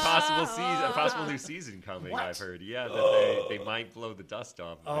there's a possible new season coming. What? I've heard, yeah, that they might blow the dust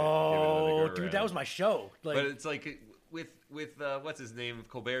off. Of it, give it another Oh, go dude, around. that was my show. Like, But it's like with what's his name,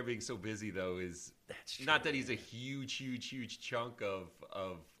 Colbert being so busy though is not that he's a huge chunk of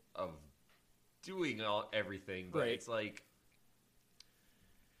doing everything, but Right. it's like.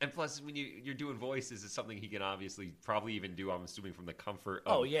 And plus, when you're doing voices, it's something he can obviously probably even do. I'm assuming from the comfort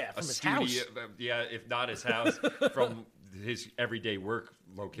of Oh, yeah, a from his studio, house. yeah, if not his house, from his everyday work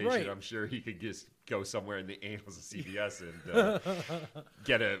location. Right. I'm sure he could just go somewhere in the annals of CBS and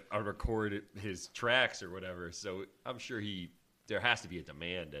get a record his tracks or whatever. So I'm sure there has to be a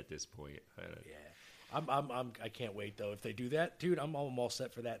demand at this point. Yeah. I can't wait though. If they do that, dude, I'm all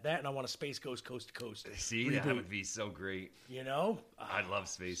set for that. That and I want a Space Ghost Coast to Coast. See, reboot. that would be so great. You know, I love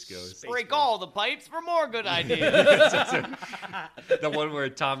Space Ghost. Break all the pipes for more good ideas. The one where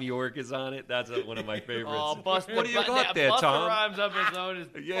Tom York is on it. That's one of my favorites. Oh, Buster, what do you got there, Buster Tom? Rhymes episode is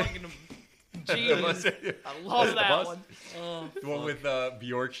Yeah. fucking genius. I love The that bus? one. Oh, The one with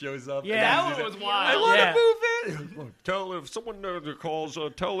Bjork shows up. Yeah, and that he's one in was it. wild. I want to Yeah. move in. Tell if someone calls,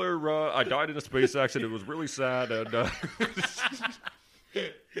 tell her I died in a space accident. It was really sad. And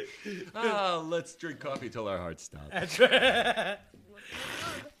let's drink coffee till our hearts stop. That's right.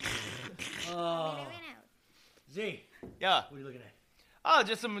 Z, Yeah. what are you looking at? Oh,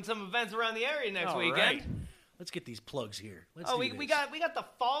 just some events around the area next All weekend. right. Let's get these plugs here. Let's do we this. got the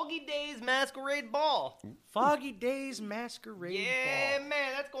Foggy Days Masquerade Ball. Foggy Days Masquerade Yeah, Ball.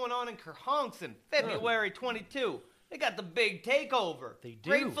 man, that's going on in Kerhonkson, February 22. They got the big takeover. They do.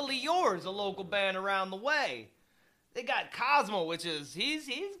 Gratefully Yours, a local band around the way. They got Cosmo, which is he's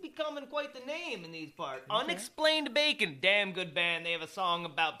becoming quite the name in these parts. Unexplained Bacon, damn good band. They have a song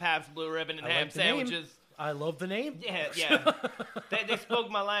about Pabst Blue Ribbon and I ham like the name. sandwiches. I love the name. Yeah. they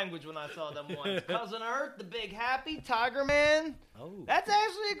spoke my language when I saw them once. Cousin Earth, The Big Happy, Tiger Man. Oh. That's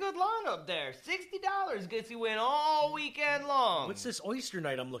actually a good lineup there. $60 gets you in all weekend long. What's this oyster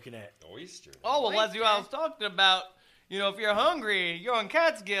night I'm looking at? Oyster. Oh, well, as I was talking about, if you're hungry, you're on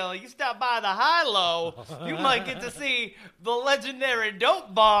Catskill, you stop by the High-Low, you might get to see the legendary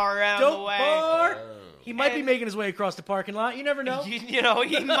Dope Bar around the Dope way. Bar? He might be making his way across the parking lot. You never know. You know,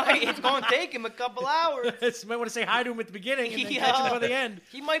 he might. It's going to take him a couple hours. You might want to say hi to him at the beginning and then catch him by the end.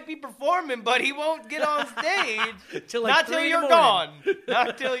 He might be performing, but he won't get on stage. Not till you're gone.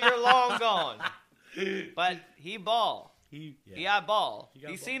 Not till you're long gone. But he ball. He eyeball.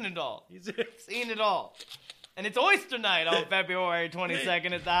 He's seen it all. He's seen it all. And it's Oyster Night on February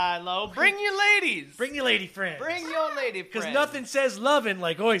 22nd at the High Low. Bring your ladies. Bring your lady friends. Bring your lady friends. Because nothing says loving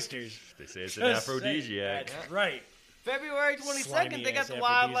like oysters. They say it's an aphrodisiac. That's right. February 22nd, Slimy they got ass the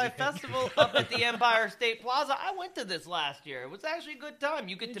Wildlife aphrodisiac. Festival up at the Empire State Plaza. I went to this last year. It was actually a good time.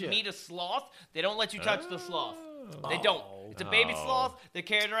 You get to meet a sloth. They don't let you touch the sloth. They don't. It's a baby sloth. They're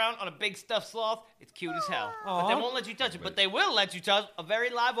carried around on a big stuffed sloth. It's cute as hell. But they won't let you touch it. But they will let you touch a very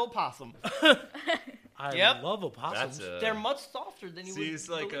live opossum. I love opossums. They're much softer than you would Seems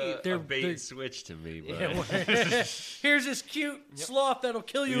like believe. a bait and switch to me. But. Here's this cute sloth that'll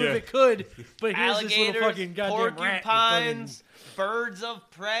kill you if it could. But here's this little Alligators, fucking goddamn rat. porcupines, birds of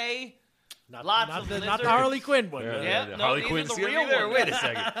prey. Lots of lizards. Not the Harley Quinn one. Yep, Harley these Quinn's are the gonna real be there. ones. Wait a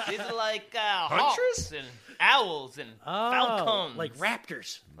second. These are like Huntress? hawks and owls and falcons. Like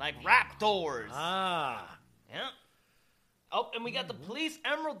raptors. Like raptors. Ah. Yeah. Oh, and we got the Police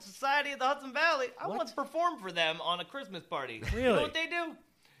Emerald Society of the Hudson Valley. I once performed for them on a Christmas party. Really? You know what they do?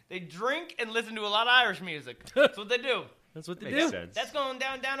 They drink and listen to a lot of Irish music. That's what they do. That's what they Makes do. sense. That's going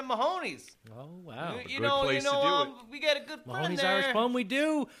down at Mahoney's. Oh, wow. You know, we got a good friend Mahoney's there. Irish Pub, we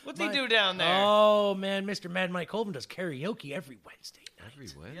do. What's he do down there? Oh, man, Mr. Mad Mike Colvin does karaoke every Wednesday night. Every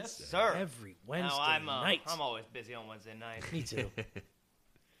Wednesday? Yes, sir. Every Wednesday night. night. I'm always busy on Wednesday night. Me too.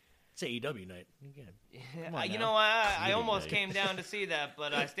 It's AEW night. Again. You know, I almost came down to see that,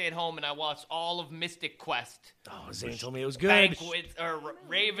 but I stayed home and I watched all of Mystic Quest. Oh, Zane told me it was good.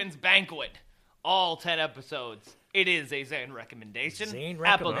 Raven's Banquet. All 10 episodes. It is a Zane recommendation. Zane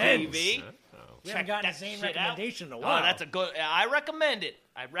Apple recommends. TV. We haven't gotten a Zane recommendation in a while. Oh, that's a good. I recommend it.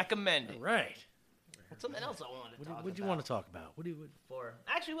 All right. What's something else I wanted to talk about? What do you want to talk about?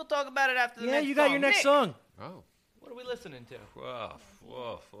 Actually, we'll talk about it after the Yeah, next you got song. your next Nick, song. Oh. What are we listening to?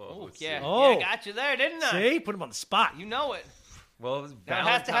 Whoa. Let's Yeah, see. Oh. yeah, got you there, didn't I? See? Put him on the spot. You know it. Well, it was Now, it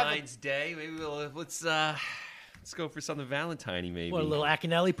has to have Valentine's Day. Maybe let's go for something Valentine-y, maybe. What, a little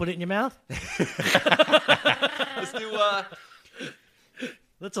Akinelli, put it in your mouth? Let's do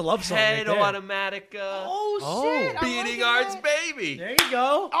That's a love song Head right there. Automatic shit. Beating Hearts Baby. There you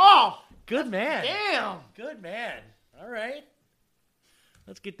go. Oh. Good man. Damn. Good man. All right.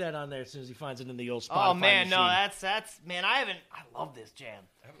 Let's get that on there as soon as he finds it in the old Spotify Oh man, machine. no, that's man. I love this jam.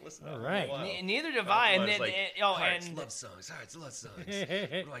 I haven't listened to All that right. in a while. Neither have I. And then, Hearts, and love songs. Hearts, love songs. What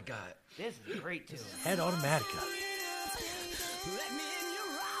do I got? this is great too. Head Automatica. Let me in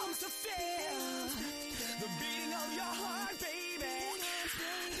your arms to feel the beating of your heart, baby.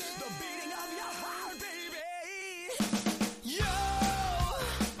 The beating of your heart, baby.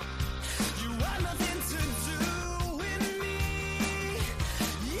 You want nothing to do with me.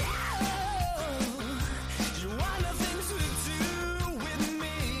 You want nothing to do with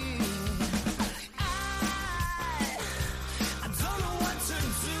me. I don't know what to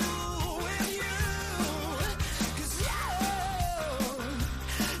do with you. 'Cause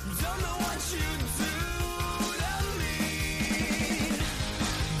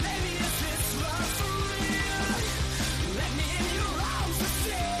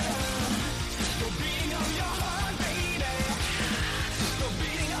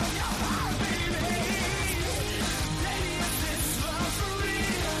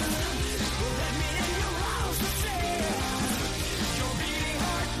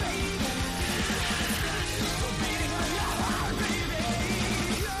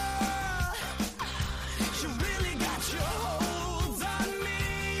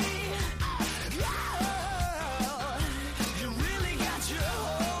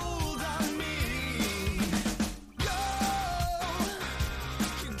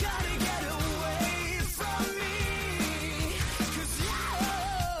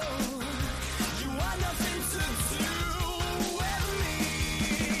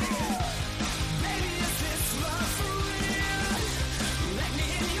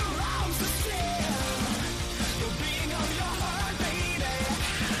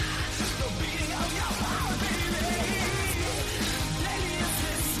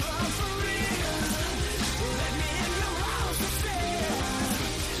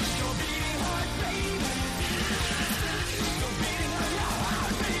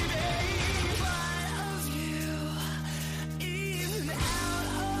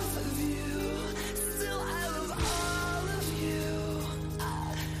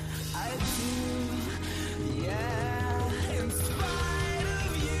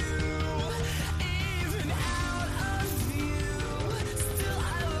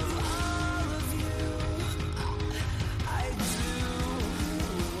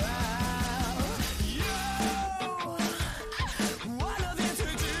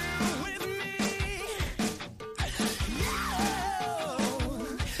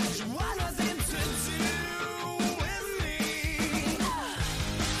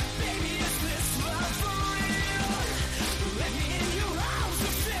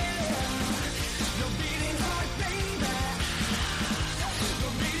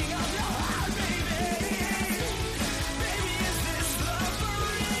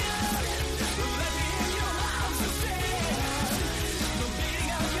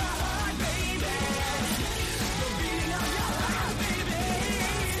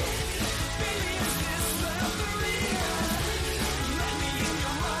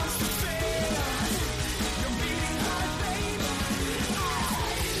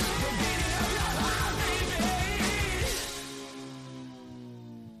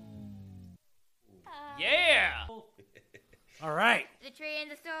All right. The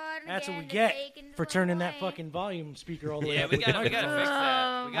trains are starting That's what again, we they're get taking for turning that fucking volume speaker all the way Yeah, up. we gotta fix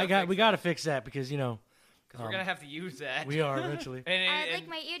that. We gotta fix that because Because we're gonna have to use that. We are eventually. I'd like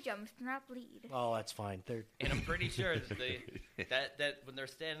my eardrums to not bleed. Oh, that's fine. And I'm pretty sure that when they're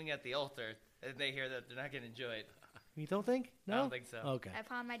standing at the altar and they hear that, they're not gonna enjoy it. You don't think? No? I don't think so. Okay.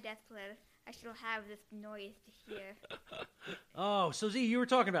 Upon my deathbed, I shall have this noise to hear. Oh, so Z, you were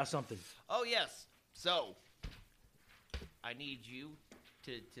talking about something. Oh yes. So I need you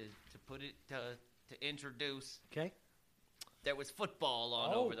to put it to introduce. Okay. There was football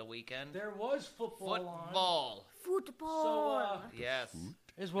on Oh, over the weekend. There was football on. Football. Yes.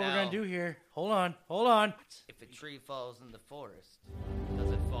 Here's what we're gonna do here. Hold on. If a tree falls in the forest,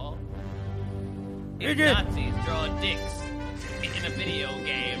 does it fall? It If did. Nazis draw dicks in a video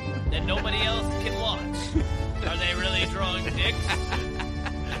game that nobody else can watch, are they really drawing dicks?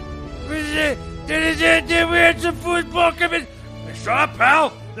 We had some football coming. Shut up,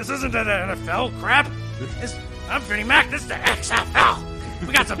 pal. This isn't an NFL crap. I'm Vinnie Mac. This is the XFL.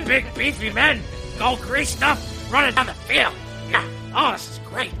 We got some big, beefy men, all greased up, running down the field. Yeah. Oh, this is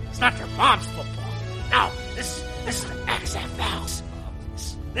great. It's not your mom's football. No, this is the XFL.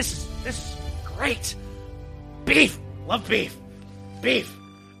 This is great. Beef. Love beef. Beef.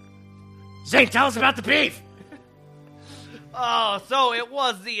 Zane, tell us about the beef. Oh, so it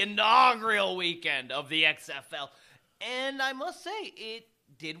was the inaugural weekend of the XFL, and I must say it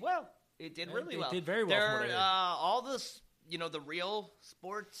did well. It did really well. It did very well. From what I heard. All this, the real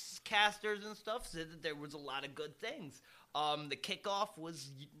sportscasters and stuff said that there was a lot of good things. The kickoff was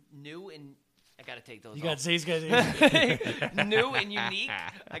new and I gotta take those. You got Z's got new and unique.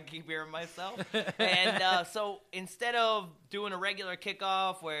 I keep hearing myself. And so instead of doing a regular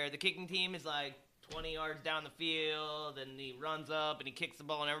kickoff where the kicking team is like 20 yards down the field and he runs up and he kicks the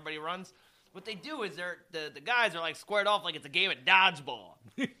ball and everybody runs, what they do is the guys are like squared off like it's a game of dodgeball.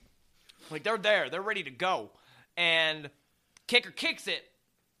 Like they're there, they're ready to go, and kicker kicks it,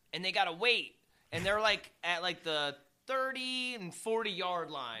 and they gotta wait, and they're like at like the 30 and 40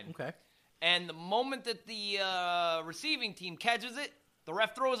 yard line. Okay. And the moment that the receiving team catches it, the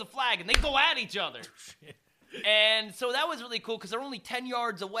ref throws a flag, and they go at each other. And so that was really cool because they're only 10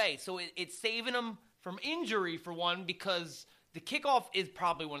 yards away, so it's saving them from injury for one, because the kickoff is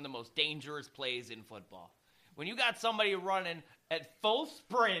probably one of the most dangerous plays in football. When you got somebody running at full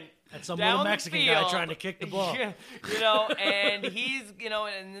sprint, That's some down little the Mexican field, guy trying to kick the ball. and he's,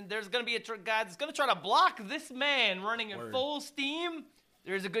 and there's going to be a guy that's going to try to block this man running at full steam.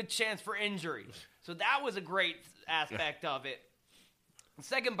 There's a good chance for injury. So that was a great aspect of it. The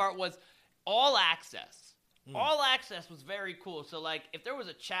second part was all access. All access was very cool. So, like, if there was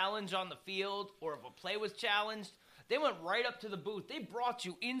a challenge on the field or if a play was challenged, they went right up to the booth. They brought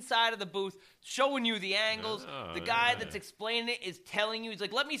you inside of the booth, showing you the angles. The guy that's explaining it is telling you, he's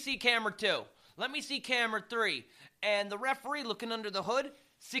like, let me see camera 2. Let me see camera 3. And the referee looking under the hood,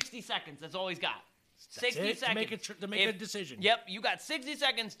 60 seconds. That's all he's got. 60 seconds. To make a decision. Yep, you got 60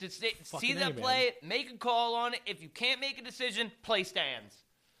 seconds to see that play, make a call on it. If you can't make a decision, play stands.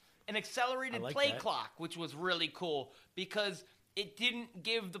 An accelerated play clock, which was really cool because it didn't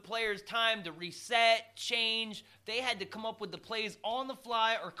give the players time to reset, change. They had to come up with the plays on the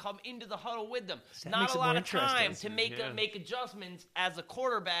fly or come into the huddle with them. That Not makes a it lot more of time interesting. to make adjustments as a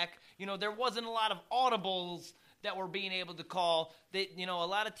quarterback. There wasn't a lot of audibles that were being able to call. That a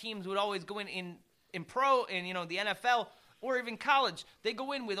lot of teams would always go in pro and the NFL or even college. They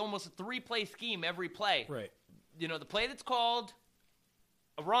go in with almost a 3-play scheme every play. Right. The play that's called,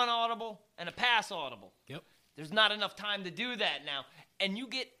 a run audible, and a pass audible. Yep. There's not enough time to do that now. And you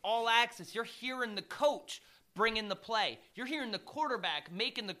get all access. You're hearing the coach bring in the play. You're hearing the quarterback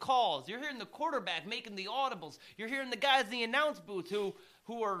making the calls. You're hearing the quarterback making the audibles. You're hearing the guys in the announce booth who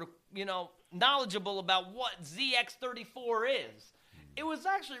are, knowledgeable about what ZX34 is. It was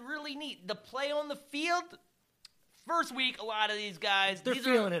actually really neat. The play on the field, first week, a lot of these guys... They're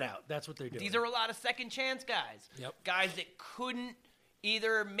feeling it out. That's what they're doing. These are a lot of second-chance guys. Yep. Guys that couldn't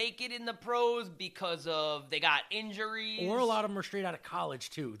either make it in the pros because of they got injuries. Or a lot of them are straight out of college,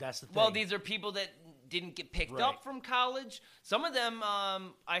 too. That's the thing. Well, these are people that didn't get picked up from college. Some of them,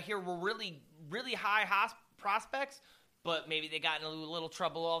 I hear, were really, really high prospects, but maybe they got in a little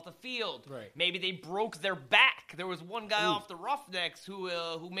trouble off the field. Right. Maybe they broke their back. There was one guy off the Roughnecks who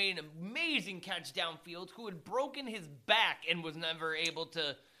made an amazing catch downfield who had broken his back and was never able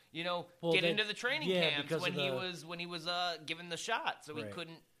to get into the training camps when he was given the shot, so he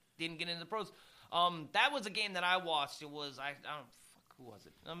didn't get into the pros. That was a game that I watched. It was Who was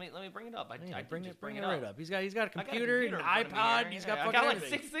it? Let me bring it up. I did bring just it right up. He's got a computer, I an got a computer in front of me iPod. here. He's got I fucking got like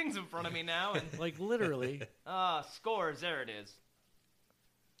everything. 6 things in front of me now. And Like literally. Scores. There it is.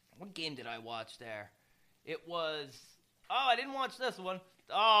 What game did I watch there? It was. Oh, I didn't watch this one.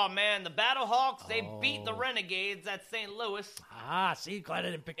 Oh man, the Battlehawks. They beat the Renegades at St. Louis. See, glad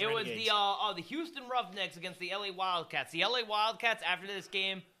I didn't pick the It was Renegades. the Houston Roughnecks against the LA Wildcats. The LA Wildcats, after this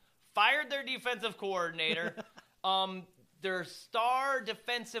game, fired their defensive coordinator. Their star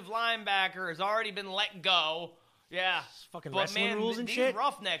defensive linebacker has already been let go. Yeah. Fucking but wrestling man, rules and these shit.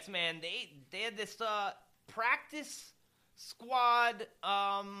 Roughnecks, man, they had this practice squad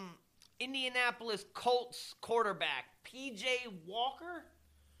Indianapolis Colts quarterback, P.J. Walker.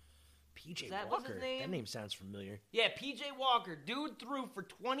 P.J. Is that Walker? what's his name? That name sounds familiar. Yeah, P.J. Walker. Dude threw for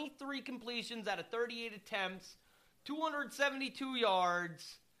 23 completions out of 38 attempts, 272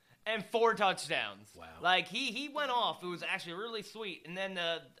 yards, and 4 touchdowns. Wow. Like, he went off. It was actually really sweet. And then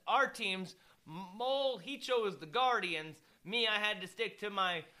our teams, Mole, he chose the Guardians. Me, I had to stick to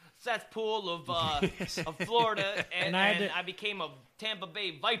my cesspool of Florida, and I became a Tampa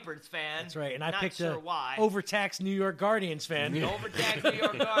Bay Vipers fan. That's right, and I Not picked sure a why. overtaxed New York Guardians fan. The overtaxed New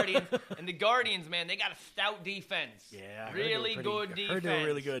York Guardians. And the Guardians, man, they got a stout defense. Yeah, I heard really they were good pretty- defense. I heard they were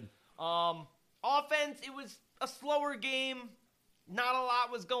really good. Offense, it was a slower game. Not a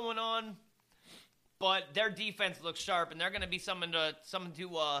lot was going on, but their defense looks sharp, and they're going to be something to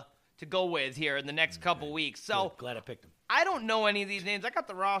go with here in the next couple weeks. So Good. Glad I picked them. I don't know any of these names. I got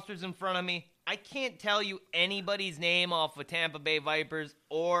the rosters in front of me. I can't tell you anybody's name off of Tampa Bay Vipers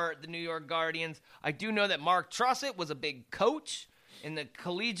or the New York Guardians. I do know that Mark Trussett was a big coach in the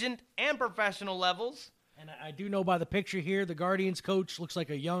collegiate and professional levels. And I do know by the picture here, the Guardians coach looks like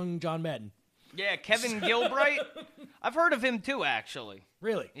a young John Madden. Yeah, Kevin Gilbride. I've heard of him too, actually.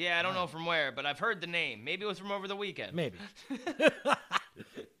 Really? Yeah, I don't know from where, but I've heard the name. Maybe it was from over the weekend. Maybe.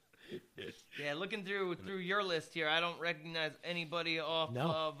 Yeah, looking through your list here, I don't recognize anybody off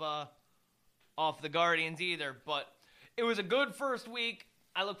the Guardians either. But it was a good first week.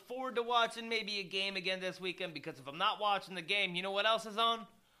 I look forward to watching maybe a game again this weekend, because if I'm not watching the game, you know what else is on?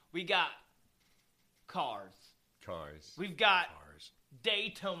 We got cars. We've got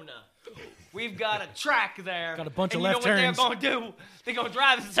Daytona. We've got a track there. Got a bunch of and left you know turns. what they're going to do? They're going to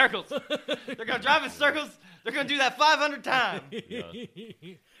drive in circles. They're going to drive in circles. They're going to do that 500 times.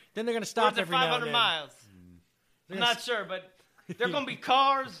 Then they're going to stop Towards every now and 500 then. miles. I'm not sure, but they're going to be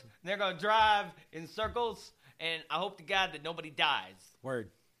cars. And they're going to drive in circles. And I hope to God that nobody dies. Word.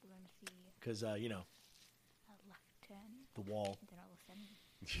 Because, you know, left turn. the wall. Then all of a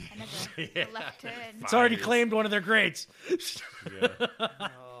sudden, another left turn. It's already claimed one of their grades. Taylor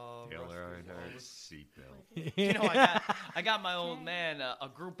Earnhardt seatbelt. You know, I got my old man a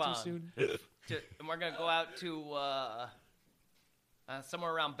Groupon. soon. And we're going to go out to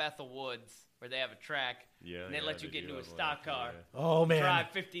somewhere around Bethel Woods where they have a track. Yeah, and they yeah, let you they get do into a have stock one, car. yeah. Oh, man. Drive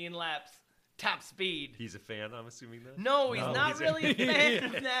 15 laps. Top speed. He's a fan, I'm assuming that? No, he's not really a fan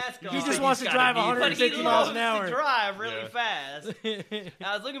of NASCAR. He just wants to drive 150 miles an hour. But he loves to drive really fast.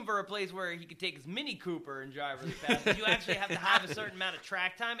 I was looking for a place where he could take his Mini Cooper and drive really fast. But you actually have to have a certain amount of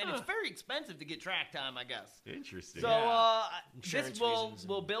track time, and it's very expensive to get track time, I guess. Interesting. So Insurance this reasons.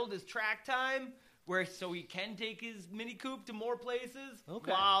 will build his track time, so he can take his Mini Coupe to more places, Okay.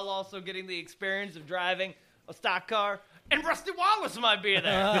 while also getting the experience of driving a stock car. And Rusty Wallace might be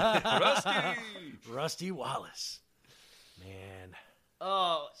there. Rusty Wallace. Man.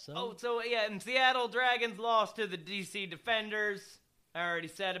 So yeah, and Seattle Dragons lost to the DC Defenders. I already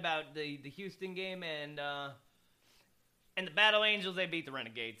said about the Houston game, and the Battle Angels, they beat the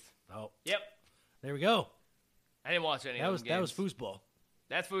Renegades. Oh. Yep. There we go. I didn't watch any That of was those games. that was foosball.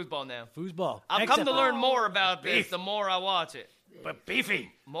 That's foosball now. Foosball. I've come to learn more about this the more I watch it. But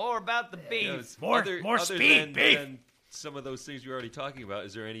beefy. More about the beef. Yeah, it's More other speed, beef. than some of those things you're already talking about,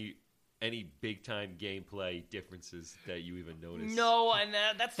 is there any big time gameplay differences that you even notice? No, and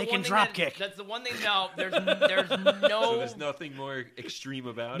that's the They one can thing drop that, kick. That's the one thing. No, there's no. So there's nothing more extreme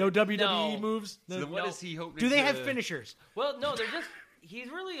about No it. WWE moves. So then what is he hoping? Do they to- have finishers? Well, no, they're just. He's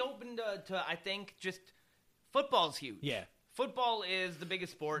really open to I think just football's huge. Yeah. Football is the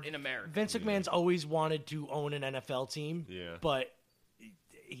biggest sport in America. Vince McMahon's always wanted to own an NFL team. Yeah. But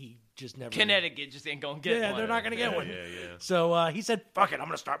he just never. Connecticut just ain't gonna get Yeah, one. they're not gonna get one. Yeah. So he said, "Fuck it, I'm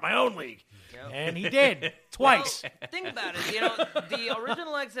gonna start my own league," Yep. and he did twice. Well, think about it. You know, the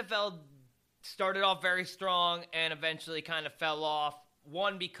original XFL started off very strong and eventually kind of fell off.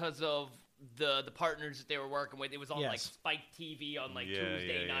 One, because of the partners that they were working with. It was on like Yes. Spike TV on like Yeah,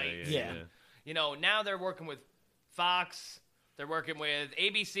 Tuesday yeah, nights. yeah. You know, now they're working with Fox. They're working with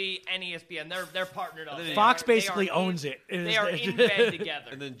ABC and ESPN. They're partnered up. Fox basically owns it. They are in bed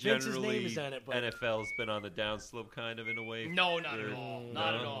together. And then Vince's name generally, is on it, but- NFL's been on the downslope kind of in a way. No, not at all.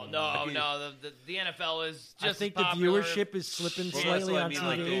 Not at all. No. The NFL is just I think the popular. viewership is slipping Well, slightly on that's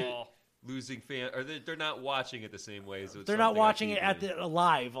what I mean, TV. like losing fan, or they're not watching it the same way. So it's They're not something on watching it TV. at the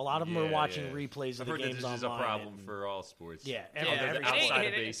live. A lot of them are watching yeah. replays of I've the heard that games this is online. a problem and- for all sports. Yeah, outside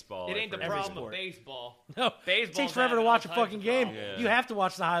of baseball. It ain't the I've heard. problem with baseball. No, Baseball it takes forever to watch a fucking game. Yeah. You have to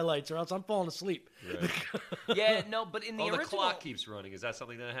watch the highlights, or else I'm falling asleep. Right. Yeah, no, but in the the original, clock keeps running. Is that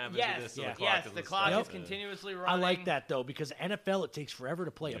something that happens Yes, with this? So yeah. the clock Yes, doesn't the clock stop? is continuously I running. like that though, because NFL it takes forever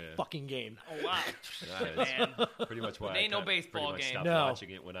to play a fucking game. Oh wow, Man. Pretty much why It ain't I no baseball pretty much game. stopped No. watching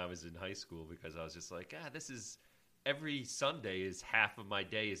it when I was in high school because I was just like, this is every Sunday is half of my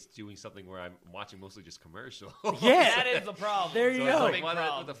day is doing something where I'm watching mostly just commercials. Yeah. That is the problem. There you So go. it's like, Big what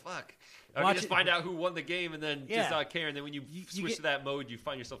problem. the fuck? I Watch just it- find out who won the game and then Yeah. just not care. And then when you switch get- to that mode, you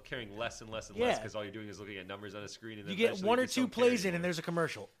find yourself caring less and less and less Yeah. because all you're doing is looking at numbers on a screen. And then You get eventually one or you just two don't care plays in, anymore. and there's a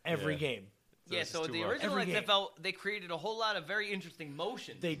commercial every Yeah. game. Yeah, it's so just the too much. original Every game. XFL, they created a whole lot of very interesting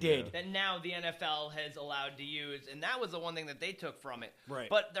motions. They did. That now the NFL has allowed to use, and that was the one thing that they took from it. Right.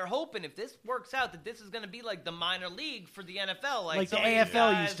 But they're hoping if this works out that this is going to be like the minor league for the NFL, Like the some of these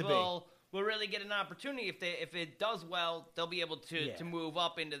AFL guys used to be. will really get an opportunity if it does well, they'll be able to move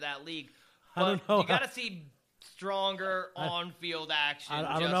up into that league. I But don't know you got to how- see stronger on-field action.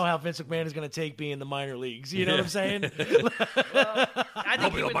 I don't know how Vince McMahon is going to take being the minor leagues. You know what I'm saying? I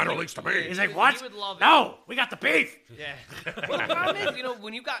think he would- He's like, he what? would love it. No, we got the beef. Yeah. Well, the problem is,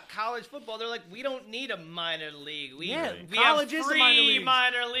 when you got college football, they're like, we don't need a minor league. We college have is free the minor leagues.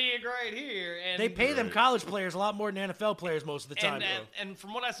 minor league right here. And They pay them college players a lot more than NFL players most of the time. And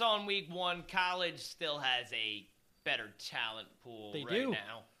from what I saw in week one, college still has a better talent pool They right do.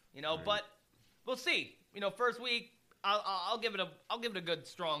 now. But we'll see. First week, I'll give it a good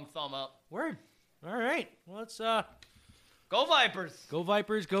strong thumb up. Word. All right. Well, let's Go Vipers. go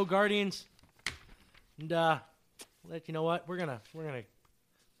Vipers, go Guardians, and let you know what we're gonna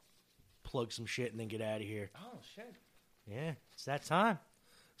plug some shit and then get out of here. Oh shit. Yeah, it's that time.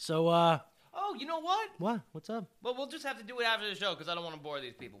 So Oh, you know what? what? What's up? Well, we'll just have to do it after the show because I don't want to bore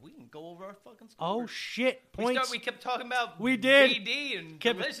these people. We can go over our fucking scores. Oh shit! Points. We kept talking about We did. BD and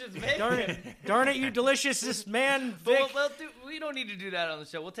Kept- delicious man. Darn it, you delicious this man, Vic. But we don't need to do that on the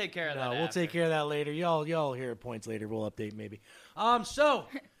show. We'll take care of that. No, we'll after. take care of that later. Y'all hear points later. We'll update maybe. So,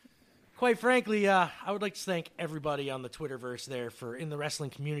 quite frankly, I would like to thank everybody on the Twitterverse there for in the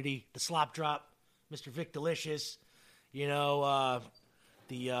wrestling community, the Slop Drop, Mr. Vic Delicious, the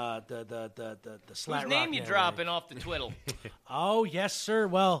Slat Whose name Rock you Network. dropping off the twiddle? Oh yes, sir.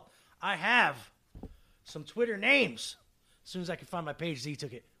 Well, I have some Twitter names. As soon as I can find my page, Z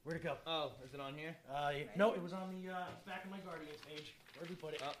took it. Where'd it go? Oh, is it on here? No, it was on the back of my Guardians page. Where'd we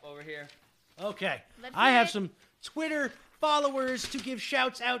put it? Over here. Okay. Let's I hear have it. some Twitter followers to give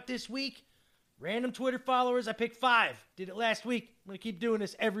shouts out this week. Random Twitter followers. I picked 5. Did it last week. I'm going to keep doing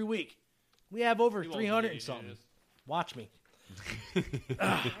this every week. We have over 300 and something. Watch me.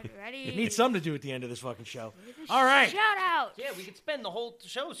 Ready? You need something to do at the end of this fucking show. All right. Shout out. Yeah, we could spend the whole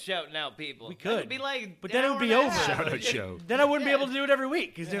show shouting out people. We That could. would be like, But then it would be hour and over. a half. Shout-out show. Then I wouldn't be able to do it every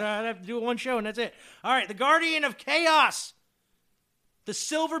week because then I'd have to do it one show and that's it. All right, the Guardian of Chaos, the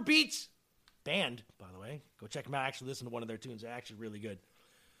Silver Beats band, by the way. Go check them out. Actually, listen to one of their tunes. They're actually really good.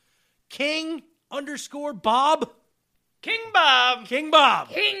 King_Bob. King Bob. King Bob.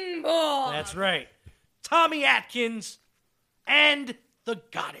 King Bob. That's right. Tommy Atkins and the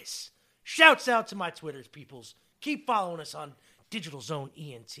Goddess. Shouts out to my Twitters, peoples. Keep following us on Digital Zone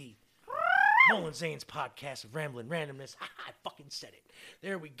ENT. Nolan Zane's podcast of Rambling Randomness. I fucking said it.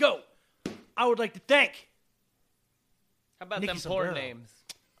 There we go. I would like to thank How about Nikki them porn Sombrero. names?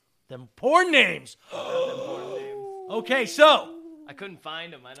 them porn names. Okay, so I couldn't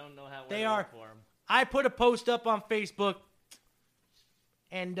find them. I don't know how They to are- look for them. I put a post up on Facebook,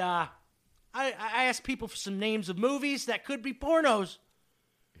 and I asked people for some names of movies that could be pornos.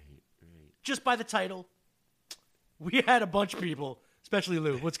 Just by the title. We had a bunch of people, especially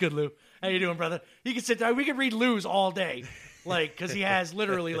Lou. What's good, Lou? How you doing, brother? You can sit there. We can read Lou's all day, because he has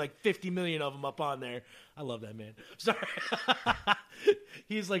literally 50 million of them up on there. I love that man. Sorry.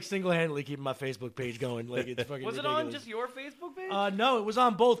 He's single-handedly keeping my Facebook page going. It's fucking Was it ridiculous. on just your Facebook page? No, it was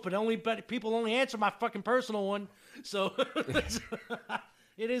on both, but people only answer my fucking personal one, so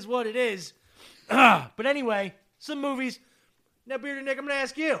it is what it is. But anyway, some movies. Now, Bearded Nick, I'm going to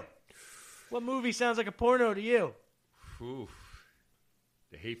ask you, what movie sounds like a porno to you? Oof.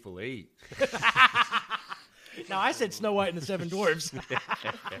 The Hateful Eight. Now, I said Snow White and the Seven Dwarfs.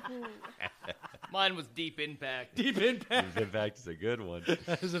 Mine was Deep Impact. Deep Impact. Deep Impact is a good one.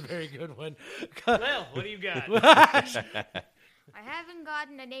 That is a very good one. Well, what do you got? I haven't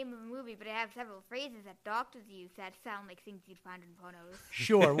gotten the name of a movie, but I have several phrases that doctors use that sound like things you'd find in pornos.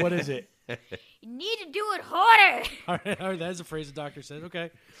 Sure, what is it? You need to do it harder. All right, that is a phrase the doctor said.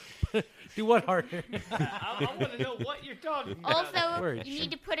 Okay. Do what harder? I want to know what you're talking about. Also, Words. you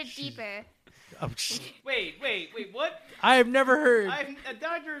need to put it deeper. Oh, Wait, what? I have never heard. A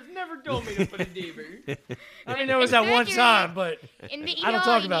doctor has never told me to put it deeper. I mean, there was that one time, but In the I don't ER,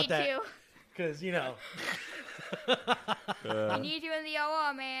 talk you about need that. to. Because, you know. You need you in the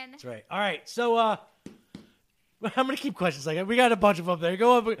OR, man. That's right. All right, so I'm going to keep questions like that. We got a bunch of them there.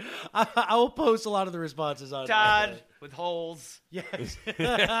 Go up. I will post a lot of the responses on Todd with holes. Yes.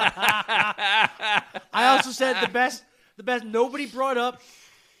 I also said the best nobody brought up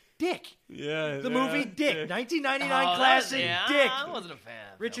Dick. Yeah. The movie Dick. 1999 Oh, classic yeah, Dick. I wasn't a fan.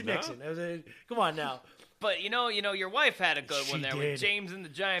 Richard No? Nixon. That was come on now. But you know, your wife had a good one there did. with James and the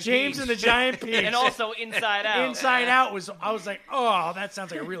Giant James Peach. and the Giant Peach. And also Inside Out. Inside Out was, I was like, oh, that sounds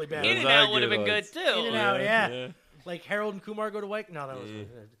like a really bad In movie. and Out would have been good too. In and Out, yeah. Like Harold and Kumar go to White? No, that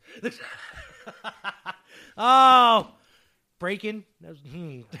was. Oh, Breakin'. That was,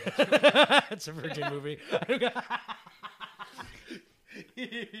 That's a Virgin movie.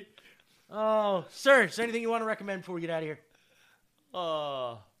 Oh, sir, is there anything you want to recommend before we get out of here?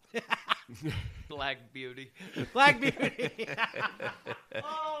 Black Beauty. Black Beauty.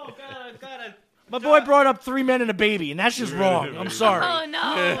 Oh, God. My boy brought up 3 Men and a Baby, and that's just wrong. I'm sorry. Oh, no.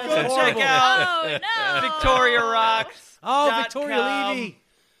 Go horrible. check out Oh, no. Victoria Rocks. Oh, Victoria Levy.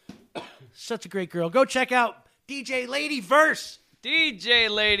 Such a great girl. Go check out DJ Ladyverse. DJ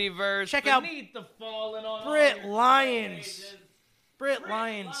Ladyverse. Check out Beneath the Fallen on Britt all Lyons. stages. Britt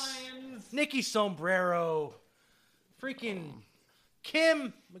Lyons. Nikki Sombrero. Freaking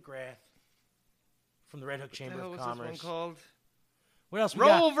Kim McGrath from the Red Hook Chamber What of was this one Commerce. called? What else we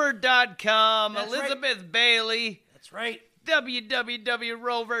got? Rover.com. That's right. Elizabeth Bailey. That's right.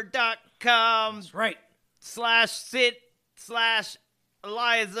 www.rover.com. That's right. /sit/Eliza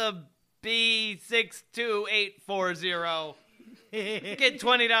B62840. Get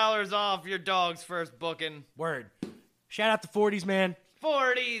 $20 off your dog's first booking. Word. Shout out to 40s, man.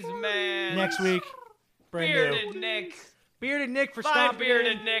 40s, man. Next week. Brand Bearded new. Nick. Bearded Nick for Bye, stopping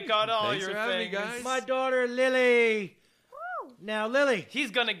Bearded in. Nick on all Thanks your for having me, things. guys. My daughter, Lily. Now, Lily. He's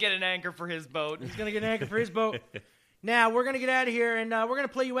going to get an anchor for his boat. He's going to get an anchor for his boat. Now, we're going to get out of here, and we're going to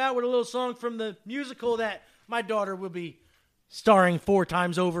play you out with a little song from the musical that my daughter will be starring 4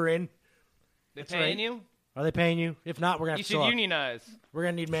 times over in. They That's paying right. you? Are they paying you? If not, we're going to You have to should talk. unionize. We're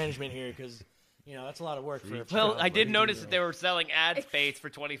going to need management here because, you know, that's a lot of work for a Well, I did for a notice that 18-year-old. they were selling ad space for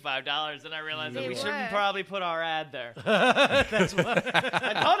 $25, and I realized that They we were. shouldn't probably put our ad there. That's what.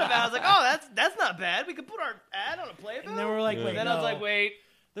 I thought about it. I was like, oh, that's not bad. We could put our ad on a playbill. And then we were like, wait, Then no. I was like, wait.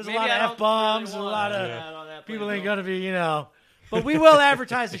 There's maybe a lot I of don't F-bombs really and a want lot an of ad on that people ain't playbill. going to be, you know. But we will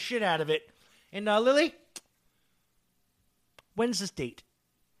advertise the shit out of it. And, Lily, when's this date?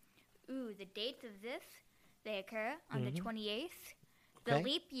 Ooh, the dates of this, they occur on the 28th, the Okay.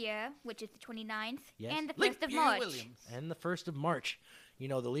 leap year, which is the 29th, Yes. and the 1st of March. And the 1st of March. You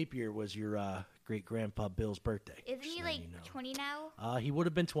know, the leap year was your great-grandpa Bill's birthday. Isn't he like 20 now? He would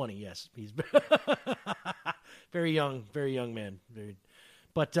have been 20, yes. He's very young man.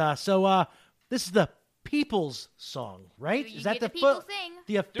 But this is the People's Song, right? Do you Is that hear the the people fo- sing?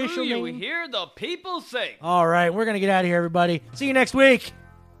 the official Do you name? hear the people sing? All right, we're gonna get out of here, everybody. See you next week.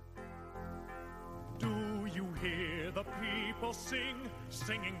 Do you hear the people sing,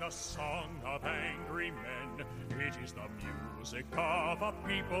 singing the song of angry men? It is the music of a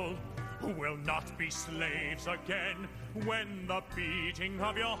people who will not be slaves again. When the beating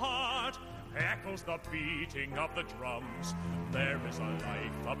of your heart echoes the beating of the drums, there is a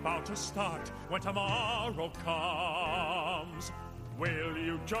life about to start when tomorrow comes. Will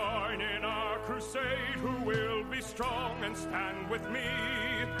you join in our crusade? Who will be strong and stand with me?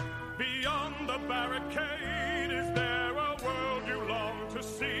 Beyond the barricade, is there a world you long to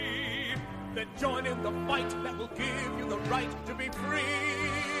see? Then join in the fight that will give you the right to be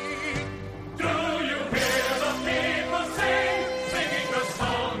free. Do you hear the people sing, singing the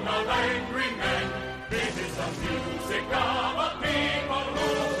song of angry men? It is the music of a people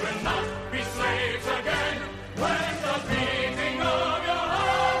who will not be slaves again. When the beating of your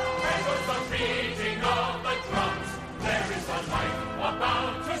heart echoes the beating of the drums, there is a life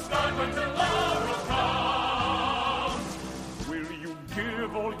about to start when tomorrow comes. Will you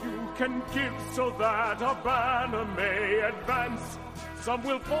give all you can give so that a banner may advance? Some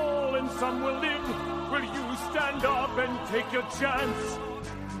will fall and some will live. Will you stand up and take your chance?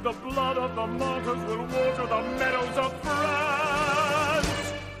 The blood of the martyrs will water the meadows of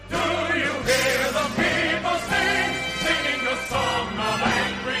France. Do you hear the people sing, singing the song of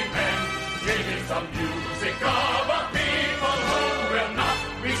angry men? It is the music of a people who will not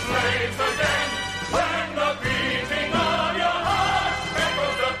be slaves